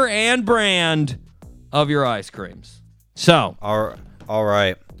flavor and brand of your ice creams? So, all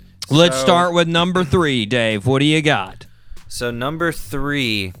right. Let's start with number 3, Dave. What do you got? So number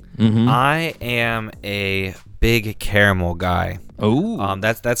 3, I am a big caramel guy. Oh,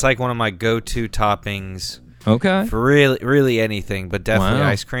 that's like one of my go-to toppings. Okay. For really anything, but definitely Wow.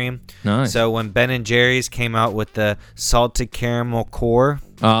 ice cream. Nice. So when Ben & Jerry's came out with the salted caramel core,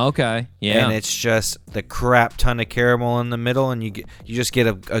 oh, okay, yeah, and it's just the crap ton of caramel in the middle, and you just get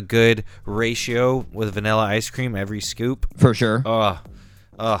a good ratio with vanilla ice cream every scoop. For sure.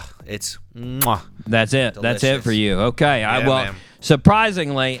 It's mwah. That's it. That's it Delicious. for you. Okay. Yeah, Well, man.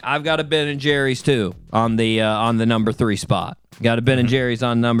 surprisingly, I've got a Ben & Jerry's too on the number 3 spot. Got a Ben & Jerry's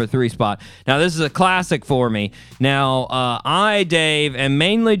on number 3 spot. Now, this is a classic for me. Now, I, Dave, am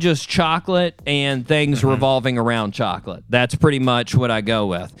mainly just chocolate and things revolving around chocolate. That's pretty much what I go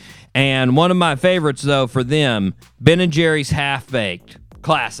with. And one of my favorites, though, for them, Ben & Jerry's Half-Baked.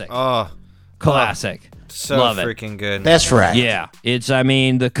 Classic. Classic. So Love it. freaking good. That's right. Yeah,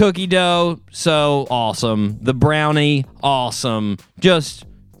 the cookie dough, so awesome. The brownie, awesome. Just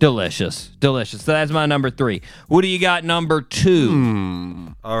delicious. So that's my number 3. What do you got number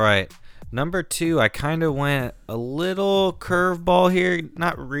 2? All right. Number 2, I kind of went a little curveball here,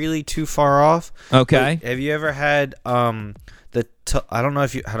 not really too far off. Okay. But have you ever had I don't know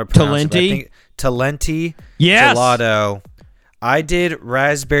if you how to pronounce it, but I think Talenti Yes. gelato. I did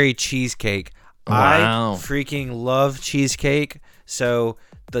raspberry cheesecake. Wow. I freaking love cheesecake. So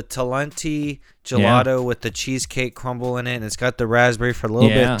the Talenti gelato with the cheesecake crumble in it, and it's got the raspberry for a little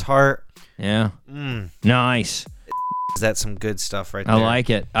bit tart. Yeah. Nice. That's some good stuff right there. I like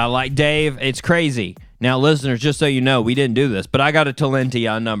it. I like Dave. It's crazy. Now, listeners, just so you know, we didn't do this, but I got a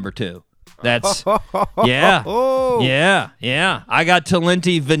Talenti on number 2. That's yeah. I got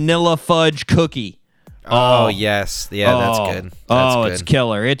Talenti vanilla fudge cookie. Oh yes, yeah, that's good. That's good. It's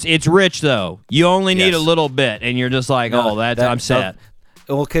killer. It's rich though. You only need a little bit, and you're just like, I'm set.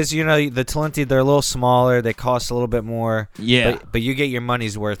 Well, because the Talenti, they're a little smaller. They cost a little bit more. Yeah. But you get your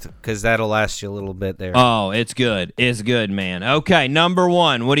money's worth because that'll last you a little bit there. Oh, it's good. It's good, man. Okay, number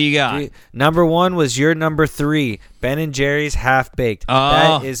 1. What do you got? Number 1 was your number 3, Ben & Jerry's Half-Baked.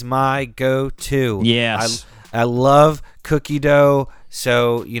 That is my go-to. Yes. I love cookie dough.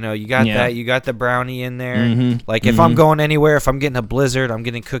 So, you got that. You got the brownie in there. Like, if I'm going anywhere, if I'm getting a Blizzard, I'm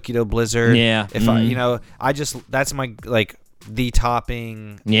getting cookie dough Blizzard. Yeah. If I just, that's my, the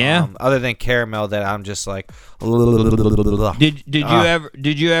topping. Yeah. Other than caramel, that I'm just like. Did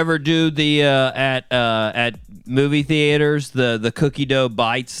you ever do the at movie theaters the cookie dough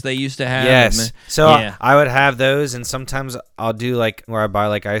bites they used to have? Yes. So I would have those, and sometimes I'll do where I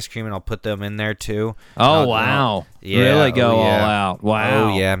buy ice cream and I'll put them in there too. Oh wow! Really go all out.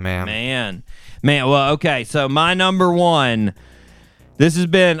 Wow. Oh yeah, man. Well, okay. So my number 1.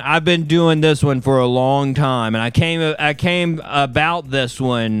 I've been doing this one for a long time, and I came about this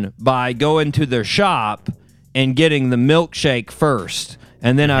one by going to their shop and getting the milkshake first,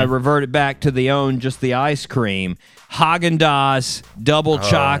 and then I reverted back to just the ice cream. Haagen-Dazs double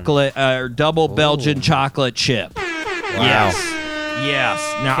chocolate or double Belgian chocolate chip. Yes.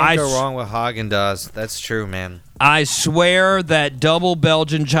 Now Can't go wrong with Haagen-Dazs. That's true, man. I swear that double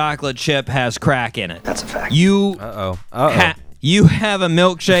Belgian chocolate chip has crack in it. That's a fact. You Uh-oh. you have a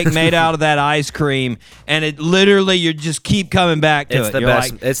milkshake made out of that ice cream, and it literally you just keep coming back to It's it. the You're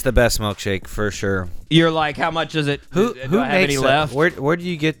best. like, It's the best milkshake for sure. you're like, how much is it? Who do I have makes any that? left? Where do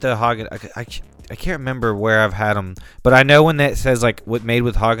you get the Haagen? I can't remember where I've had them, but I know when that says like what made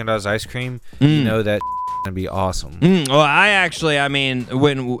with Haagen-Dazs ice cream, you know that gonna be awesome. Well, I mean,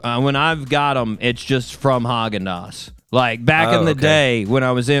 when I've got them, it's just from Haagen-Dazs. Like back in the day when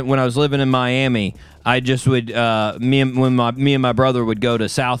I was living in Miami, I just would me and my brother would go to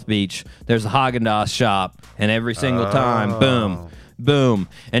South Beach. There's a Haagen-Dazs shop, and every single time, boom,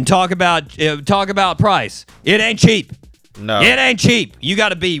 and talk about price. It ain't cheap. No, it ain't cheap. You got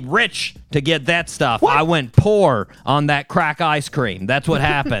to be rich to get that stuff. I went poor on that crack ice cream. That's what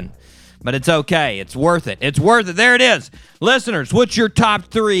happened. But it's okay. It's worth it. It's worth it. There it is. Listeners, what's your top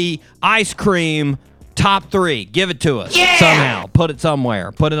 3 ice cream? Top 3. Give it to us somehow. Put it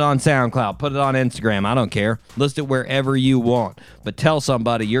somewhere. Put it on SoundCloud. Put it on Instagram. I don't care. List it wherever you want. But tell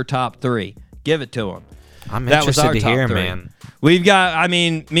somebody your top 3. Give it to them. I'm That was interested our to top hear, 3. man. We've got. I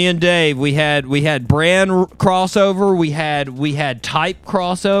mean, me and Dave. We had brand crossover. We had type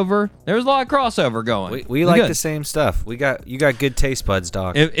crossover. There was a lot of crossover going. We like the same stuff. You got good taste buds,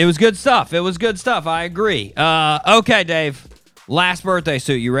 Doc. It was good stuff. It was good stuff. I agree. Okay, Dave. Last birthday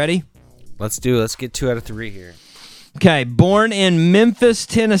suit. You ready? Let's do it. Let's get 2 out of 3 here. Okay, born in Memphis,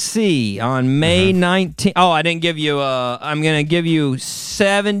 Tennessee on May 19th. Oh, I didn't give you, I'm going to give you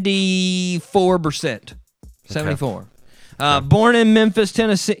 74%. 74. Born in Memphis,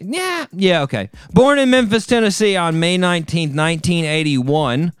 Tennessee. Yeah, okay. Born in Memphis, Tennessee on May 19th,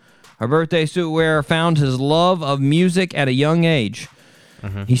 1981. Our birthday suit wearer found his love of music at a young age.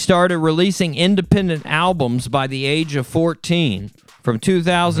 He started releasing independent albums by the age of 14. From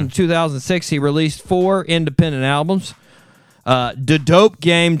 2000 to 2006, he released 4 independent albums. The Dope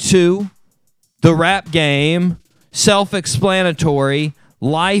Game 2, The Rap Game, Self-Explanatory,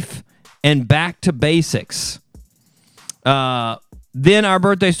 Life, and Back to Basics. Then our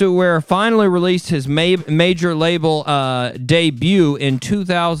birthday suit wearer finally released his major label debut in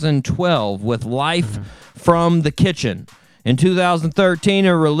 2012 with Life from the Kitchen. In 2013, he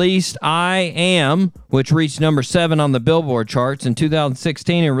released I Am, which reached number 7 on the Billboard charts. In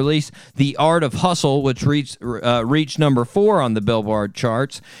 2016, he released The Art of Hustle, which reached number 4 on the Billboard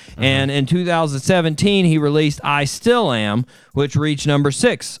charts. And in 2017, he released I Still Am, which reached number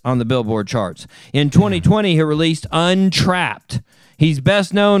 6 on the Billboard charts. In 2020, he released Untrapped. He's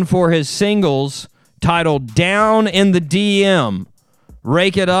best known for his singles titled Down in the DM,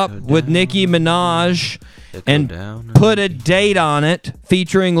 Rake It Up with Nicki Minaj, and Put a Date on It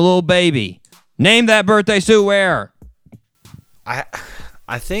featuring Lil Baby. Name that birthday suit wearer. I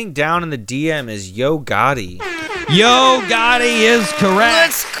think Down in the DM is Yo Gotti. Yo Gotti is correct.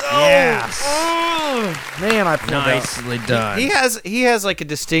 Let's go. Yes. Man, I pulled Nicely out. done. He has like a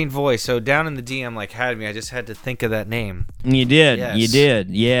distinct voice. So Down in the DM like had me. I just had to think of that name. You did. Yes. You did.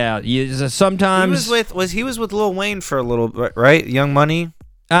 Yeah. Sometimes he was with Lil Wayne for a little bit, right? Young Money.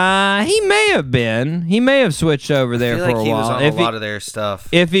 He may have been. He may have switched over there for a while. He was on a lot of their stuff.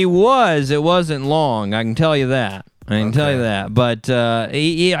 If he was, it wasn't long. I can tell you that. But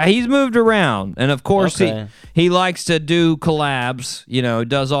he's moved around, and of course he likes to do collabs. You know,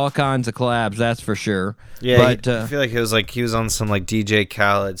 does all kinds of collabs. That's for sure. Yeah, but I feel like he was on some like DJ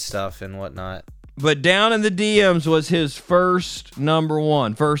Khaled stuff and whatnot. But Down in the DMs was his first and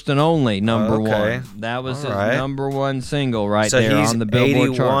only number one. That was his number 1 single there on the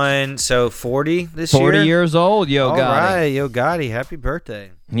Billboard charts. So 40 this year? 40 years old, Yo Gotti. All right, Yo Gotti, happy birthday.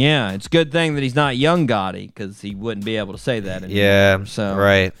 Yeah, it's a good thing that he's not Young Gotti because he wouldn't be able to say that anymore. Yeah, so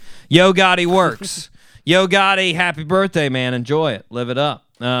right. Yo Gotti works. Yo Gotti, happy birthday, man. Enjoy it. Live it up.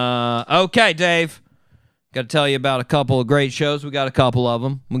 Okay, Dave. Got to tell you about a couple of great shows. We got a couple of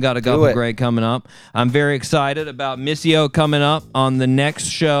them. We got a couple great coming up. I'm very excited about Missio coming up on the next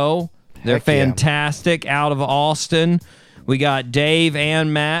show. They're fantastic out of Austin. We got Dave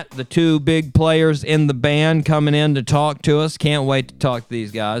and Matt, the 2 big players in the band, coming in to talk to us. Can't wait to talk to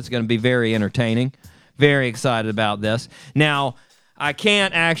these guys. It's going to be very entertaining. Very excited about this. Now, I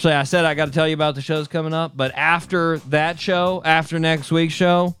can't actually, I said I got to tell you about the shows coming up, but after that show, after next week's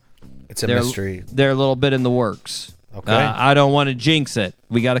show, it's a mystery. They're a little bit in the works. Okay. I don't want to jinx it.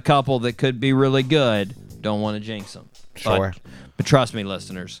 We got a couple that could be really good. Don't want to jinx them. Sure. But trust me,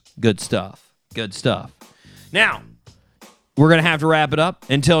 listeners, good stuff. Good stuff. Now, we're going to have to wrap it up.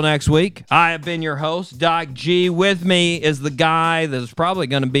 Until next week, I have been your host, Doc G. With me is the guy that's probably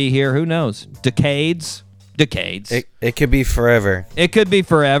going to be here, who knows, decades. decades. It could be forever. It could be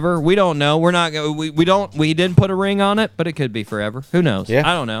forever. We don't know. We're not. We didn't put a ring on it, but it could be forever. Who knows? Yeah.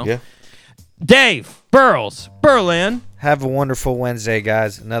 I don't know. Yeah. Dave Burles, Berlin. Have a wonderful Wednesday,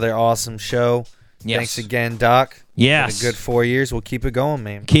 guys. Another awesome show. Yes. Thanks again, Doc. Yes. Been a good 4 years. We'll keep it going,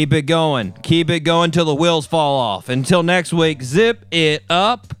 man. Keep it going. Keep it going till the wheels fall off. Until next week, zip it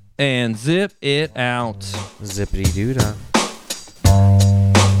up and zip it out. Zippity doo dah.